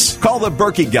price. Call the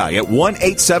Berkey Guy at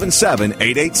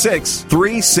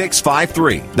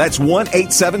 1-877-886-3653. That's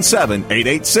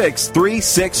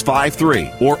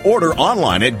 1-877-886-3653. Or order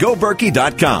online at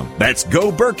GoBerkey.com. That's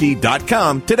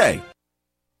GoBerkey.com today.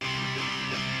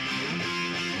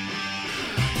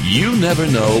 You never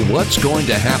know what's going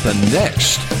to happen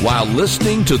next while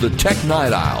listening to the Tech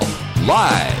Night Owl,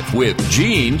 live with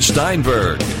Gene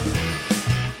Steinberg.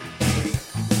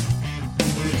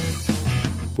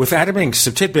 With Adam Inc.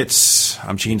 some tidbits.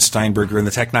 I'm Gene Steinberger in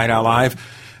the Tech Night Owl Live.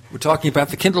 We're talking about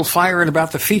the Kindle Fire and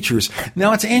about the features.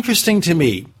 Now, it's interesting to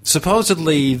me.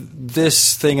 Supposedly,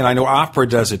 this thing, and I know Opera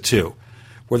does it too,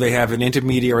 where they have an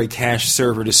intermediary cache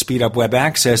server to speed up web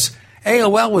access.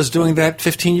 AOL was doing that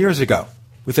 15 years ago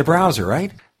with the browser,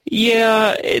 right?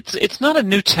 Yeah, it's not a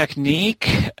new technique.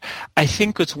 I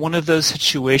think it's one of those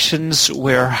situations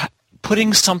where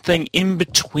putting something in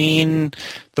between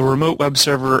the remote web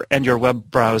server and your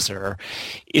web browser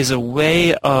is a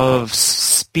way of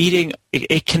speeding.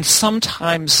 It can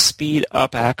sometimes speed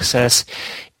up access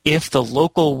if the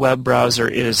local web browser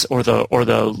is or the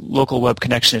local web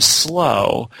connection is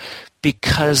slow,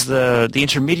 because the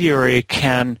intermediary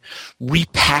can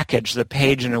repackage the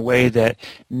page in a way that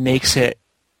makes it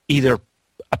either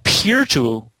appear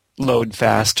to load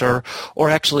faster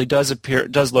or actually does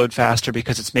load faster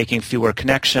because it's making fewer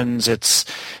connections. It's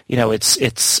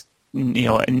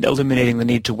eliminating the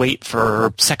need to wait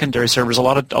for secondary servers. A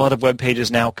lot of web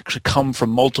pages now come from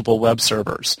multiple web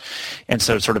servers, and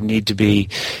so sort of need to be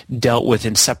dealt with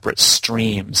in separate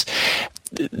streams.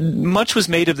 Much was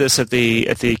made of this at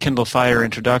the Kindle Fire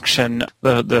introduction.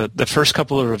 The first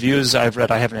couple of reviews I've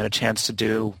read, I haven't had a chance to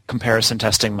do comparison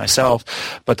testing myself,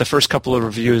 but the first couple of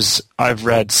reviews I've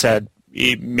read said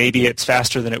maybe it's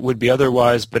faster than it would be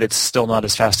otherwise, but it's still not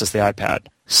as fast as the iPad.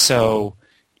 So,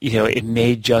 it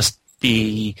may just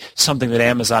be something that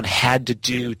Amazon had to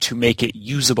do to make it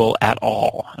usable at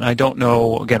all. And I don't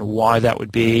know, again, why that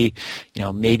would be.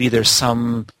 Maybe there's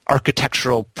some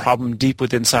architectural problem deep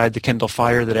inside the Kindle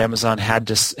Fire that Amazon had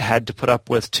to put up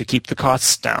with to keep the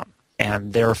costs down.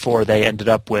 And therefore, they ended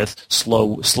up with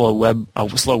slow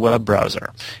web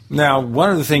browser. Now,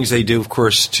 one of the things they do, of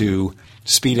course, to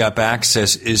speed up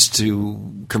access is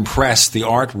to compress the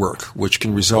artwork, which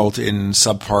can result in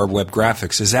subpar web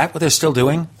graphics. Is that what they're still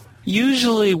doing?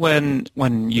 Usually when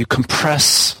you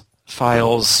compress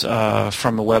files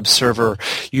from a web server,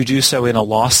 you do so in a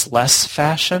lossless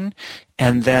fashion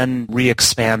and then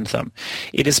re-expand them.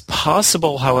 It is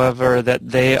possible, however, that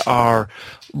they are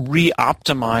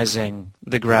re-optimizing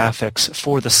the graphics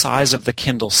for the size of the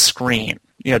Kindle screen.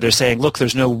 They're saying, look,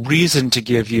 there's no reason to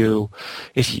give you,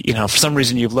 if for some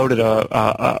reason you've loaded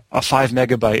a 5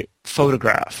 megabyte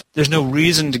photograph, there's no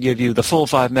reason to give you the full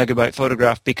 5 megabyte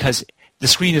photograph because the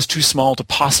screen is too small to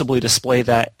possibly display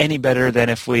that any better than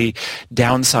if we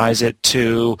downsize it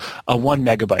to a 1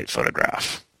 megabyte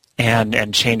photograph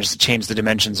and change the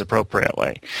dimensions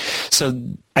appropriately. So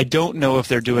I don't know if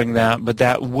they're doing that, but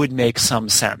that would make some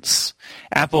sense.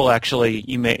 Apple actually,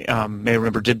 you may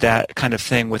remember, did that kind of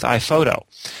thing with iPhoto.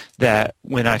 That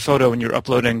when you're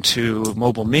uploading to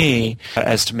MobileMe,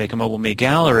 as to make a MobileMe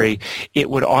gallery,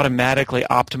 it would automatically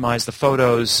optimize the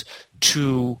photos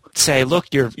to say, look,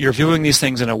 you're viewing these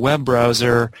things in a web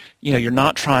browser. You're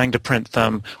not trying to print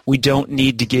them. We don't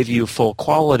need to give you full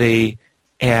quality,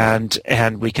 and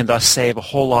we can thus save a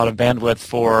whole lot of bandwidth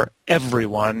for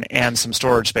everyone and some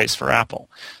storage space for Apple.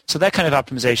 So that kind of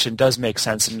optimization does make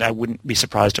sense, and I wouldn't be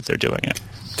surprised if they're doing it.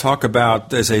 Talk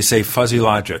about, as they say, fuzzy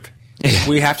logic.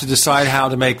 We have to decide how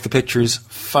to make the pictures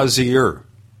fuzzier.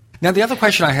 Now, the other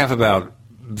question I have about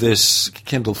this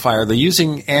Kindle Fire, they're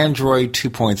using Android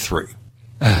 2.3.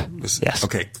 Yes.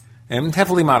 Okay. And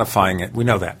heavily modifying it. We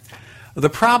know that. The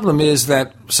problem is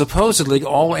that supposedly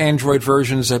all Android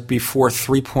versions that before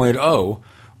 3.0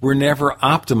 were never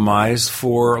optimized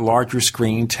for larger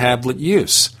screen tablet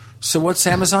use. So what's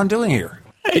Amazon doing here?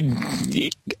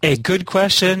 A good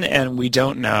question, and we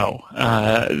don't know.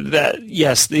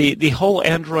 Yes, the whole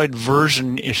Android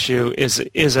version issue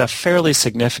is a fairly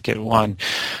significant one.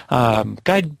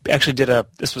 Guy actually did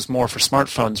this was more for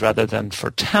smartphones rather than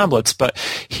for tablets, but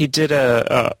he did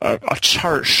a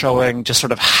chart showing just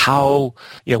sort of how,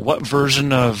 what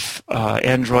version of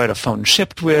Android a phone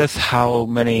shipped with, how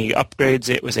many upgrades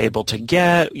it was able to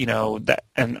get, that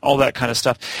and all that kind of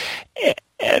stuff.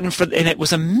 And it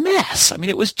was a mess. I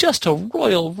mean, it was just a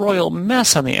royal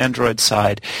mess on the Android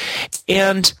side.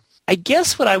 And I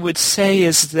guess what I would say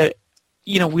is that,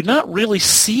 we're not really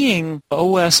seeing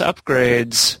OS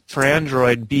upgrades for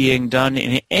Android being done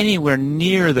in anywhere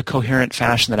near the coherent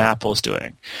fashion that Apple is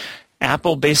doing.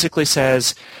 Apple basically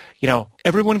says,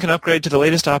 everyone can upgrade to the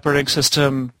latest operating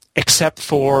system except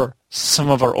for some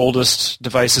of our oldest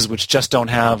devices which just don't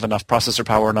have enough processor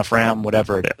power, enough RAM,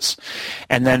 whatever it is.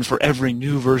 And then for every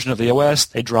new version of the OS,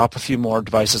 they drop a few more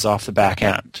devices off the back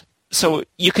end. So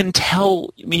you can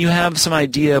tell, you have some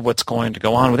idea of what's going to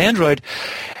go on with Android.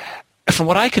 From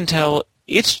what I can tell,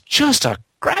 it's just a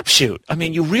crapshoot. I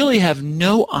mean, you really have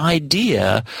no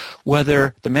idea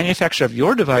whether the manufacturer of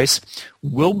your device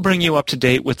will bring you up to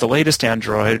date with the latest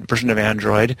version of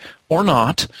Android or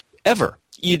not, ever.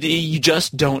 You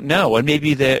just don't know, and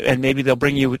maybe they'll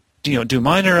bring you, do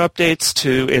minor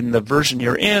updates in the version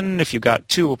you're in. If you got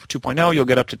 2.0, you'll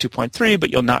get up to 2.3, but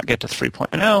you'll not get to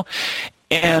 3.0,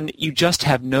 and you just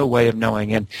have no way of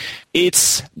knowing. And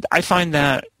I find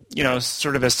that,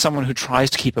 sort of as someone who tries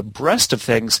to keep abreast of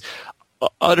things,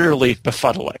 utterly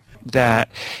befuddling. That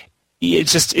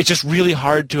it's just really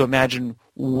hard to imagine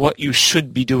what you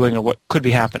should be doing or what could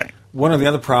be happening. One of the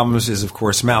other problems is, of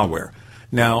course, malware.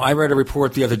 Now, I read a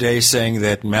report the other day saying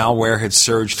that malware had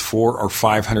surged 400 or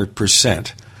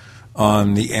 500%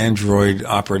 on the Android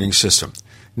operating system.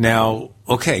 Now,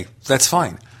 okay, that's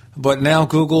fine. But now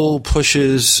Google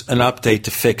pushes an update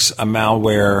to fix a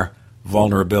malware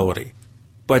vulnerability.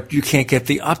 But you can't get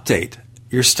the update.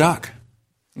 You're stuck.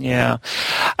 Yeah.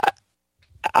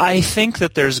 I think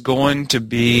that there's going to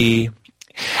be...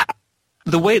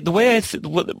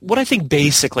 what I think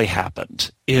basically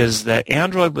happened is that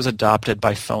Android was adopted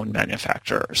by phone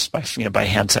manufacturers, by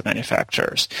handset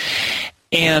manufacturers,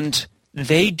 and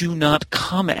they do not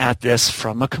come at this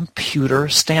from a computer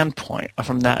standpoint,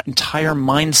 from that entire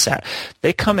mindset.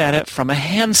 They come at it from a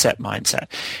handset mindset,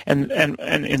 and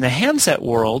in the handset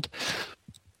world,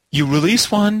 you release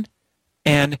one,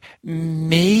 and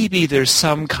maybe there's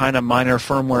some kind of minor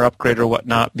firmware upgrade or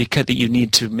whatnot because you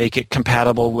need to make it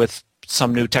compatible with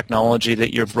some new technology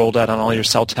that you've rolled out on all your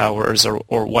cell towers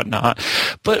or whatnot,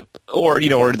 or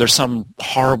there's some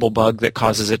horrible bug that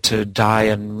causes it to die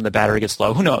and the battery gets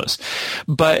low. Who knows?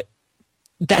 But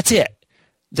that's it.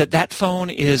 That phone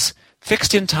is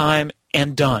fixed in time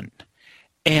and done.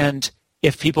 And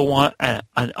if people want an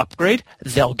upgrade,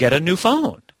 they'll get a new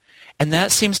phone. And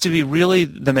that seems to be really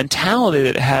the mentality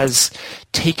that has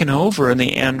taken over in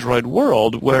the Android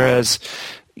world, whereas,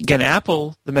 again,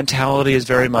 Apple, the mentality is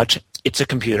very much, it's a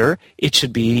computer. It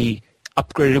should be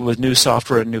upgraded with new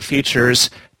software and new features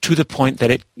to the point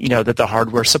that that the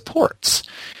hardware supports.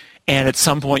 And at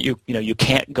some point, you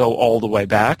can't go all the way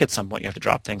back. At some point, you have to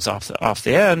drop things off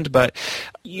the end. But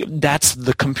that's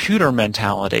the computer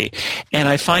mentality. And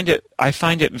I find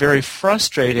it very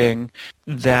frustrating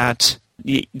that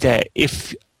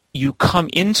if you come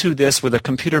into this with a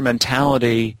computer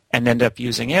mentality and end up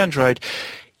using Android,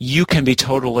 you can be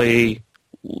totally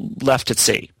left at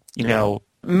sea.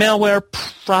 Malware,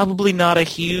 probably not a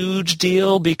huge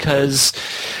deal because,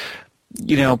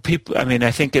 people. I mean,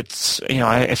 I think it's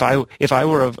if I were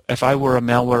a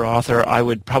malware author, I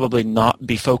would probably not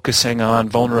be focusing on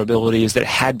vulnerabilities that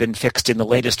had been fixed in the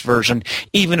latest version,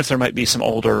 even if there might be some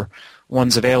older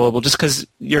ones available, just because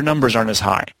your numbers aren't as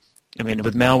high. I mean,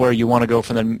 with malware, you want to go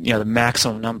for the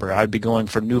maximum number. I'd be going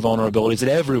for new vulnerabilities that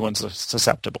everyone's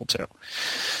susceptible to.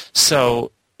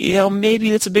 So,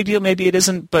 maybe it's a big deal, maybe it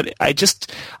isn't, but I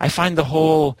find the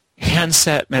whole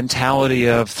handset mentality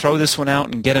of throw this one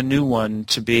out and get a new one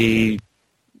to be,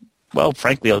 well,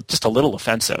 frankly, just a little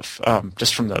offensive,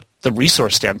 just from the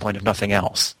resource standpoint, if nothing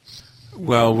else.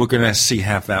 Well, we're going to see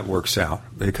how that works out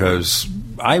because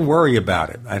I worry about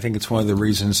it. I think it's one of the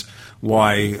reasons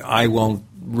why I won't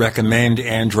recommend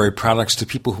Android products to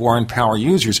people who aren't power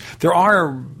users. There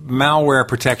are malware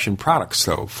protection products,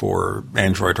 though, for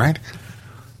Android, right?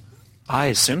 I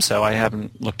assume so. I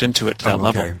haven't looked into it to that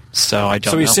level, so I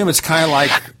don't know. So you assume it's kind of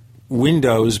like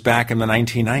Windows back in the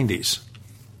 1990s?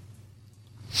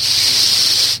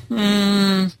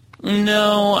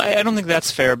 No, I don't think that's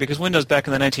fair because Windows back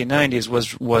in the 1990s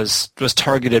was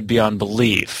targeted beyond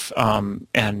belief, and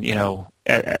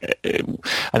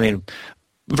I mean,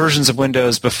 versions of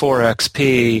Windows before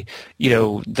XP,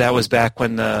 that was back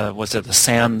when the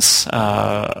SANS,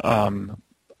 the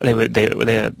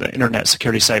internet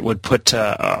security site would put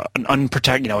an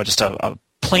unprotected, just a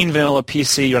plain vanilla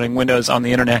PC running Windows on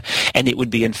the internet, and it would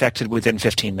be infected within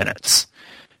 15 minutes.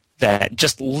 That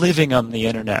just living on the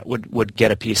internet would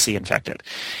get a PC infected.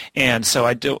 And so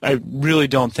I really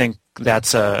don't think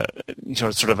that's a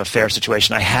sort of a fair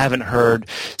situation. I haven't heard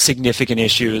significant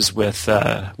issues with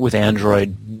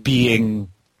Android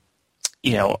being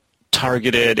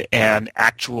targeted and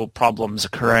actual problems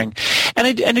occurring. And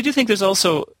I do think there's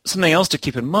also something else to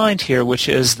keep in mind here, which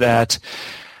is that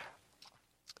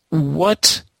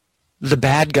what the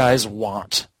bad guys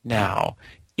want now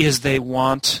is they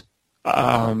want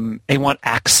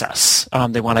access.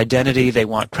 They want identity. They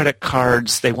want credit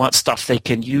cards. They want stuff they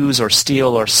can use or steal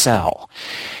or sell.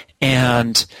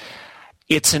 And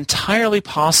it's entirely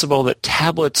possible that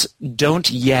tablets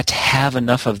don't yet have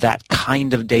enough of that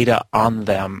kind of data on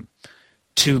them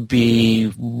to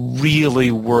be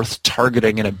really worth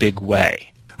targeting in a big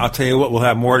way. I'll tell you what, we'll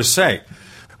have more to say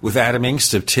with Adam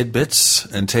Engst of Tidbits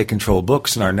and Take Control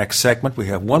Books in our next segment. We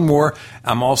have one more.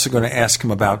 I'm also going to ask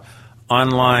him about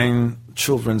online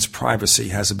children's privacy. He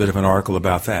has a bit of an article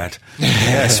about that.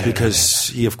 Yes, because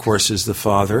he, of course, is the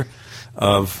father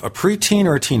of a preteen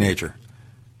or a teenager?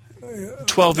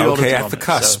 12-year-old okay, at the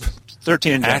cusp. So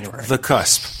 13 in January. At the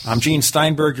cusp. I'm Gene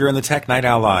Steinberg. You're in the Tech Night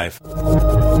Owl Live.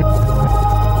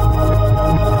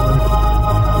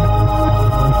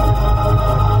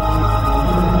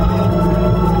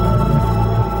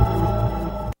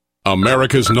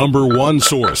 America's #1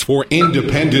 source for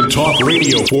independent talk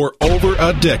radio for over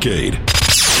a decade.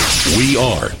 We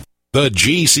are the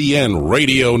GCN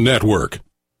Radio Network.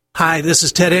 Hi, this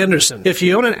is Ted Anderson. If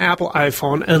you own an Apple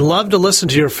iPhone and love to listen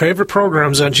to your favorite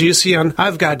programs on GCN,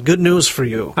 I've got good news for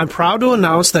you. I'm proud to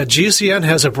announce that GCN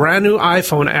has a brand new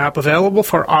iPhone app available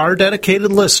for our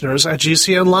dedicated listeners at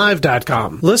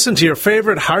GCNlive.com. Listen to your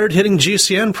favorite hard-hitting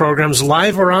GCN programs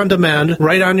live or on demand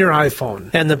right on your iPhone.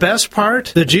 And the best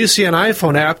part? The GCN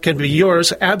iPhone app can be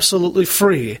yours absolutely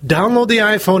free. Download the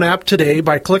iPhone app today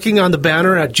by clicking on the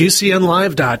banner at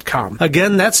GCNlive.com.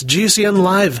 Again, that's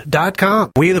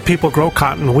GCNlive.com. We the people grow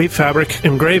cotton, weave fabric,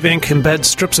 engrave ink, embed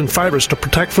strips and fibers to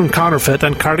protect from counterfeit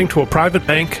and carting to a private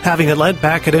bank, having it lent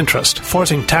back at interest,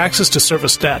 forcing taxes to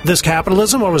service debt. This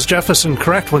capitalism, or was Jefferson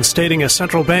correct when stating a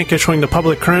central bank issuing the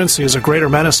public currency is a greater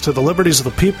menace to the liberties of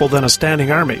the people than a standing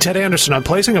army? Ted Anderson, I'm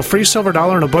placing a free silver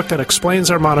dollar in a book that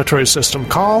explains our monetary system.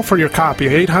 Call for your copy,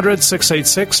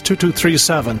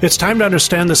 800-686-2237. It's time to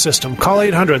understand the system. Call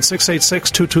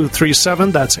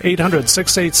 800-686-2237. That's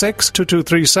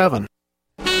 800-686-2237.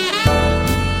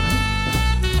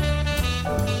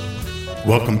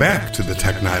 Welcome back to the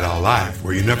Tech Night Owl Live,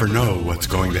 where you never know what's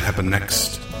going to happen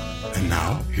next. And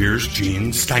now, here's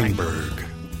Gene Steinberg.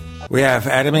 We have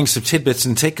Adam Engst of Tidbits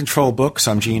and Take Control Books.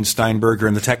 I'm Gene Steinberger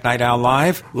in the Tech Night Owl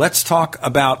Live. Let's talk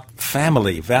about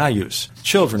family values.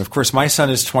 Children. Of course, my son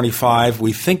is 25.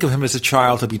 We think of him as a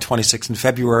child. He'll be 26 in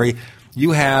February.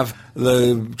 You have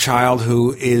the child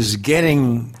who is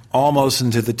getting almost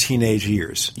into the teenage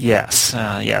years. Yes.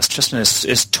 Tristan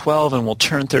is 12 and will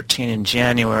turn 13 in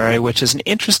January, which is an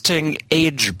interesting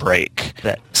age break.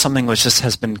 That something which just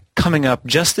has been coming up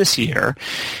just this year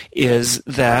is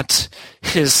that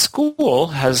his school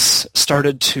has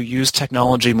started to use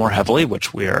technology more heavily,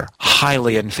 which we're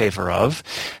highly in favor of.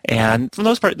 And for the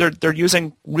most part, they're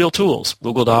using real tools,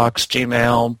 Google Docs,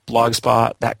 Gmail,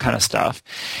 Blogspot, that kind of stuff.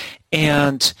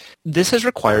 And this has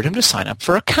required him to sign up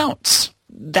for accounts.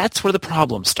 That's where the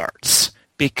problem starts,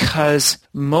 because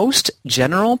most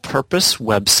general-purpose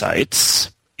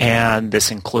websites, and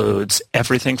this includes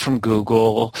everything from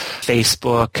Google,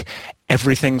 Facebook,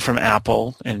 everything from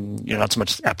Apple, and not so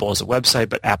much Apple as a website,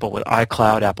 but Apple with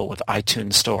iCloud, Apple with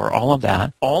iTunes Store, all of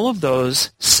that. All of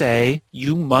those say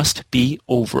you must be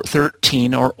over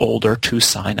 13 or older to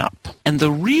sign up. And the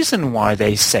reason why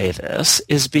they say this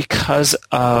is because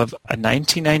of a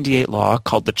 1998 law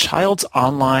called the Child's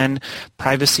Online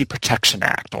Privacy Protection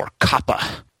Act, or COPPA.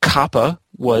 COPPA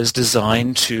was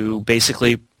designed to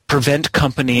basically prevent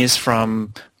companies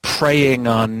from preying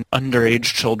on underage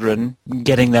children,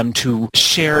 getting them to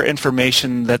share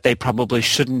information that they probably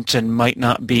shouldn't and might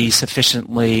not be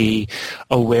sufficiently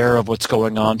aware of what's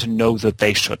going on to know that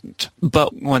they shouldn't.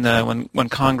 But when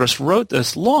Congress wrote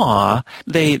this law,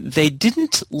 they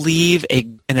didn't leave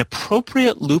an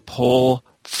appropriate loophole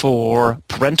for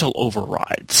parental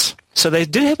overrides. So they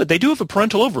do have a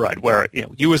parental override where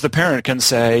you as the parent can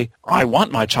say, I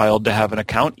want my child to have an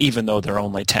account even though they're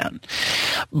only 10.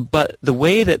 But the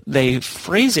way that they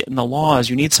phrase it in the law is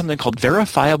you need something called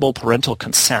verifiable parental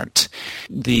consent.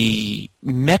 The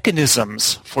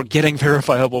mechanisms for getting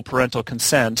verifiable parental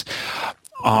consent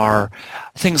are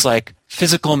things like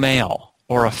physical mail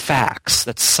or a fax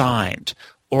that's signed,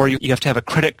 or you have to have a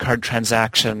credit card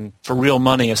transaction for real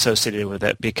money associated with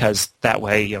it, because that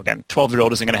way, again,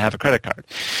 12-year-old isn't going to have a credit card.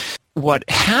 What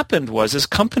happened is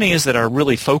companies that are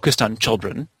really focused on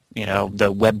children,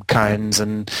 the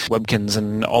Webkins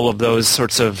and all of those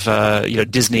sorts of,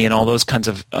 Disney and all those kinds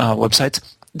of websites,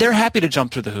 they're happy to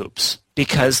jump through the hoops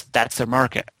because that's their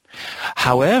market.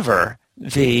 However,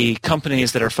 the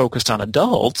companies that are focused on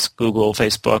adults, Google,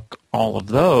 Facebook, all of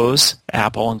those,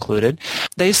 Apple included,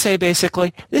 they say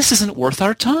basically, this isn't worth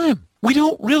our time. We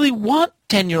don't really want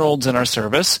 10-year-olds in our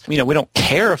service. We don't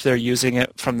care if they're using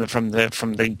it from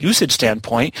the usage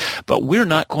standpoint, but we're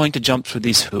not going to jump through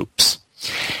these hoops.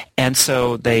 And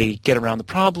so they get around the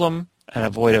problem and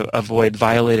avoid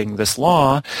violating this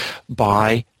law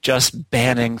by just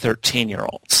banning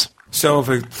 13-year-olds. So if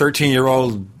a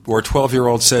 13-year-old or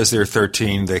 12-year-old says they're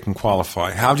 13, they can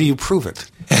qualify. How do you prove it?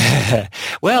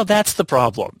 Well, that's the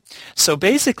problem. So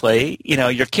basically,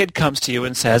 your kid comes to you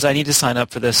and says, I need to sign up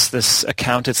for this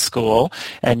account at school.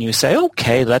 And you say,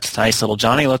 okay, that's nice, little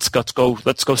Johnny. Let's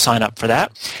go sign up for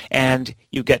that. And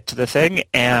you get to the thing,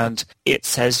 and it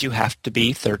says you have to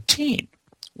be 13.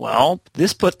 Well,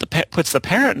 this puts the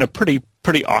parent in a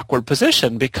pretty awkward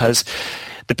position, because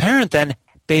the parent then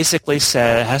basically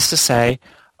has to say,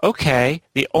 okay,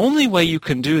 the only way you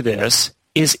can do this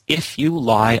is if you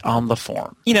lie on the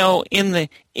form. In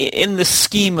the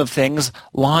scheme of things,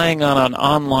 lying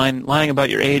about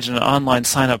your age in an online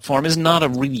sign-up form is not a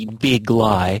really big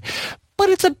lie, but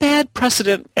it's a bad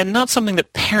precedent and not something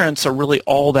that parents are really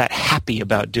all that happy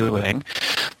about doing.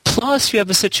 Plus, you have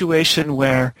a situation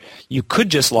where you could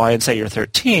just lie and say you're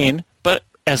 13, but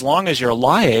as long as you're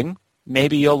lying,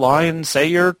 maybe you'll lie and say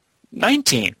you're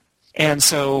 19. And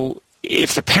so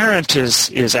if the parent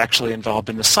is actually involved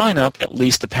in the sign-up, at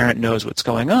least the parent knows what's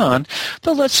going on.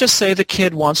 But let's just say the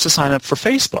kid wants to sign up for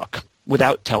Facebook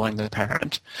without telling the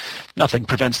parent. Nothing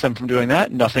prevents them from doing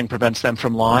that. Nothing prevents them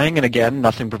from lying. And again,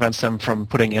 nothing prevents them from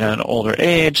putting in an older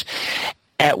age,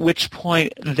 at which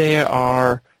point they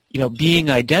are being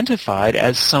identified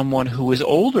as someone who is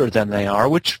older than they are,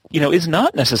 which, is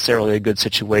not necessarily a good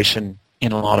situation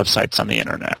in a lot of sites on the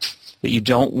internet. That you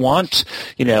don't want,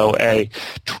 a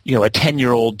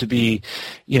 10-year-old to be,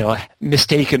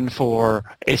 mistaken for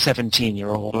a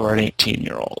 17-year-old or an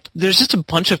 18-year-old. There's just a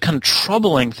bunch of kind of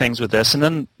troubling things with this. And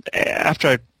then after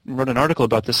I wrote an article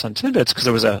about this on Tidbits, because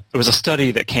there was a study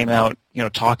that came out,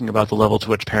 talking about the level to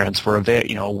which parents were,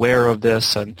 aware of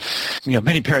this, and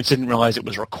many parents didn't realize it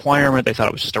was a requirement. They thought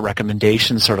it was just a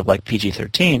recommendation, sort of like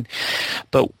PG-13.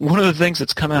 But one of the things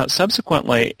that's come out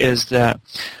subsequently is that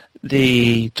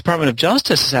the Department of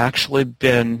Justice has actually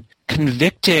been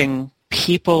convicting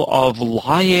people of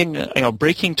lying,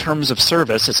 breaking terms of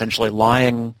service, essentially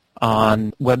lying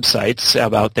on websites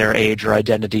about their age or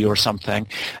identity or something,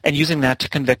 and using that to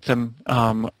convict them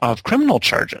of criminal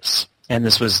charges. And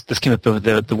this came up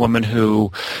with the woman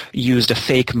who used a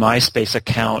fake MySpace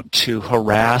account to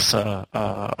harass a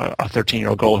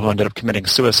 13-year-old girl who ended up committing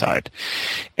suicide.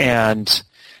 And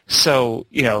so,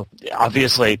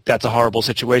 obviously that's a horrible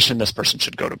situation. This person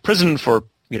should go to prison for,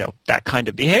 that kind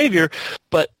of behavior.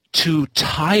 But to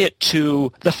tie it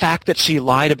to the fact that she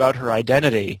lied about her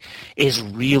identity is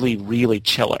really, really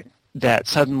chilling. That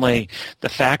suddenly the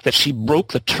fact that she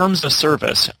broke the terms of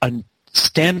service, a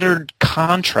standard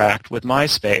contract with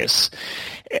MySpace,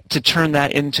 to turn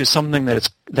that into something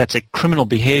that's a criminal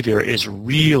behavior is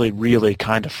really, really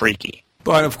kind of freaky.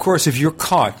 But, of course, if you're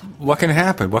caught, what can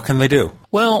happen? What can they do?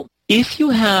 Well, if you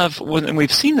have, and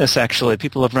we've seen this actually,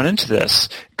 people have run into this,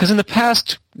 because in the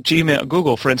past,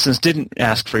 Google, for instance, didn't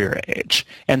ask for your age.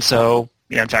 And so,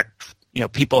 in fact,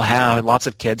 lots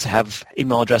of kids have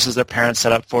email addresses their parents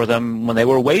set up for them when they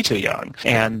were way too young,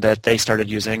 and that they started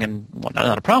using, and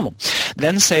not a problem.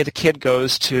 Then say the kid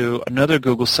goes to another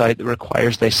Google site that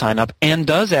requires they sign up and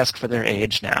does ask for their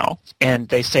age now, and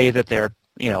they say that they're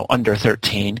under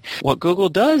 13. What Google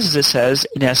does is it says,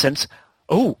 in essence,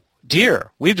 oh, dear,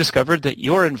 we've discovered that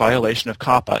you're in violation of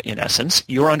COPPA, in essence.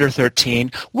 You're under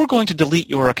 13. We're going to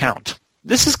delete your account.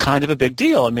 this is kind of a big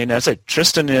deal. I mean, as I said,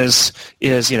 Tristan is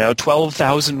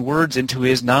 12,000 words into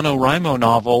his NaNoWriMo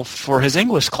novel for his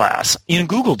English class in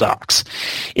Google Docs.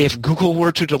 If Google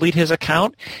were to delete his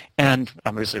account, and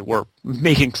obviously we're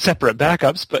making separate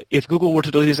backups, but if Google were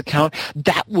to delete his account,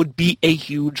 that would be a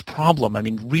huge problem. I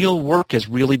mean, real work is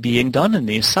really being done in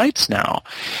these sites now.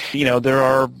 There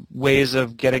are ways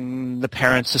of getting the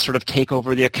parents to sort of take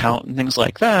over the account and things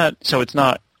like that, so it's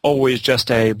not always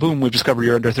just a, boom, we've discovered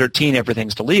you're under 13,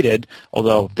 everything's deleted,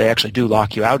 although they actually do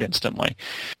lock you out instantly.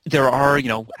 There are,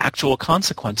 actual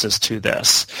consequences to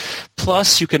this.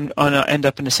 Plus, you can end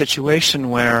up in a situation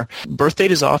where birth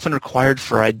date is often required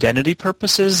for identity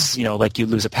purposes, like you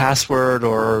lose a password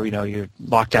or, you're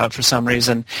locked out for some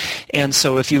reason. And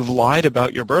so if you've lied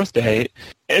about your birth date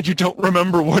and you don't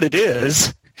remember what it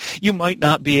is, you might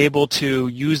not be able to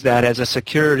use that as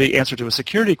a answer to a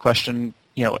security question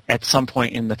at some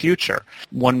point in the future.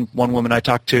 One woman I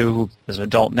talked to, who is an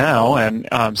adult now, and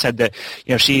said that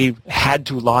she had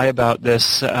to lie about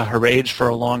this her age for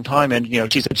a long time, and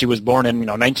she said she was born in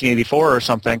 1984 or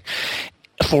something,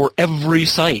 for every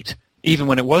site, even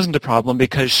when it wasn't a problem,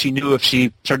 because she knew if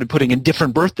she started putting in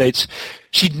different birth dates,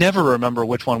 she'd never remember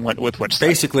which one went with which site.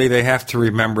 Basically, they have to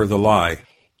remember the lie.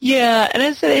 Yeah, and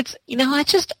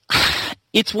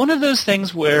it's one of those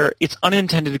things where it's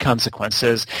unintended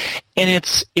consequences, and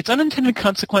it's unintended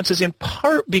consequences in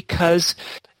part because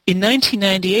in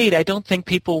 1998, I don't think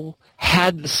people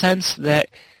had the sense that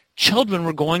children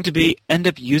were going to end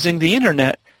up using the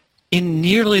internet in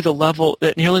nearly the level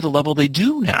they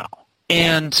do now.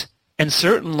 And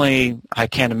certainly, I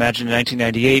can't imagine in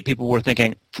 1998 people were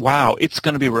thinking, wow, it's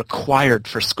going to be required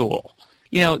for school.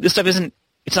 This stuff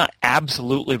it's not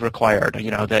absolutely required,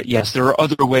 that yes, there are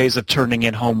other ways of turning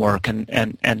in homework and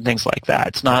things like that.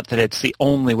 It's not that it's the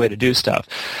only way to do stuff.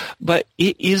 But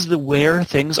it is where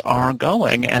things are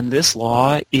going, and this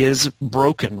law is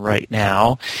broken right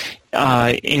now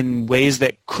in ways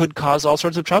that could cause all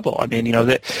sorts of trouble. I mean,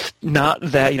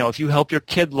 if you help your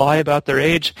kid lie about their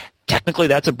age, technically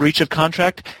that's a breach of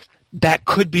contract. That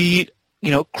could be,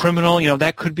 criminal,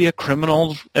 that could be a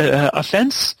criminal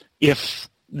offense if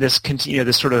this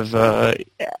sort of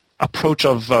approach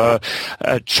of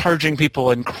charging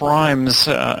people in crimes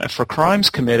for crimes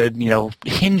committed,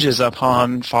 hinges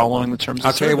upon following the terms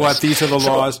of service. I'll tell you what, these are the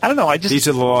laws. I don't know. These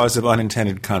are the laws of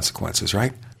unintended consequences,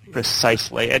 right?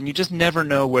 Precisely, and you just never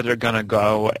know where they're going to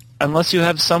go unless you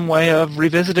have some way of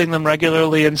revisiting them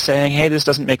regularly and saying, hey, this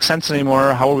doesn't make sense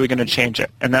anymore, how are we going to change it?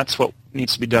 And that's what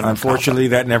needs to be done. Unfortunately,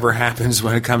 that never happens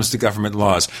when it comes to government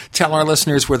laws. Tell our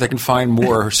listeners where they can find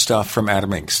more stuff from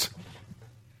Adam Engst.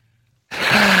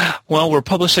 Well, we're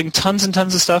publishing tons and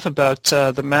tons of stuff about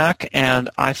the Mac and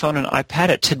iPhone and iPad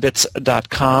at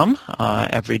tidbits.com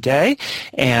every day.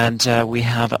 And we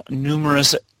have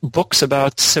numerous books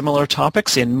about similar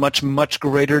topics in much, much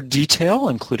greater detail,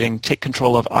 including Take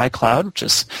Control of iCloud, which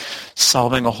is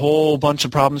solving a whole bunch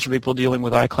of problems for people dealing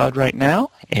with iCloud right now,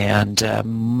 and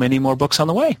many more books on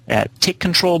the way at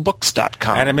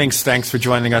takecontrolbooks.com. Adam Engst, thanks for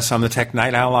joining us on the Tech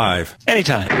Night Owl Live.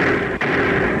 Anytime.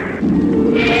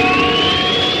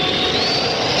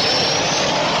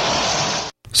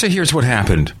 So here's what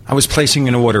happened. I was placing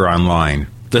an order online.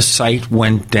 The site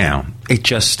went down. It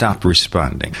just stopped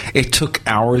responding. It took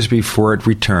hours before it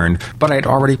returned, but I'd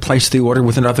already placed the order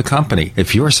with another company.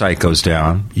 If your site goes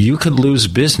down, you could lose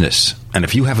business. And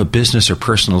if you have a business or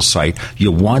personal site,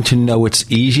 you'll want to know it's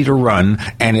easy to run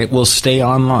and it will stay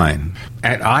online.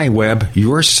 At iWeb,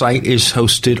 your site is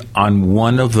hosted on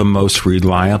one of the most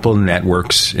reliable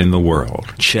networks in the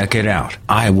world. Check it out.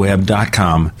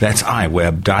 iWeb.com. That's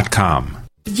iWeb.com.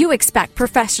 You expect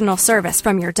professional service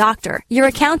from your doctor, your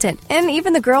accountant, and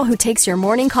even the girl who takes your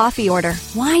morning coffee order.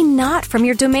 Why not from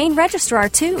your domain registrar,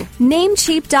 too?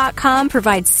 Namecheap.com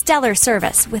provides stellar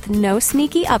service with no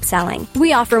sneaky upselling.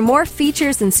 We offer more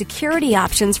features and security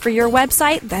options for your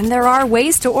website than there are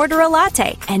ways to order a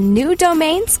latte. And new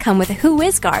domains come with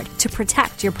WhoisGuard to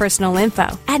protect your personal info.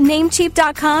 At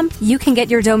Namecheap.com, you can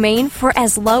get your domain for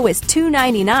as low as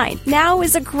 $2.99. Now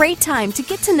is a great time to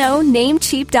get to know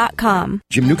Namecheap.com.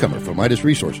 Jim Newcomer from Midas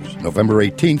Resources, November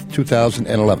 18th,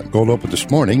 2011. Gold opened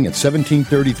this morning at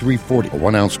 $1733.40. A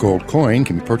 1-ounce gold coin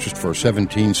can be purchased for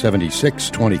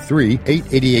 $1776.23,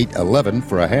 $888.11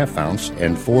 for a half ounce,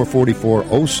 and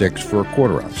 $444.06 for a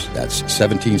quarter ounce. That's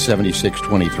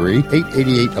 $1776.23,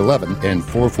 $888.11, and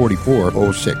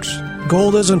 $444.06.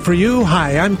 Gold isn't for you?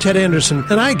 Hi, I'm Ted Anderson,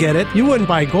 and I get it. You wouldn't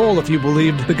buy gold if you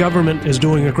believed the government is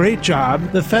doing a great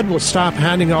job. The Fed will stop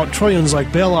handing out trillions like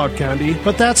bailout candy,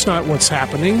 but that's not what's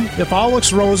happening. If all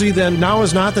looks rosy, then now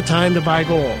is not the time to buy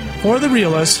gold. For the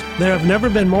realists, there have never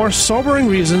been more sobering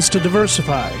reasons to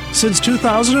diversify. Since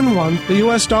 2001, the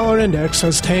U.S. dollar index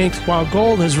has tanked while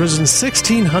gold has risen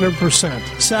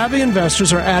 1,600%. Savvy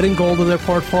investors are adding gold to their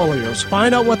portfolios.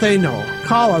 Find out what they know.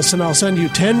 Call us and I'll send you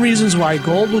 10 reasons why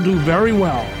gold will do very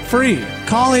well. Free.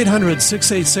 Call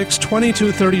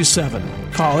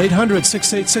 800-686-2237. Call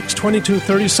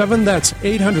 800-686-2237. That's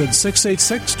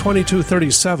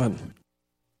 800-686-2237.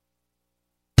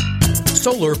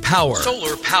 Solar power.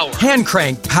 Solar power. Hand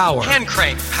crank power. Hand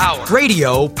crank power.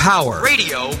 Radio power.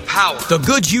 Radio power. The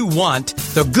goods you want,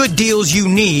 the good deals you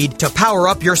need to power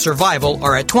up your survival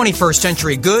are at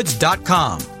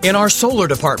 21stcenturygoods.com. In our solar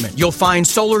department, you'll find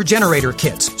solar generator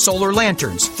kits, solar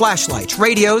lanterns, flashlights,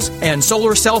 radios, and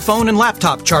solar cell phone and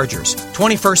laptop chargers.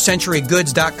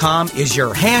 21stcenturygoods.com is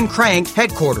your hand crank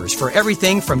headquarters for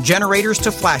everything from generators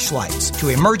to flashlights to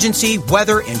emergency,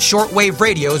 weather, and shortwave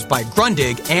radios by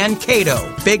Grundig and Cato.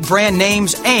 Big brand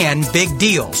names and big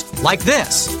deals. Like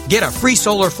this. Get a free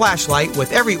solar flashlight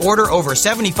with every order over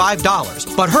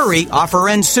 $75. But hurry, offer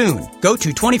ends soon. Go to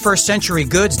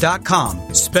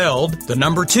 21stcenturygoods.com. Spelled the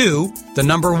number 2, the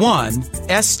number 1,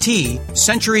 ST,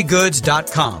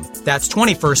 centurygoods.com. That's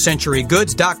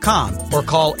 21stcenturygoods.com or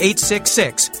call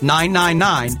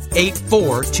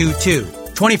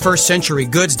 866-999-8422.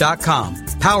 21stcenturygoods.com.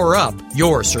 Power up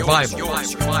your survival.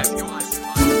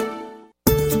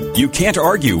 You can't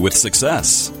argue with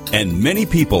success. And many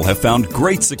people have found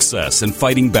great success in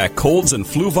fighting back colds and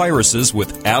flu viruses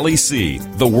with Ali C,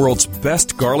 the world's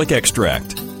best garlic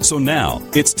extract. So now,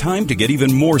 it's time to get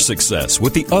even more success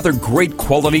with the other great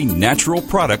quality natural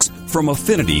products from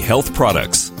Affinity Health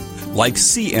Products. Like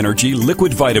C Energy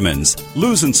Liquid Vitamins,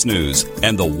 Lose and Snooze,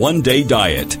 and the One Day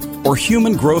Diet. Or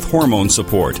Human Growth Hormone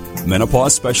Support,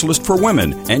 Menopause Specialist for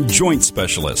Women, and Joint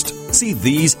Specialist. See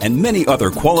these and many other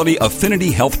quality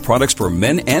Affinity Health products for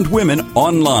men and women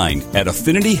online at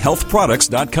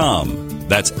AffinityHealthProducts.com.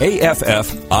 That's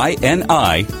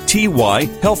AFFINITY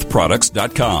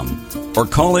healthproducts.com. Or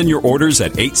call in your orders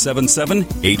at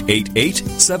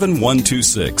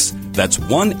 877-888-7126. That's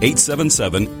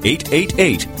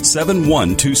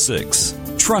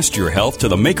 1-877-888-7126. Trust your health to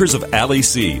the makers of Ali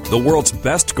C, the world's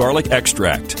best garlic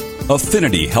extract.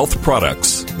 Affinity Health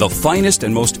Products, the finest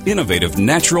and most innovative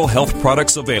natural health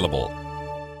products available.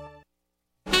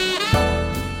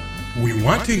 We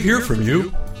want to hear from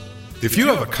you. If you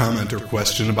have a comment or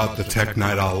question about the Tech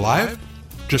Night Owl Live,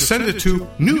 just send it to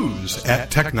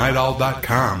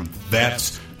news@technightowl.com.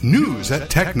 That's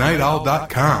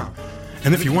news@technightowl.com.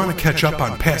 And if you want to catch up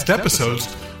on past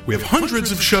episodes, we have hundreds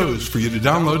of shows for you to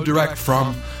download direct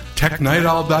from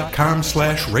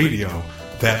technightowl.com/radio.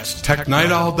 That's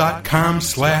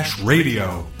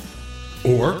technightowl.com/radio.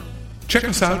 Or check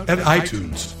us out at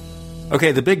iTunes.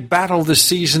 Okay, the big battle this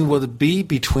season will be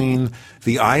between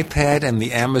the iPad and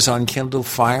the Amazon Kindle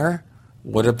Fire.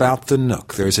 What about the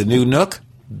Nook? There's a new Nook.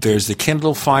 There's the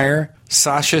Kindle Fire.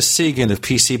 Sasha Segan of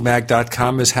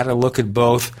PCMag.com has had a look at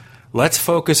both. Let's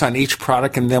focus on each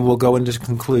product and then we'll go into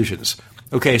conclusions.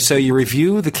 Okay, so you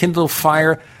review the Kindle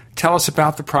Fire. Tell us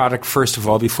about the product, first of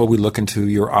all, before we look into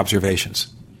your observations.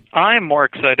 I'm more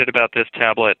excited about this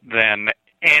tablet than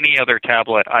any other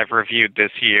tablet I've reviewed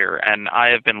this year, and I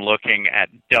have been looking at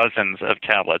dozens of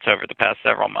tablets over the past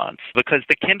several months, because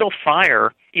the Kindle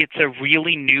Fire, it's a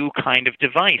really new kind of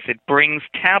device. It brings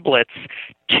tablets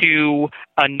to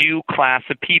a new class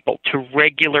of people, to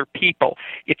regular people.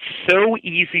 It's so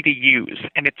easy to use,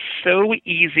 and it's so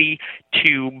easy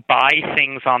to buy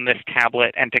things on this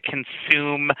tablet and to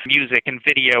consume music and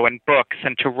video and books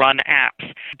and to run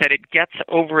apps, that it gets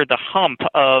over the hump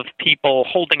of people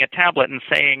holding a tablet and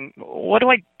saying, what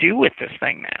do I do with this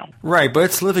thing now? Right, but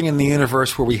it's living in the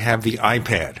universe where we have the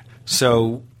iPad.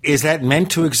 So is that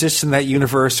meant to exist in that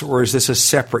universe, or is this a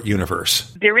separate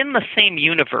universe? They're in the same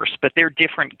universe, but they're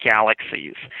different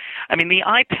galaxies. I mean, the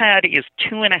iPad is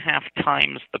 2.5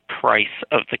 times the price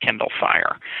of the Kindle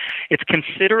Fire. It's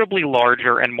considerably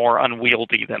larger and more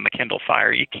unwieldy than the Kindle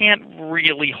Fire. You can't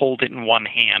really hold it in one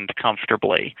hand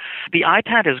comfortably. The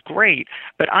iPad is great,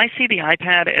 but I see the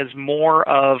iPad as more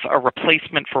of a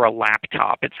replacement for a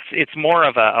laptop. It's more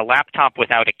of a laptop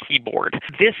without a keyboard.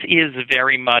 This is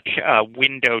very much a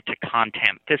window to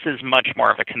content. This is much more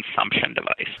of a consumption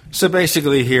device. So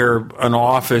basically here, an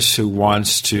office who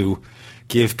wants to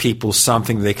give people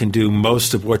something they can do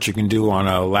most of what you can do on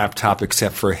a laptop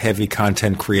except for heavy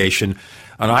content creation.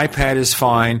 An iPad is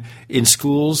fine. In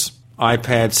schools,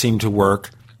 iPads seem to work.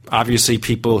 Obviously,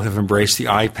 people have embraced the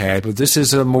iPad, but this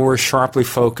is a more sharply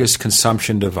focused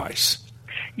consumption device.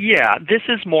 Yeah, this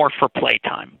is more for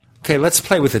playtime. Okay, let's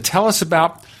play with it. Tell us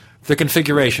about the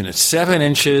configuration. It's 7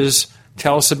 inches.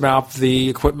 Tell us about the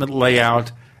equipment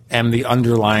layout and the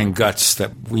underlying guts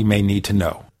that we may need to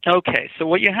know. Okay, so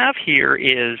what you have here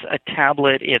is a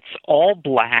tablet. It's all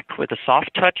black with a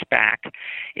soft touch back.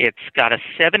 It's got a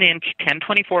 7-inch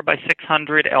 1024 by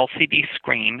 600 LCD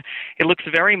screen. It looks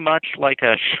very much like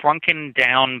a shrunken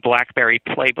down BlackBerry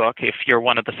Playbook, if you're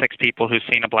one of the 6 people who's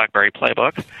seen a BlackBerry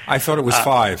Playbook. I thought it was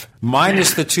 5,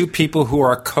 minus the 2 people who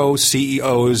are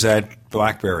co-CEOs at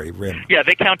BlackBerry RIM. Yeah,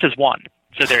 they count as 1,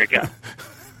 so there you go.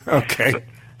 Okay.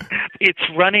 It's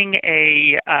running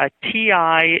a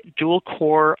TI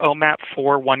dual-core OMAP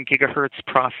 4 1 gigahertz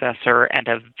processor and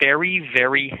a very,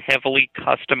 very heavily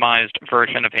customized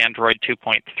version of Android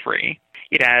 2.3.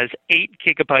 It has 8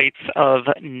 gigabytes of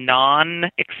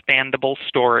non-expandable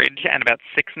storage, and about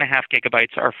 6.5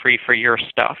 gigabytes are free for your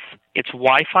stuff. It's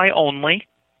Wi-Fi only,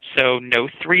 so no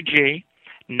 3G,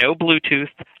 no Bluetooth,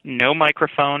 no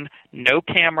microphone, no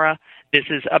camera. This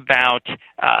is about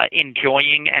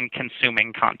enjoying and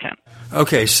consuming content.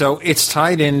 Okay, so it's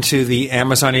tied into the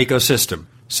Amazon ecosystem.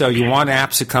 So you want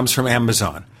apps, it comes from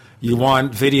Amazon. You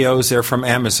want videos, they're from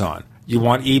Amazon. You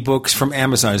want ebooks from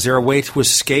Amazon. Is there a way to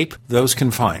escape those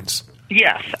confines?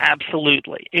 Yes,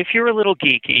 absolutely. If you're a little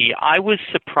geeky, I was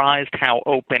surprised how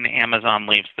open Amazon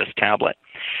leaves this tablet.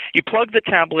 You plug the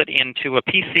tablet into a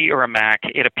PC or a Mac.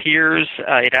 It appears,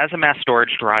 it has a mass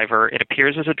storage driver. It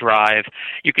appears as a drive.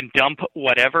 You can dump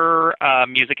whatever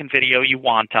music and video you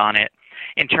want on it.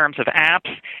 In terms of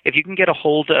apps, if you can get a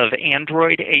hold of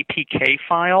Android APK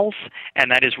files,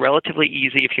 and that is relatively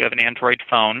easy if you have an Android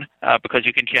phone, because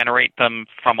you can generate them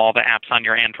from all the apps on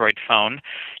your Android phone,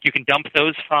 you can dump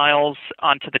those files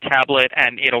onto the tablet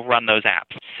and it'll run those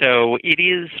apps. So it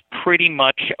is pretty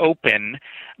much open,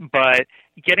 but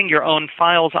getting your own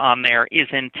files on there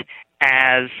isn't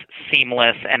as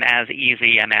seamless and as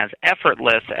easy and as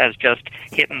effortless as just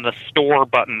hitting the store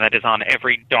button that is on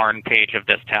every darn page of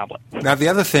this tablet. Now, the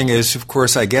other thing is, of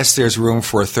course, I guess there's room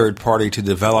for a third party to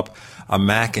develop a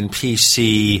Mac and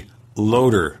PC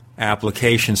loader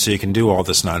application so you can do all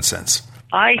this nonsense.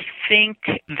 I think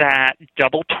that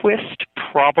Double Twist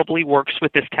probably works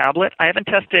with this tablet. I haven't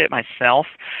tested it myself,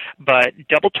 but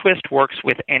Double Twist works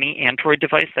with any Android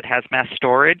device that has mass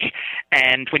storage.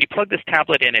 And when you plug this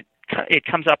tablet in, it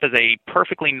comes up as a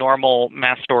perfectly normal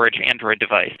mass storage Android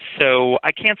device. So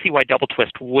I can't see why Double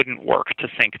Twist wouldn't work to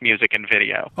sync music and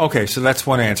video. Okay, so that's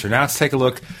one answer. Now let's take a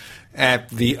look at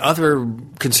the other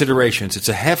considerations. It's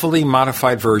a heavily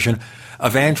modified version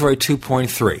of Android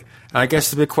 2.3. And I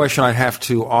guess the big question I have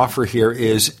to offer here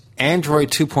is Android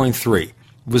 2.3.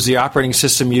 Was the operating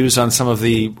system used on some of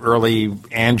the early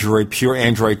Android, pure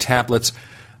Android tablets?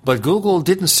 But Google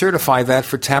didn't certify that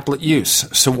for tablet use.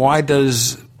 So why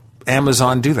does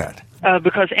Amazon do that?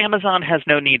 Because Amazon has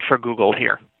no need for Google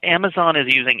here. Amazon is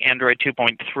using Android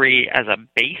 2.3 as a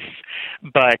base,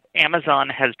 but Amazon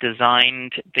has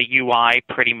designed the UI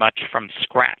pretty much from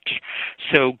scratch.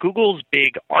 So Google's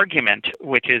big argument,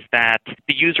 which is that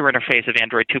the user interface of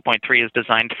Android 2.3 is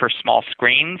designed for small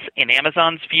screens, in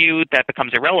Amazon's view, that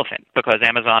becomes irrelevant because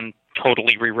Amazon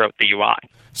totally rewrote the UI.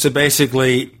 So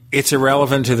basically, it's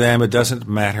irrelevant to them. It doesn't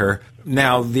matter.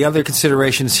 Now, the other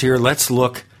considerations here, let's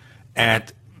look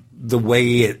at the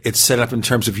way it's set up in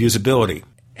terms of usability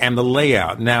and the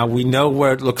layout. Now, we know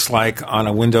what it looks like on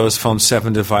a Windows Phone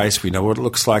 7 device. We know what it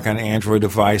looks like on an Android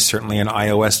device, certainly an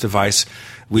iOS device.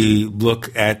 We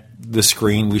look at the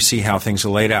screen. We see how things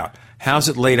are laid out. How's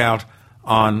it laid out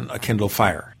on a Kindle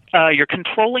Fire? Your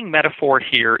controlling metaphor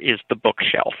here is the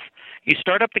bookshelf. You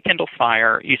start up the Kindle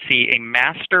Fire, you see a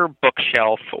master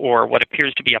bookshelf, or what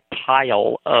appears to be a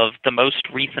pile of the most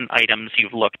recent items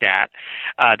you've looked at.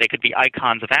 They could be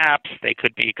icons of apps, they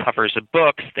could be covers of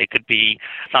books, they could be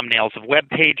thumbnails of web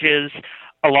pages.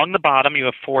 Along the bottom, you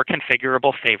have 4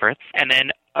 configurable favorites, and then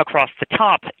across the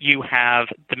top, you have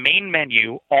the main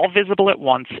menu, all visible at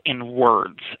once in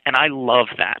words, and I love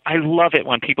that. I love it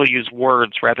when people use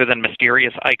words rather than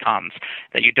mysterious icons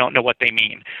that you don't know what they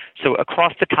mean. So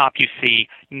across the top, you see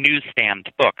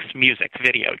newsstand, books, music,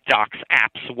 video, docs,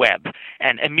 apps, web,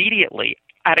 and immediately,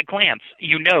 at a glance,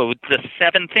 you know the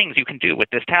 7 things you can do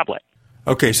with this tablet.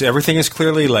 Okay, so everything is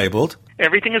clearly labeled.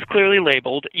 Everything is clearly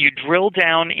labeled. You drill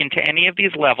down into any of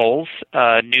these levels,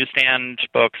 newsstand,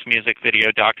 books, music,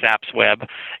 video, docs, apps, web.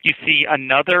 You see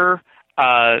another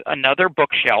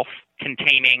bookshelf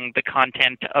containing the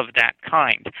content of that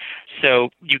kind. So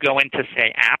you go into,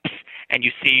 say, apps, and you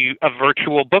see a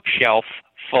virtual bookshelf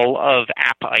full of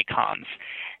app icons.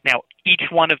 Now, each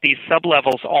one of these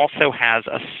sublevels also has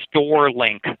a store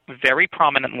link very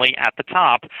prominently at the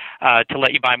top to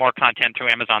let you buy more content through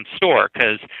Amazon Store,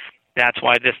 because that's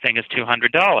why this thing is $200.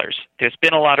 There's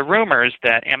been a lot of rumors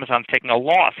that Amazon's taking a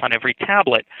loss on every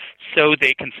tablet so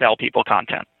they can sell people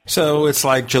content. So it's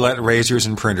like Gillette razors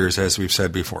and printers, as we've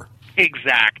said before.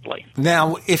 Exactly.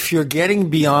 Now, if you're getting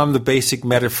beyond the basic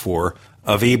metaphor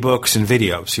of ebooks and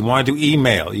videos, you want to do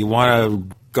email, you want to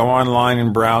go online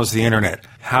and browse the internet,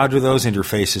 how do those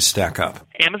interfaces stack up?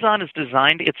 Amazon has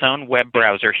designed its own web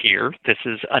browser here. This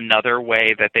is another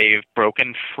way that they've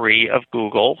broken free of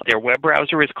Google. Their web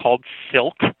browser is called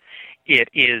Silk. It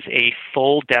is a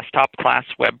full desktop-class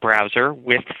web browser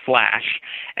with Flash,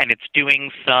 and it's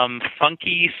doing some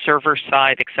funky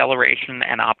server-side acceleration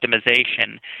and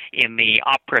optimization in the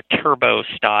Opera Turbo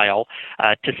style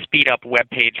to speed up web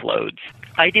page loads.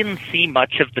 I didn't see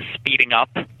much of the speeding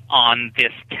up on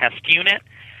this test unit.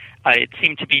 It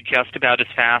seemed to be just about as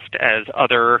fast as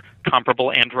other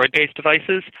comparable Android-based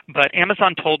devices, but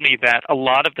Amazon told me that a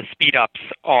lot of the speed-ups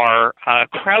are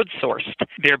crowdsourced.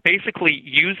 They're basically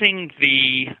using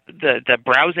the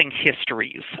browsing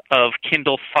histories of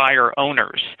Kindle Fire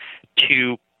owners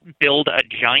to build a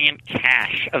giant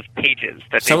cache of pages.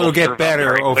 So it'll get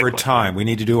better over time. We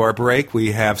need to do our break.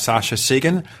 We have Sasha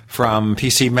Segan from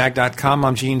PCMag.com.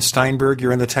 I'm Gene Steinberg.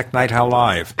 You're in the Tech Night Owl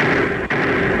Live.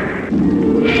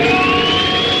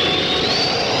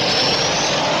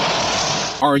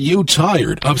 Are you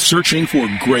tired of searching for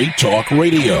great talk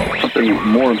radio? Something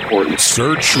more important.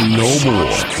 Search no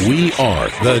more. We are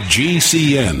the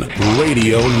GCN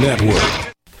Radio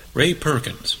Network. Ray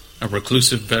Perkins, a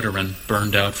reclusive veteran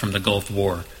burned out from the Gulf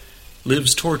War,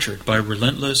 lives tortured by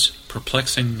relentless,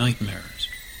 perplexing nightmares.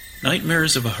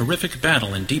 Nightmares of a horrific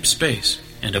battle in deep space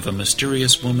and of a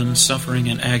mysterious woman suffering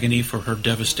in agony for her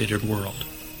devastated world.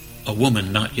 A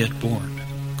woman not yet born,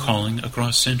 calling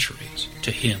across centuries to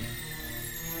him.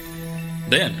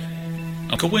 Then,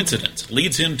 a coincidence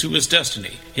leads him to his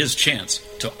destiny, his chance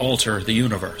to alter the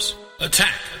universe.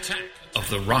 Attack of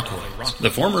the Rockoids.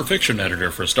 The former fiction editor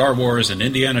for Star Wars and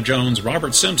Indiana Jones,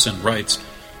 Robert Simpson, writes,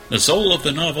 "The soul of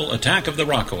the novel Attack of the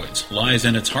Rockoids lies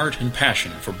in its heart and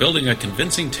passion for building a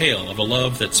convincing tale of a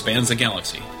love that spans the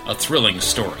galaxy. A thrilling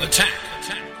story. Attack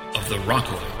of the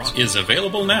Rockoids is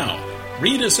available now.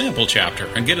 Read a sample chapter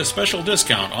and get a special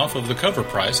discount off of the cover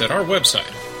price at our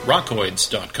website,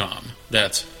 rockoids.com.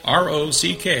 That's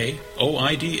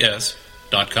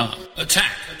ROCKOIDS.com.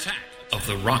 Attack of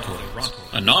the Rockoids,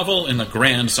 a novel in the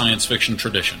grand science fiction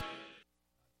tradition.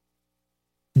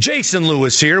 Jason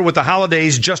Lewis here with the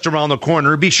holidays just around the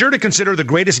corner. Be sure to consider the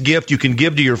greatest gift you can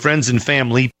give to your friends and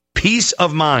family: peace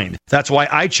of mind. That's why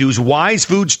I choose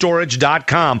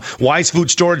WiseFoodStorage.com.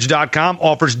 WiseFoodStorage.com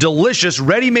offers delicious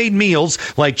ready-made meals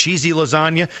like cheesy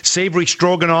lasagna, savory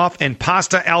stroganoff, and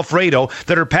pasta Alfredo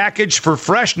that are packaged for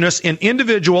freshness in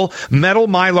individual metal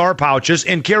Mylar pouches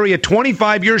and carry a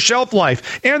 25-year shelf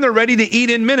life. And they're ready to eat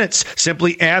in minutes.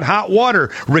 Simply add hot water.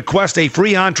 Request a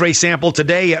free entree sample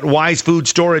today at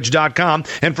WiseFoodStorage.com.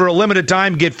 And for a limited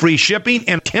time, get free shipping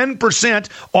and 10%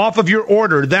 off of your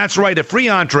order. That's right, a free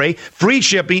entree, free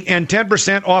shipping, and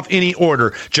 10% off any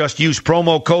order. Just use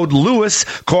promo code LEWIS.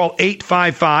 Call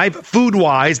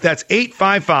 855-FOODWISE. That's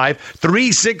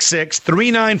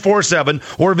 855-366-3947.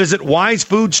 Or visit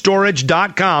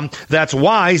WiseFoodStorage.com. That's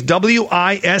Wise,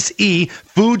 W-I-S-E,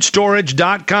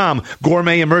 foodstorage.com.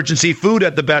 Gourmet emergency food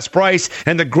at the best price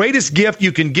and the greatest gift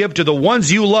you can give to the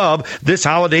ones you love this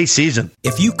holiday season.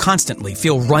 If you constantly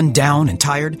feel run down and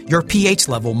tired, your pH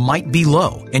level might be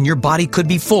low and your body could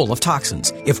be full of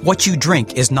toxins. If what you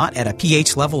drink is not at a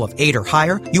pH level of 8 or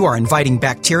higher, you are inviting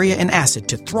bacteria and acid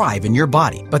to thrive in your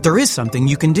body. But there is something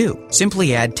you can do.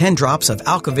 Simply add 10 drops of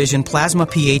AlkaVision Plasma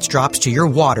pH drops to your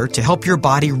water to help your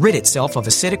body rid itself of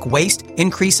acidic waste,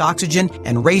 increase oxygen,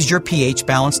 and raise your pH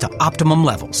balance to optimum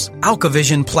levels.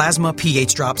 AlkaVision Plasma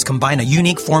pH drops combine a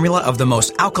unique formula of the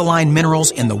most alkaline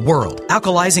minerals in the world,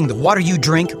 alkalizing the water you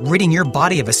drink, ridding your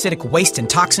body of acidic waste and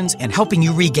toxins, and helping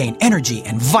you regain energy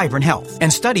and vibrant health.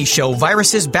 And studies show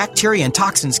viruses, bacteria, and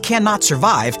toxins cannot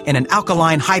survive in an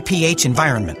alkaline, high pH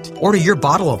environment. Order your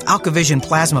bottle of AlkaVision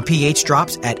Plasma pH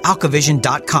drops at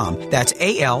alkavision.com. That's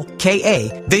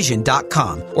ALKA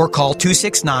Vision.com. Or call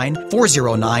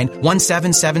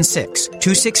 269-409-1776.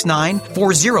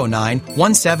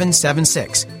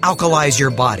 269-409-1776. Alkalize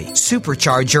your body.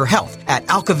 Supercharge your health at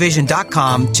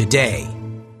alkavision.com today.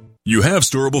 You have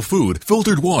storable food,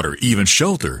 filtered water, even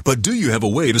shelter, but do you have a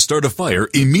way to start a fire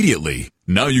immediately?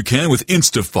 Now you can with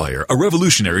InstaFire, a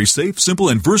revolutionary, safe, simple,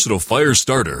 and versatile fire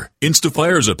starter.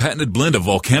 InstaFire is a patented blend of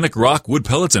volcanic rock, wood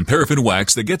pellets, and paraffin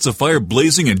wax that gets a fire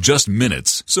blazing in just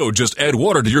minutes. So just add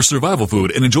water to your survival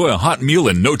food and enjoy a hot meal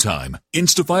in no time.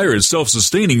 InstaFire is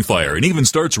self-sustaining fire and even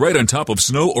starts right on top of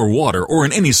snow or water or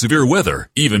in any severe weather,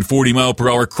 even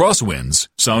 40-mile-per-hour crosswinds.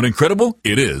 Sound incredible?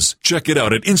 It is. Check it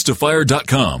out at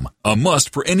instafire.com. A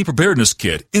must for any preparedness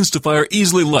kit, InstaFire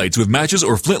easily lights with matches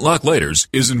or flintlock lighters,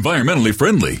 is environmentally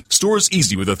friendly, stores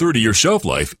easy with a 30-year shelf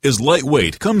life, is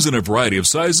lightweight, comes in a variety of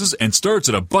sizes, and starts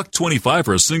at $1.25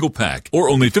 for a single pack, or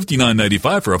only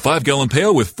 $59.95 for a 5-gallon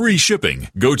pail with free shipping.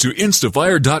 Go to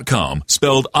instafire.com,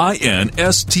 spelled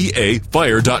I-N-S-T-A,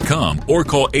 fire.com, or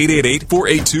call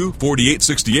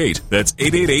 888-482-4868. That's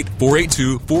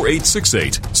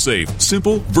 888-482-4868. Safe,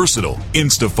 simple, versatile.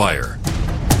 InstaFire.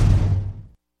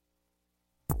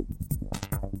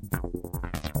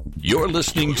 You're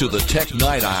listening to the Tech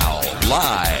Night Owl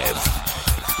live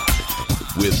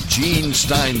with Gene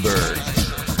Steinberg.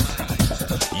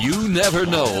 You never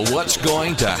know what's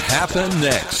going to happen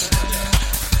next.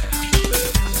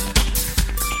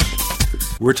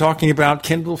 We're talking about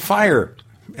Kindle Fire,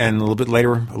 and a little bit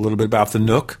later, a little bit about the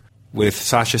Nook with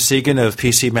Sasha Segan of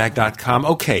PCMag.com.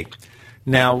 Okay,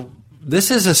 now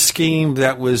this is a scheme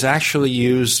that was actually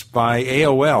used by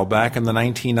AOL back in the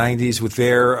 1990s with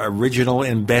their original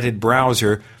embedded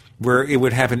browser, where it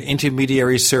would have an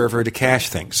intermediary server to cache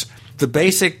things. The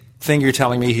basic thing you're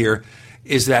telling me here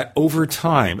is that over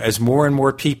time, as more and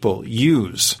more people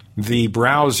use the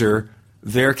browser,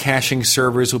 their caching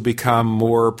servers will become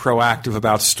more proactive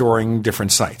about storing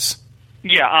different sites.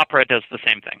 Yeah, Opera does the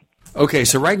same thing. Okay,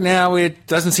 so right now it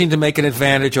doesn't seem to make an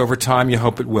advantage. Over time, you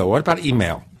hope it will. What about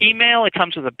email? Email, it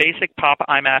comes with a basic POP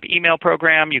IMAP email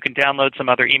program. You can download some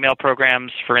other email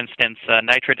programs, for instance,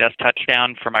 NitroDesk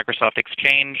Touchdown for Microsoft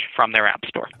Exchange from their App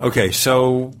Store. Okay,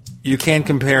 so you can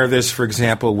compare this, for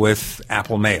example, with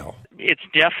Apple Mail. It's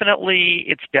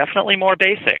definitely more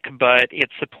basic, but it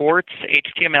supports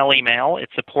HTML email, it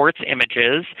supports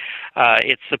images,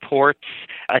 it supports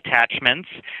attachments.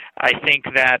 I think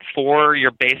that for your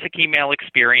basic email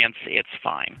experience, it's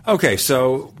fine. Okay,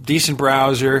 so decent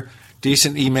browser,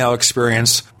 decent email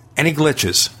experience. Any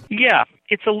glitches? Yeah,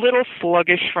 it's a little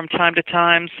sluggish from time to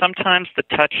time. Sometimes the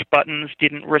touch buttons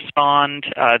didn't respond.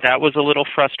 That was a little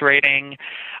frustrating.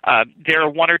 There are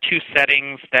one or two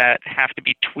settings that have to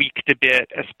be tweaked a bit,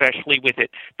 especially with the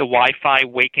Wi-Fi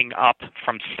waking up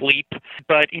from sleep.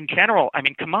 But in general, I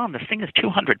mean, come on, this thing is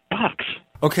 $200.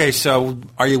 Okay, so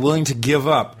are you willing to give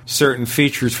up certain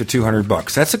features for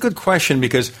 $200? That's a good question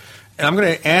because, and I'm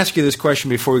going to ask you this question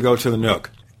before we go to the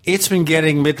Nook. It's been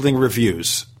getting middling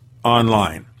reviews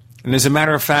online. And as a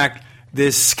matter of fact,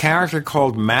 this character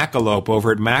called Macalope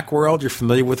over at Macworld, you're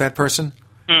familiar with that person?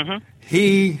 Mm-hmm.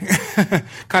 He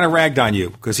kind of ragged on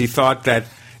you because he thought that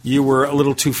you were a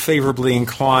little too favorably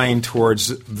inclined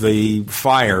towards the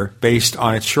Fire based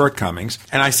on its shortcomings.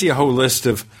 And I see a whole list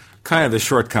of kind of the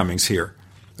shortcomings here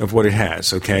of what it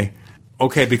has, okay?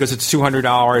 Okay, because it's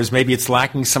 $200, maybe it's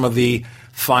lacking some of the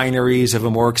fineries of a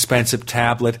more expensive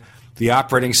tablet. The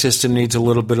operating system needs a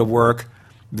little bit of work.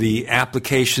 The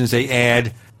applications they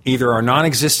add either are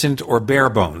non-existent or bare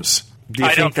bones. Do you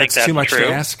think that's too much to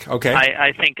ask? Okay.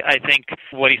 I think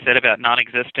what he said about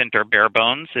non-existent or bare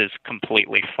bones is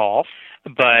completely false.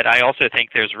 But I also think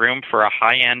there's room for a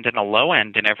high end and a low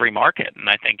end in every market. And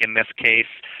I think in this case,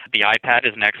 the iPad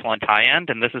is an excellent high end,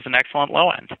 and this is an excellent low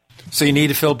end. So you need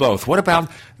to fill both. What about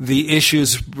the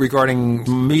issues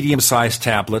regarding medium-sized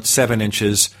tablets, 7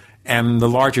 inches, and the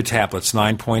larger tablets,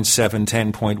 9.7,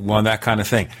 10.1, that kind of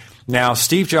thing? Now,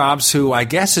 Steve Jobs, who I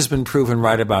guess has been proven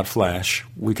right about Flash,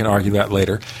 we can argue that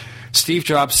later, Steve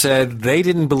Jobs said they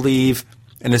didn't believe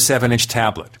in a 7-inch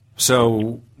tablet.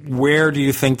 So where do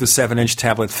you think the 7-inch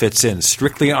tablet fits in?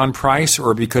 Strictly on price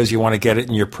or because you want to get it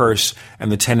in your purse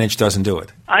and the 10-inch doesn't do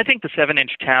it? I think the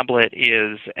 7-inch tablet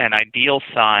is an ideal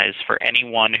size for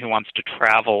anyone who wants to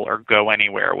travel or go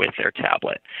anywhere with their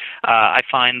tablet. I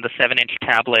find the 7-inch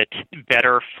tablet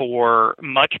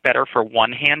much better for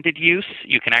one-handed use.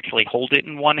 You can actually hold it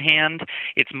in one hand.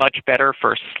 It's much better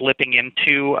for slipping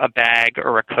into a bag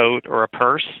or a coat or a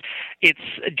purse. It's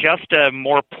just a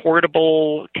more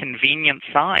portable, convenient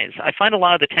size. I find a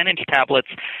lot of the 10-inch tablets,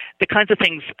 the kinds of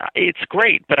things, it's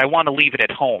great, but I want to leave it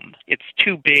at home. It's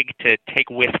too big to take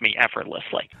with me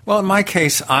effortlessly. Well, in my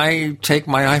case, I take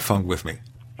my iPhone with me.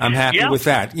 I'm happy with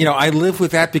that. You know, I live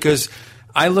with that because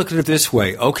I look at it this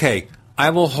way. Okay,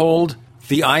 I will hold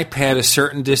the iPad a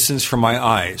certain distance from my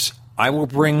eyes. I will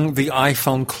bring the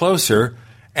iPhone closer,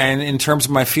 and in terms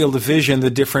of my field of vision, the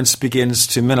difference begins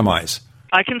to minimize.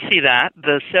 I can see that.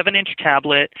 The 7-inch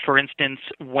tablet, for instance,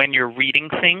 when you're reading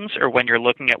things or when you're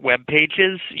looking at web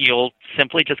pages, you'll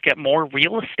simply just get more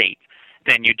real estate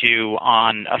than you do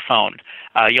on a phone.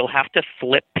 You'll have to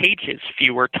flip pages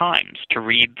fewer times to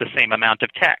read the same amount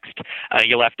of text.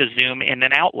 You'll have to zoom in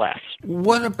and out less.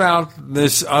 What about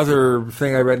this other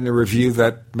thing I read in the review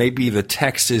that maybe the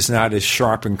text is not as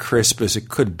sharp and crisp as it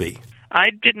could be? I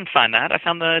didn't find that. I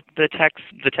found the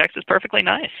text is perfectly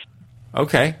nice.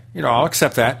 Okay, I'll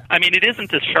accept that. I mean, it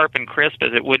isn't as sharp and crisp as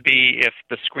it would be if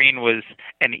the screen was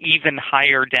an even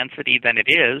higher density than it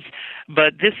is,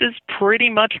 but this is pretty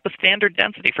much the standard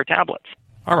density for tablets.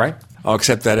 All right, I'll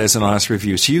accept that as an honest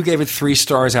review. So you gave it 3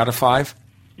 stars out of 5?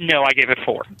 No, I gave it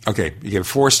 4. Okay, you gave it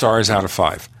 4 stars out of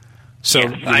 5. So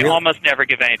yes, I almost never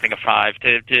give anything a 5.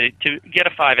 To get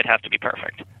a 5, it has to be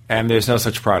perfect. And there's no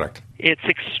such product? It's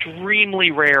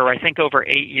extremely rare. I think over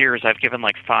 8 years I've given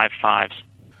like 5 5s.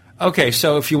 Okay,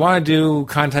 so if you want to do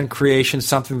content creation,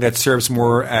 something that serves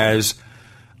more as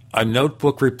a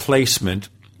notebook replacement,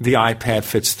 the iPad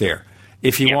fits there.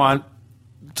 If you want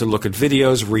to look at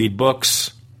videos, read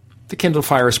books, the Kindle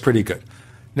Fire is pretty good.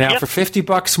 Now, for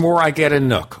 $50 more, I get a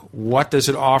Nook. What does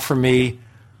it offer me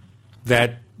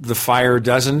that the Fire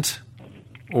doesn't,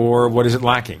 or what is it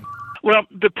lacking? Well,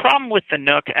 the problem with the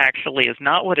Nook actually is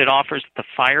not what it offers that the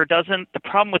Fire doesn't. The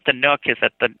problem with the Nook is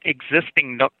that the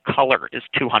existing Nook Color is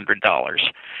 $200.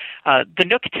 The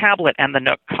Nook Tablet and the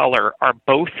Nook Color are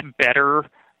both better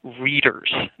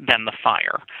readers than the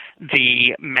Fire.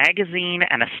 The magazine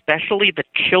and especially the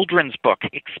children's book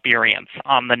experience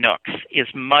on the Nooks is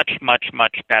much, much,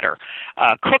 much better.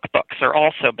 Cookbooks are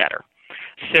also better.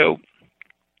 So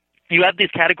you have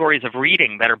these categories of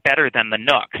reading that are better than the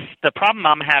Nooks. The problem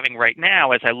I'm having right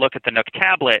now as I look at the Nook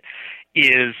Tablet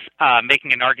is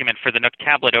making an argument for the Nook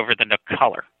Tablet over the Nook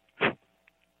Color.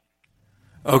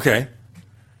 Okay.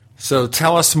 So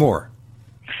tell us more.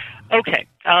 Okay.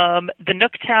 The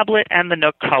Nook Tablet and the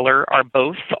Nook Color are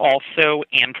both also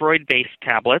Android-based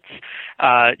tablets.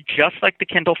 Just like the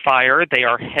Kindle Fire, they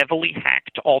are heavily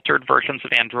hacked, altered versions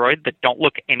of Android that don't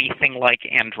look anything like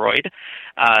Android.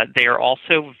 They are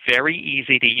also very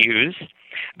easy to use.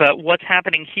 But what's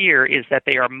happening here is that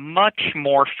they are much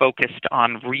more focused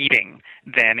on reading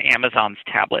than Amazon's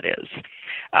tablet is.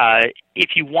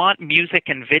 If you want music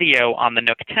and video on the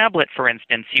Nook tablet, for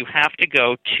instance, you have to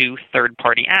go to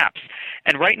third-party apps.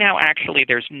 And right now, actually,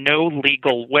 there's no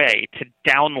legal way to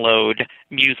download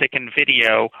music and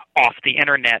video off the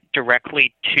Internet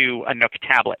directly to a Nook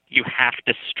tablet. You have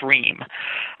to stream.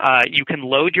 You can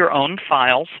load your own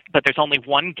files, but there's only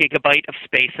 1 gigabyte of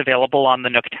space available on the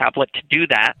Nook tablet to do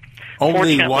that.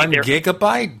 Only 1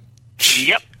 gigabyte?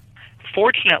 Yep.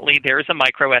 Fortunately, there's a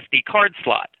micro SD card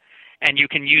slot. And you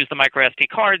can use the micro SD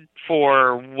card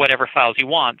for whatever files you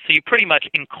want. So you pretty much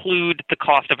include the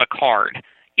cost of a card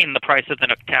in the price of the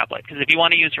Nook tablet. Because if you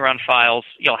want to use your own files,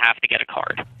 you'll have to get a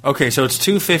card. Okay, so it's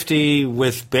 $250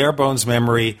 with bare bones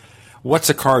memory. What's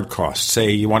a card cost? Say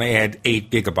you want to add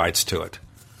 8 gigabytes to it.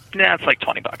 Yeah, it's like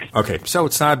 $20. Okay, so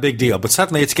it's not a big deal. But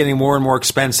suddenly it's getting more and more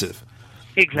expensive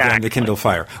than the Kindle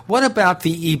Fire. What about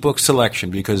the ebook selection?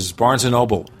 Because Barnes &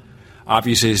 Noble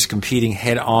obviously is competing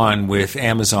head-on with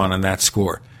Amazon on that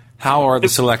score. How are the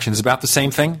selections? About the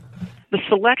same thing? The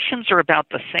selections are about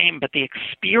the same, but the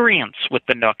experience with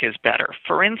the Nook is better.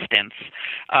 For instance,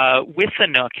 with the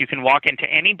Nook, you can walk into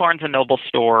any Barnes & Noble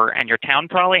store, and your town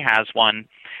probably has one,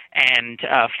 and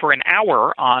for an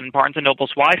hour on Barnes &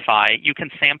 Noble's Wi-Fi, you can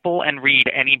sample and read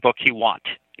any book you want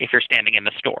if you're standing in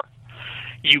the store.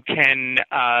 You can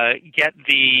get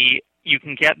the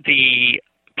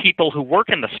people who work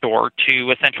in the store to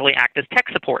essentially act as tech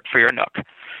support for your Nook.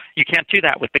 You can't do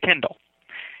that with the Kindle.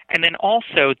 And then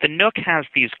also, the Nook has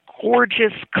these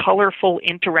gorgeous, colorful,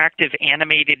 interactive,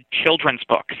 animated children's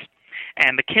books.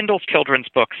 And the Kindle's children's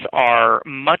books are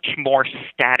much more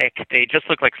static. They just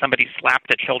look like somebody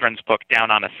slapped a children's book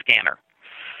down on a scanner.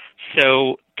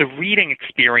 So the reading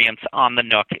experience on the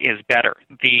Nook is better.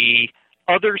 The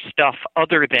other stuff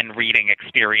other than reading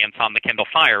experience on the Kindle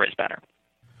Fire is better.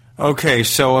 Okay,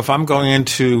 so if I'm going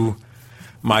into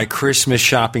my Christmas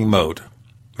shopping mode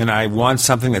and I want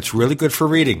something that's really good for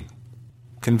reading,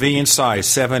 convenient size,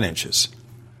 7 inches,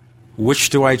 which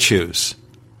do I choose?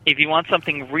 If you want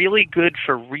something really good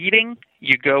for reading,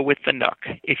 you go with the Nook.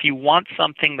 If you want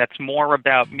something that's more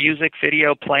about music,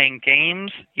 video, playing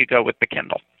games, you go with the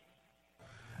Kindle.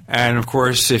 And, of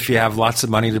course, if you have lots of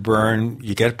money to burn,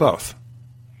 you get both.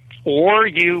 Or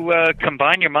you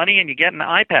combine your money and you get an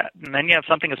iPad, and then you have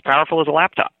something as powerful as a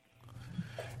laptop.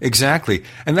 Exactly.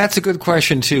 And that's a good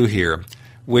question, too, here,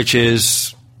 which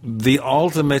is the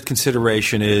ultimate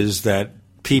consideration is that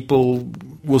people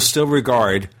will still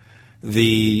regard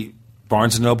the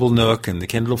Barnes & Noble Nook and the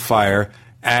Kindle Fire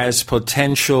as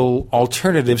potential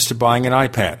alternatives to buying an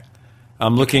iPad.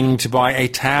 I'm looking to buy a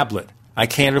tablet. I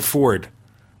can't afford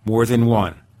more than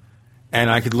one. And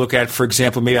I could look at, for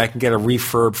example, maybe I can get a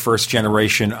refurb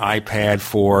first-generation iPad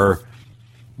for,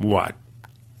 what,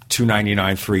 $299,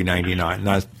 $399.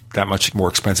 Not that much more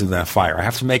expensive than a Fire. I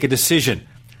have to make a decision.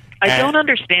 I don't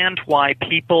understand why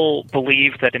people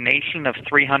believe that a nation of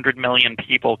 300 million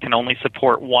people can only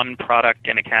support one product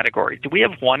in a category. Do we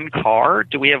have one car?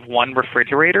 Do we have one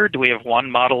refrigerator? Do we have one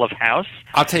model of house?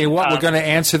 I'll tell you what, we're going to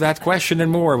answer that question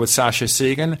and more with Sasha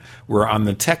Segan. We're on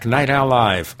the Tech Night Owl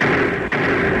Live.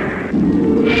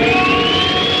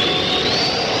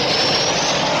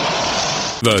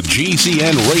 The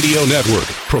GCN Radio Network,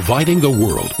 providing the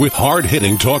world with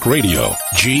hard-hitting talk radio.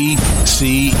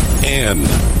 GCN.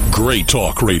 Great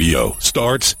talk radio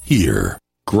starts here.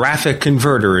 Graphic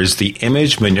Converter is the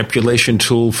image manipulation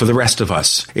tool for the rest of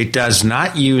us. It does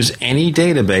not use any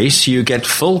database. You get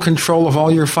full control of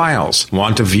all your files.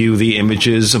 Want to view the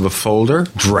images of a folder?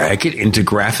 Drag it into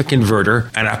Graphic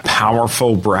Converter, and a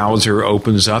powerful browser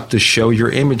opens up to show your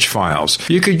image files.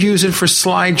 You could use it for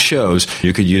slideshows.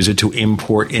 You could use it to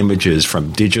import images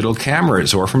from digital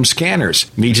cameras or from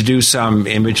scanners. Need to do some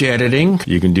image editing?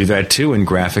 You can do that too in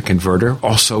Graphic Converter.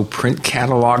 Also print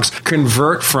catalogs.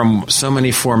 Convert from so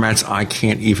many formats I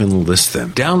can't even list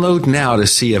them. Download now to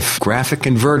see if Graphic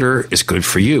Converter is good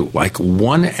for you, like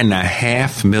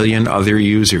 1.5 million other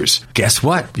users. Guess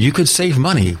what? You could save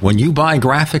money when you buy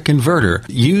Graphic Converter.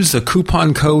 Use the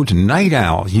coupon code Night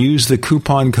Owl. Use the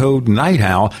coupon code Night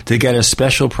Owl to get a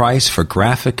special price for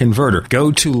Graphic Converter.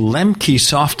 Go to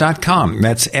lemkesoft.com.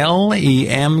 That's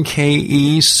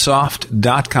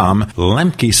LEMKEsoft.com.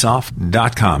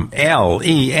 Lemkesoft.com.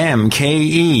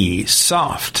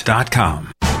 LEMKEsoft.com.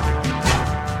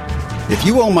 If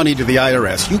you owe money to the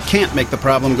IRS, you can't make the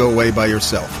problem go away by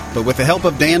yourself. But with the help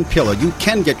of Dan Pilla, you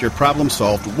can get your problem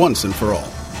solved once and for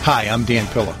all. Hi, I'm Dan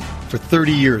Pilla. For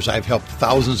 30 years, I've helped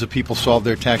thousands of people solve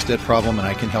their tax debt problem, and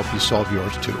I can help you solve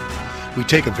yours too. We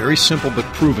take a very simple but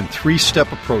proven 3-step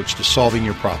approach to solving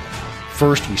your problem.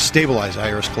 First, we stabilize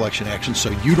IRS collection actions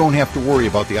so you don't have to worry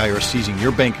about the IRS seizing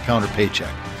your bank account or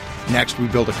paycheck. Next, we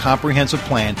build a comprehensive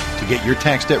plan to get your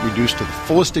tax debt reduced to the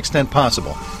fullest extent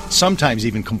possible, sometimes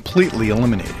even completely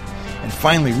eliminated. And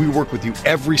finally, we work with you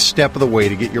every step of the way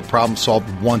to get your problem solved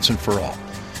once and for all.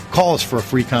 Call us for a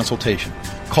free consultation.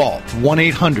 Call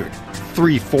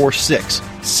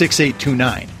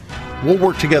 1-800-346-6829. We'll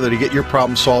work together to get your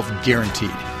problem solved, guaranteed.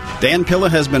 Dan Pilla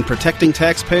has been protecting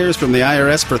taxpayers from the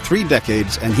IRS for 3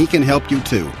 decades, and he can help you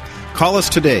too. Call us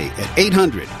today at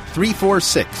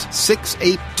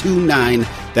 800-346-6829.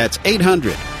 That's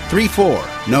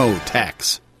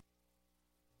 800-34-NO-TAX.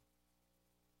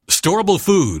 Storable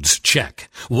foods, check.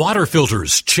 Water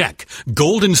filters, check.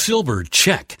 Gold and silver,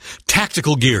 check.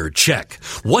 Tactical gear, check.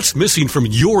 What's missing from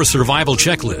your survival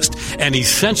checklist? An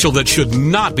essential that should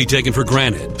not be taken for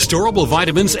granted. Storable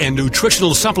vitamins and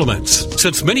nutritional supplements.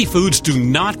 Since many foods do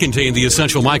not contain the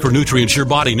essential micronutrients your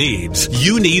body needs,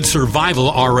 you need Survival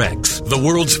RX, the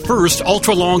world's first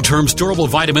ultra-long-term storable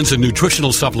vitamins and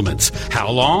nutritional supplements. How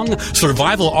long?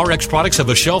 Survival RX products have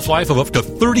a shelf life of up to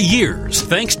 30 years,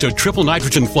 thanks to triple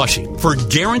nitrogen flushing for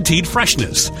guaranteed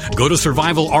freshness. Go to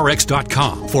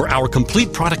survivalrx.com for our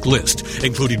complete product list,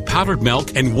 including powdered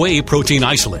milk and whey protein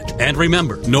isolate. And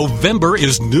remember, November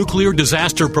is Nuclear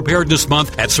Disaster Preparedness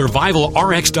Month at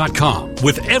survivalrx.com.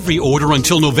 With every order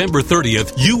until November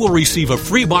 30th, you will receive a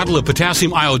free bottle of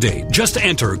potassium iodate. Just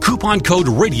enter coupon code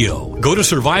RADIO. Go to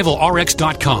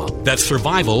survivalrx.com. That's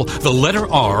survival, the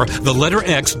letter R, the letter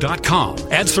X.com.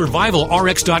 Add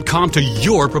survivalrx.com to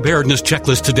your preparedness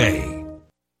checklist today.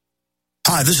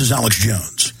 Hi, this is Alex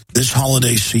Jones. This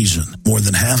holiday season, more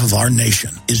than half of our nation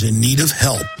is in need of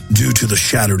help due to the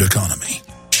shattered economy.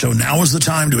 So now is the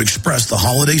time to express the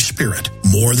holiday spirit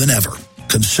more than ever.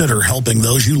 Consider helping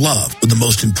those you love with the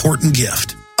most important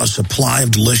gift, a supply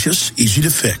of delicious,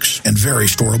 easy-to-fix, and very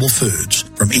storable foods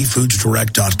from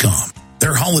eFoodsDirect.com.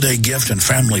 Their holiday gift and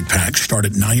family packs start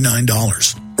at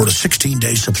 $99 for a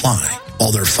 16-day supply,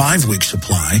 while their 5-week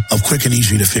supply of quick and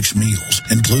easy-to-fix meals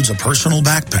includes a personal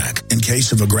backpack in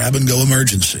case of a grab-and-go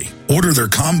emergency. Order their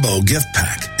combo gift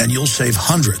pack, and you'll save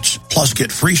hundreds, plus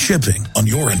get free shipping on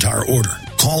your entire order.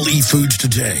 Call eFoods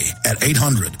today at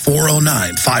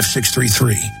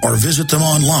 800-409-5633 or visit them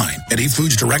online at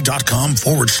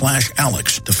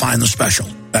eFoodsDirect.com/Alex to find the special.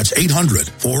 That's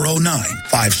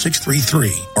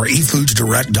 800-409-5633 or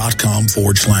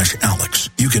eFoodsDirect.com/Alex.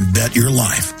 You can bet your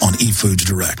life on eFoods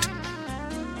Direct.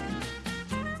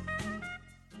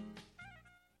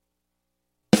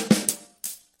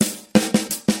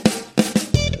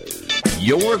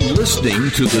 You're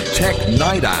listening to the Tech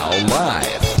Night Owl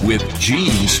Live with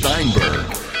Gene Steinberg.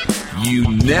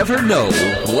 You never know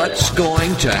what's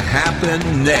going to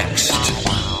happen next.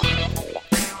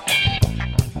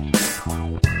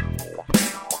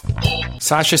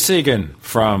 Sasha Segan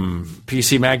from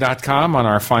PCMag.com on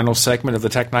our final segment of the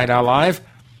Tech Night Owl Live.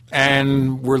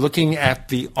 And we're looking at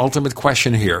the ultimate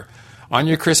question here. On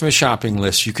your Christmas shopping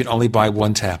list, you can only buy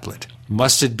one tablet.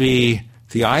 Must it be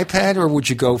the iPad, or would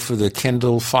you go for the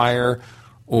Kindle Fire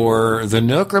or the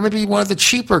Nook, or maybe one of the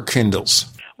cheaper Kindles?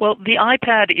 Well, the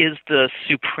iPad is the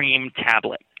supreme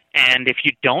tablet. And if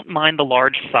you don't mind the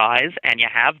large size and you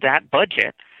have that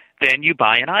budget, then you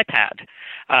buy an iPad.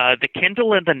 The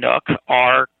Kindle and the Nook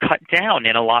are cut down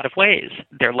in a lot of ways.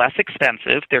 They're less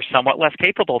expensive. They're somewhat less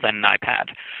capable than an iPad.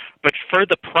 But for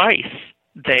the price,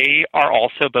 they are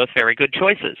also both very good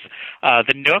choices.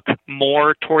 The Nook,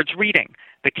 more towards reading.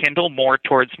 The Kindle, more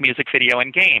towards music, video,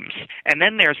 and games. And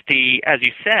then there's as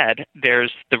you said,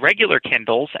 there's the regular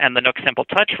Kindles and the Nook Simple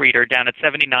Touch Reader down at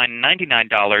 $79 and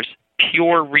 $99,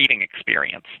 pure reading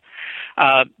experience.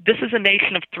 This is a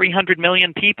nation of 300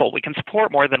 million people. We can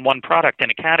support more than one product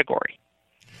in a category.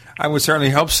 I would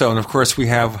certainly hope so. And, of course, we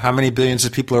have how many billions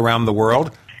of people around the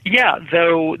world? Yeah,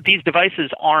 though these devices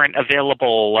aren't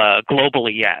available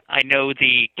globally yet. I know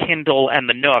the Kindle and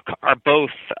the Nook are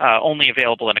both only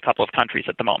available in a couple of countries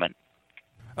at the moment.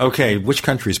 Okay, which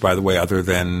countries, by the way, other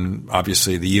than,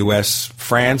 obviously, the U.S.,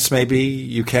 France, maybe,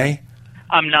 U.K.?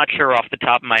 I'm not sure off the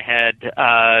top of my head.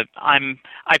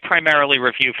 I primarily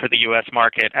review for the U.S.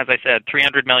 market. As I said,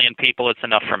 300 million people, it's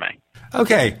enough for me.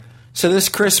 Okay, so this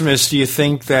Christmas, do you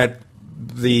think that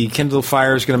the Kindle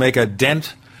Fire is going to make a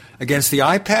dent against the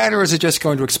iPad, or is it just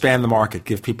going to expand the market,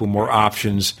 give people more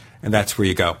options, and that's where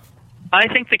you go? I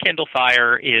think the Kindle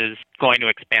Fire is going to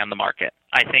expand the market.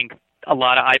 I think a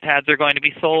lot of iPads are going to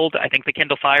be sold. I think the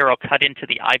Kindle Fire will cut into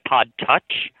the iPod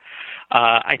Touch.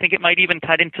 I think it might even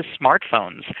cut into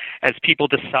smartphones as people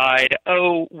decide,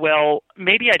 oh, well,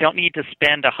 maybe I don't need to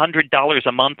spend $100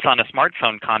 a month on a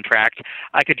smartphone contract.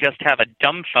 I could just have a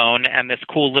dumb phone and this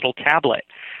cool little tablet.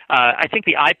 I think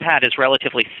the iPad is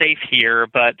relatively safe here,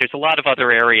 but there's a lot of other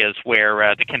areas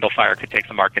where the Kindle Fire could take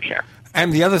some market share.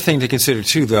 And the other thing to consider,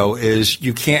 too, though, is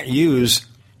you can't use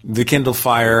the Kindle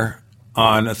Fire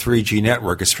on a 3G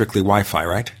network. It's strictly Wi-Fi,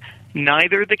 right?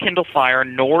 Neither the Kindle Fire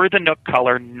nor the Nook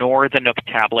Color nor the Nook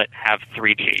Tablet have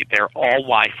 3G. They're all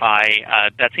Wi-Fi.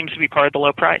 That seems to be part of the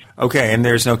low price. Okay, and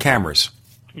there's no cameras.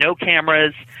 No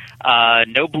cameras,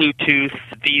 no Bluetooth.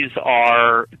 These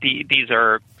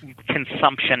are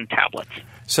consumption tablets.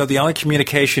 So the only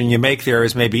communication you make there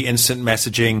is maybe instant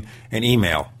messaging and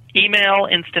email. Email,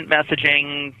 instant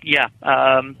messaging, yeah,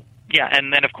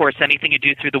 and then of course anything you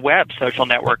do through the web, social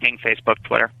networking, Facebook,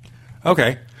 Twitter.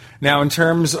 Okay. Now, in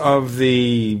terms of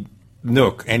the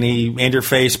Nook, any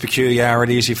interface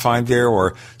peculiarities you find there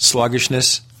or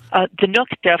sluggishness? The Nook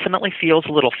definitely feels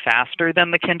a little faster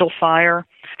than the Kindle Fire.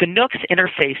 The Nook's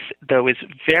interface, though, is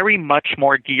very much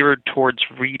more geared towards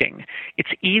reading.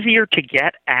 It's easier to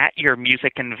get at your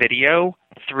music and video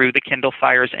through the Kindle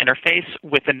Fire's interface.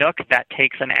 With the Nook, that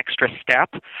takes an extra step.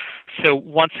 So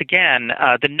once again,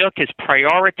 the Nook is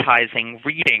prioritizing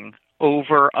reading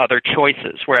over other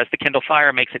choices, whereas the Kindle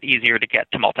Fire makes it easier to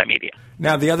get to multimedia.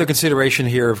 Now, the other consideration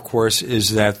here, of course,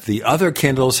 is that the other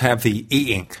Kindles have the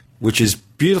e-ink, which is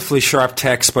beautifully sharp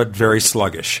text but very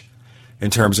sluggish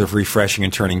in terms of refreshing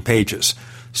and turning pages.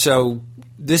 So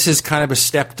this is kind of a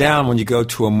step down when you go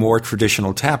to a more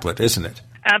traditional tablet, isn't it?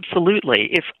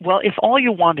 Absolutely. If all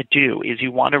you want to do is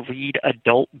you want to read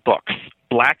adult books,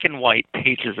 black and white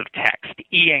pages of text,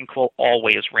 e-ink will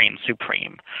always reign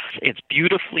supreme. It's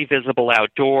beautifully visible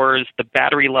outdoors. The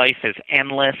battery life is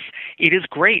endless. It is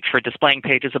great for displaying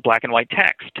pages of black and white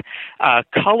text.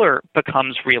 Color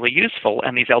becomes really useful,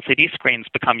 and these LCD screens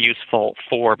become useful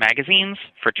for magazines,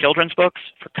 for children's books,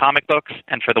 for comic books,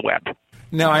 and for the web.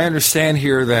 Now, I understand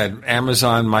here that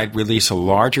Amazon might release a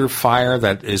larger Fire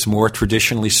that is more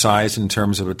traditionally sized in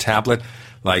terms of a tablet,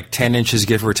 like 10 inches,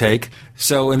 give or take.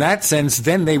 So in that sense,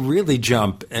 then they really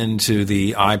jump into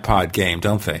the iPod game,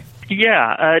 don't they?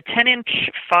 Yeah, a 10-inch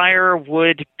Fire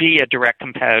would be a direct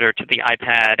competitor to the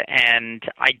iPad, and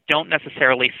I don't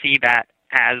necessarily see that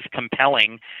as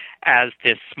compelling as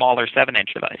this smaller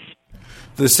 7-inch device.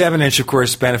 The 7-inch, of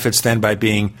course, benefits then by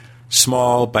being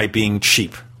small, by being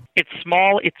cheap. It's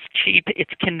small, it's cheap,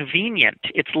 it's convenient,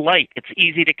 it's light, it's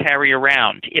easy to carry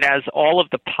around. It has all of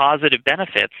the positive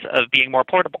benefits of being more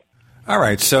portable. All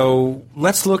right, so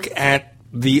let's look at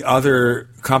the other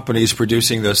companies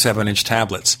producing those 7-inch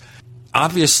tablets.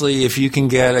 Obviously, if you can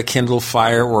get a Kindle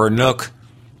Fire or a Nook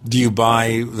Do you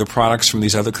buy the products from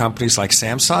these other companies like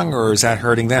Samsung, or is that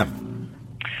hurting them?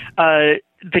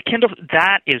 The Kindle,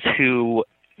 that is who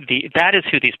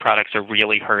these products are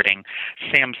really hurting.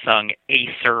 Samsung,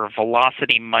 Acer,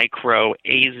 Velocity Micro,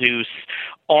 Asus,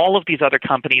 all of these other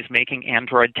companies making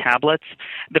Android tablets.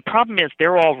 The problem is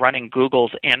they're all running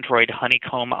Google's Android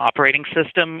Honeycomb operating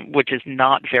system, which is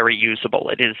not very usable.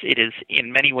 It is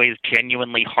in many ways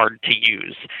genuinely hard to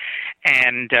use.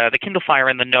 And the Kindle Fire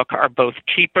and the Nook are both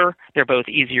cheaper. They're both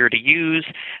easier to use.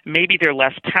 Maybe they're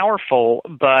less powerful,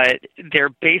 but they're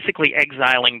basically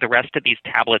exiling the rest of these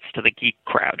tablets to the geek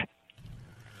crowd.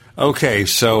 Okay,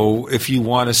 so if you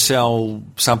want to sell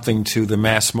something to the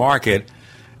mass market,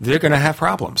 they're going to have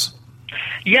problems.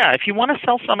 Yeah, if you want to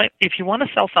sell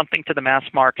something to the mass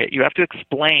market, you have to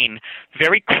explain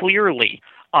very clearly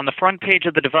on the front page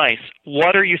of the device,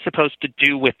 what are you supposed to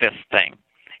do with this thing?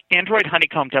 Android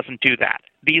Honeycomb doesn't do that.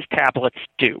 These tablets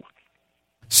do.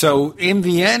 So in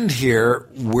the end here,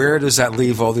 where does that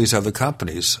leave all these other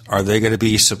companies? Are they going to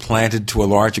be supplanted to a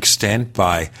large extent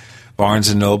by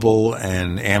Barnes & Noble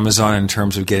and Amazon in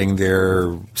terms of getting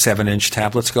their 7-inch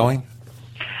tablets going?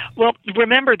 Well,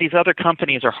 remember, these other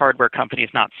companies are hardware companies,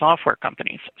 not software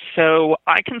companies. So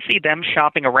I can see them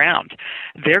shopping around.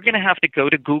 They're going to have to go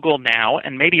to Google now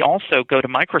and maybe also go to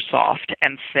Microsoft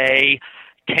and say,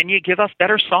 can you give us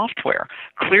better software?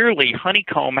 Clearly,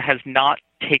 Honeycomb has not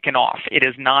taken off. It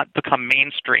has not become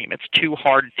mainstream. It's too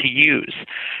hard to use.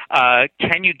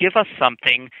 Can you give us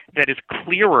something that is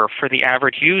clearer for the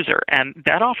average user? And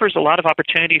that offers a lot of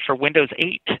opportunity for Windows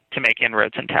 8 to make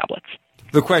inroads in tablets.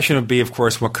 The question would be, of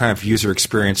course, what kind of user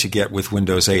experience you get with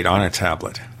Windows 8 on a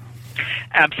tablet.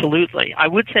 Absolutely. I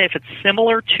would say if it's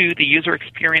similar to the user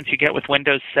experience you get with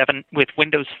Windows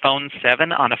Phone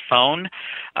 7 on a phone,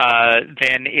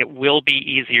 then it will be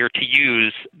easier to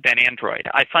use than Android.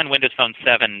 I find Windows Phone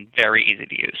 7 very easy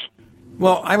to use.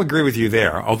 Well, I agree with you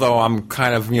there, although I'm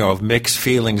kind of mixed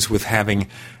feelings with having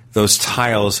those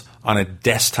tiles on a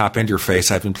desktop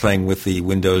interface. I've been playing with the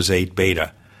Windows 8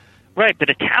 beta. Right, but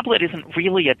a tablet isn't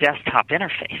really a desktop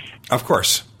interface. Of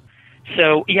course.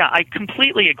 So, yeah, I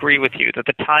completely agree with you that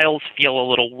the tiles feel a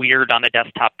little weird on a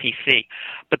desktop PC.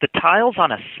 But the tiles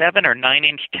on a 7 or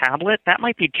 9-inch tablet, that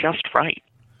might be just right.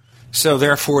 So,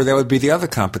 therefore, that would be the other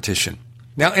competition.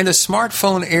 Now, in the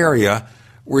smartphone area,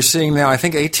 we're seeing now, I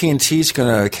think AT&T is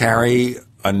going to carry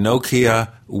a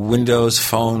Nokia Windows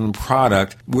Phone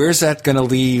product. Where's that going to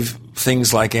leave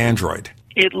things like Android?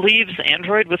 It leaves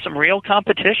Android with some real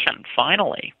competition,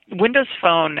 finally. Windows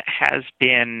Phone has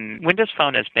been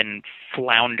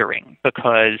floundering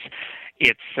because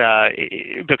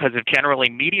of generally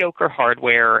mediocre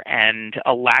hardware and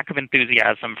a lack of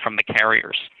enthusiasm from the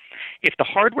carriers. If the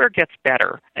hardware gets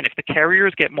better and if the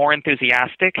carriers get more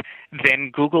enthusiastic,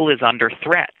 then Google is under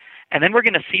threat. And then we're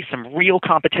going to see some real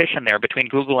competition there between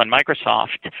Google and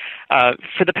Microsoft.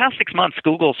 For the past 6 months,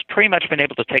 Google's pretty much been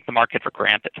able to take the market for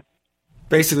granted.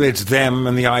 Basically, it's them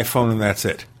and the iPhone, and that's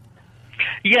it.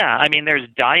 Yeah, I mean, there's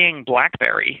dying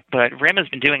BlackBerry, but RIM has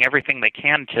been doing everything they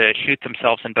can to shoot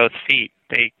themselves in both feet.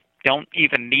 They don't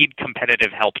even need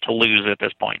competitive help to lose at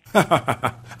this point.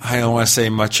 I don't want to say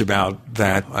much about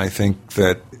that. I think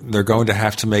that they're going to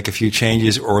have to make a few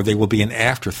changes or they will be an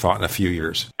afterthought in a few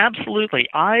years. Absolutely.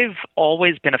 I've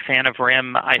always been a fan of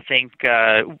RIM. I think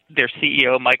their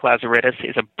CEO, Mike Lazaridis,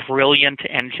 is a brilliant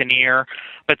engineer,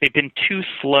 but they've been too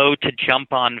slow to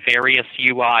jump on various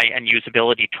UI and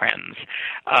usability trends.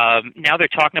 Now they're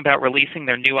talking about releasing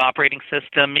their new operating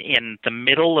system in the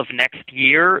middle of next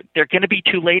year. They're going to be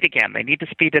too late again. They need to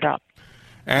speed it up.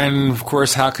 And, of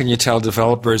course, how can you tell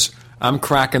developers, I'm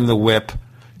cracking the whip,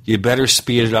 you better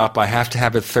speed it up, I have to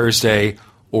have it Thursday,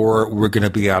 or we're going to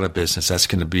be out of business. That's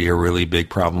going to be a really big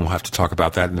problem. We'll have to talk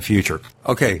about that in the future.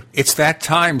 Okay, it's that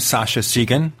time, Sasha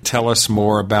Segan. Tell us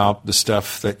more about the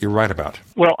stuff that you write about.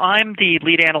 Well, I'm the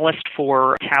lead analyst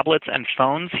for tablets and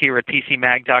phones here at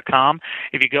PCMag.com.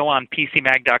 If you go on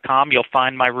PCMag.com, you'll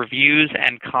find my reviews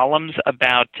and columns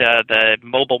about the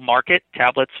mobile market,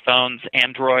 tablets, phones,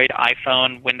 Android,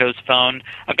 iPhone, Windows Phone.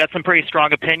 I've got some pretty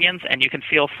strong opinions, and you can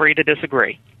feel free to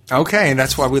disagree. Okay, and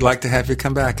that's why we'd like to have you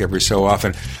come back every so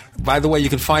often. By the way, you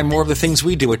can find more of the things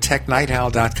we do at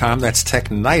TechNightOwl.com. That's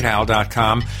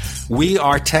TechNightOwl.com. We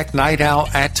are Tech Night Owl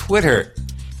at Twitter.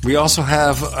 We also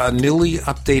have a newly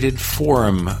updated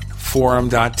forum,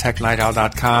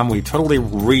 forum.technightowl.com. We totally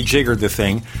rejiggered the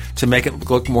thing to make it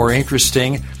look more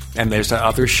interesting. And there's that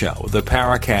other show, the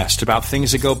Paracast, about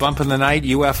things that go bump in the night,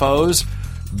 UFOs,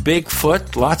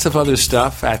 Bigfoot, lots of other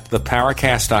stuff at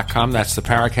theparacast.com. That's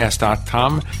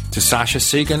theparacast.com. To Sasha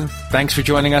Segan, thanks for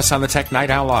joining us on the Tech Night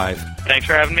Owl Live. Thanks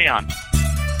for having me on.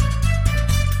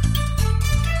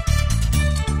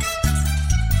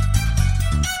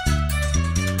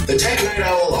 The Tech Night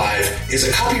Owl Live is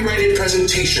a copyrighted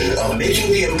presentation of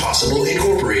Making the Impossible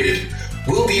Incorporated.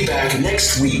 We'll be back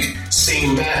next week.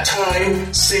 Same bat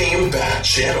time, same bat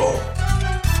channel.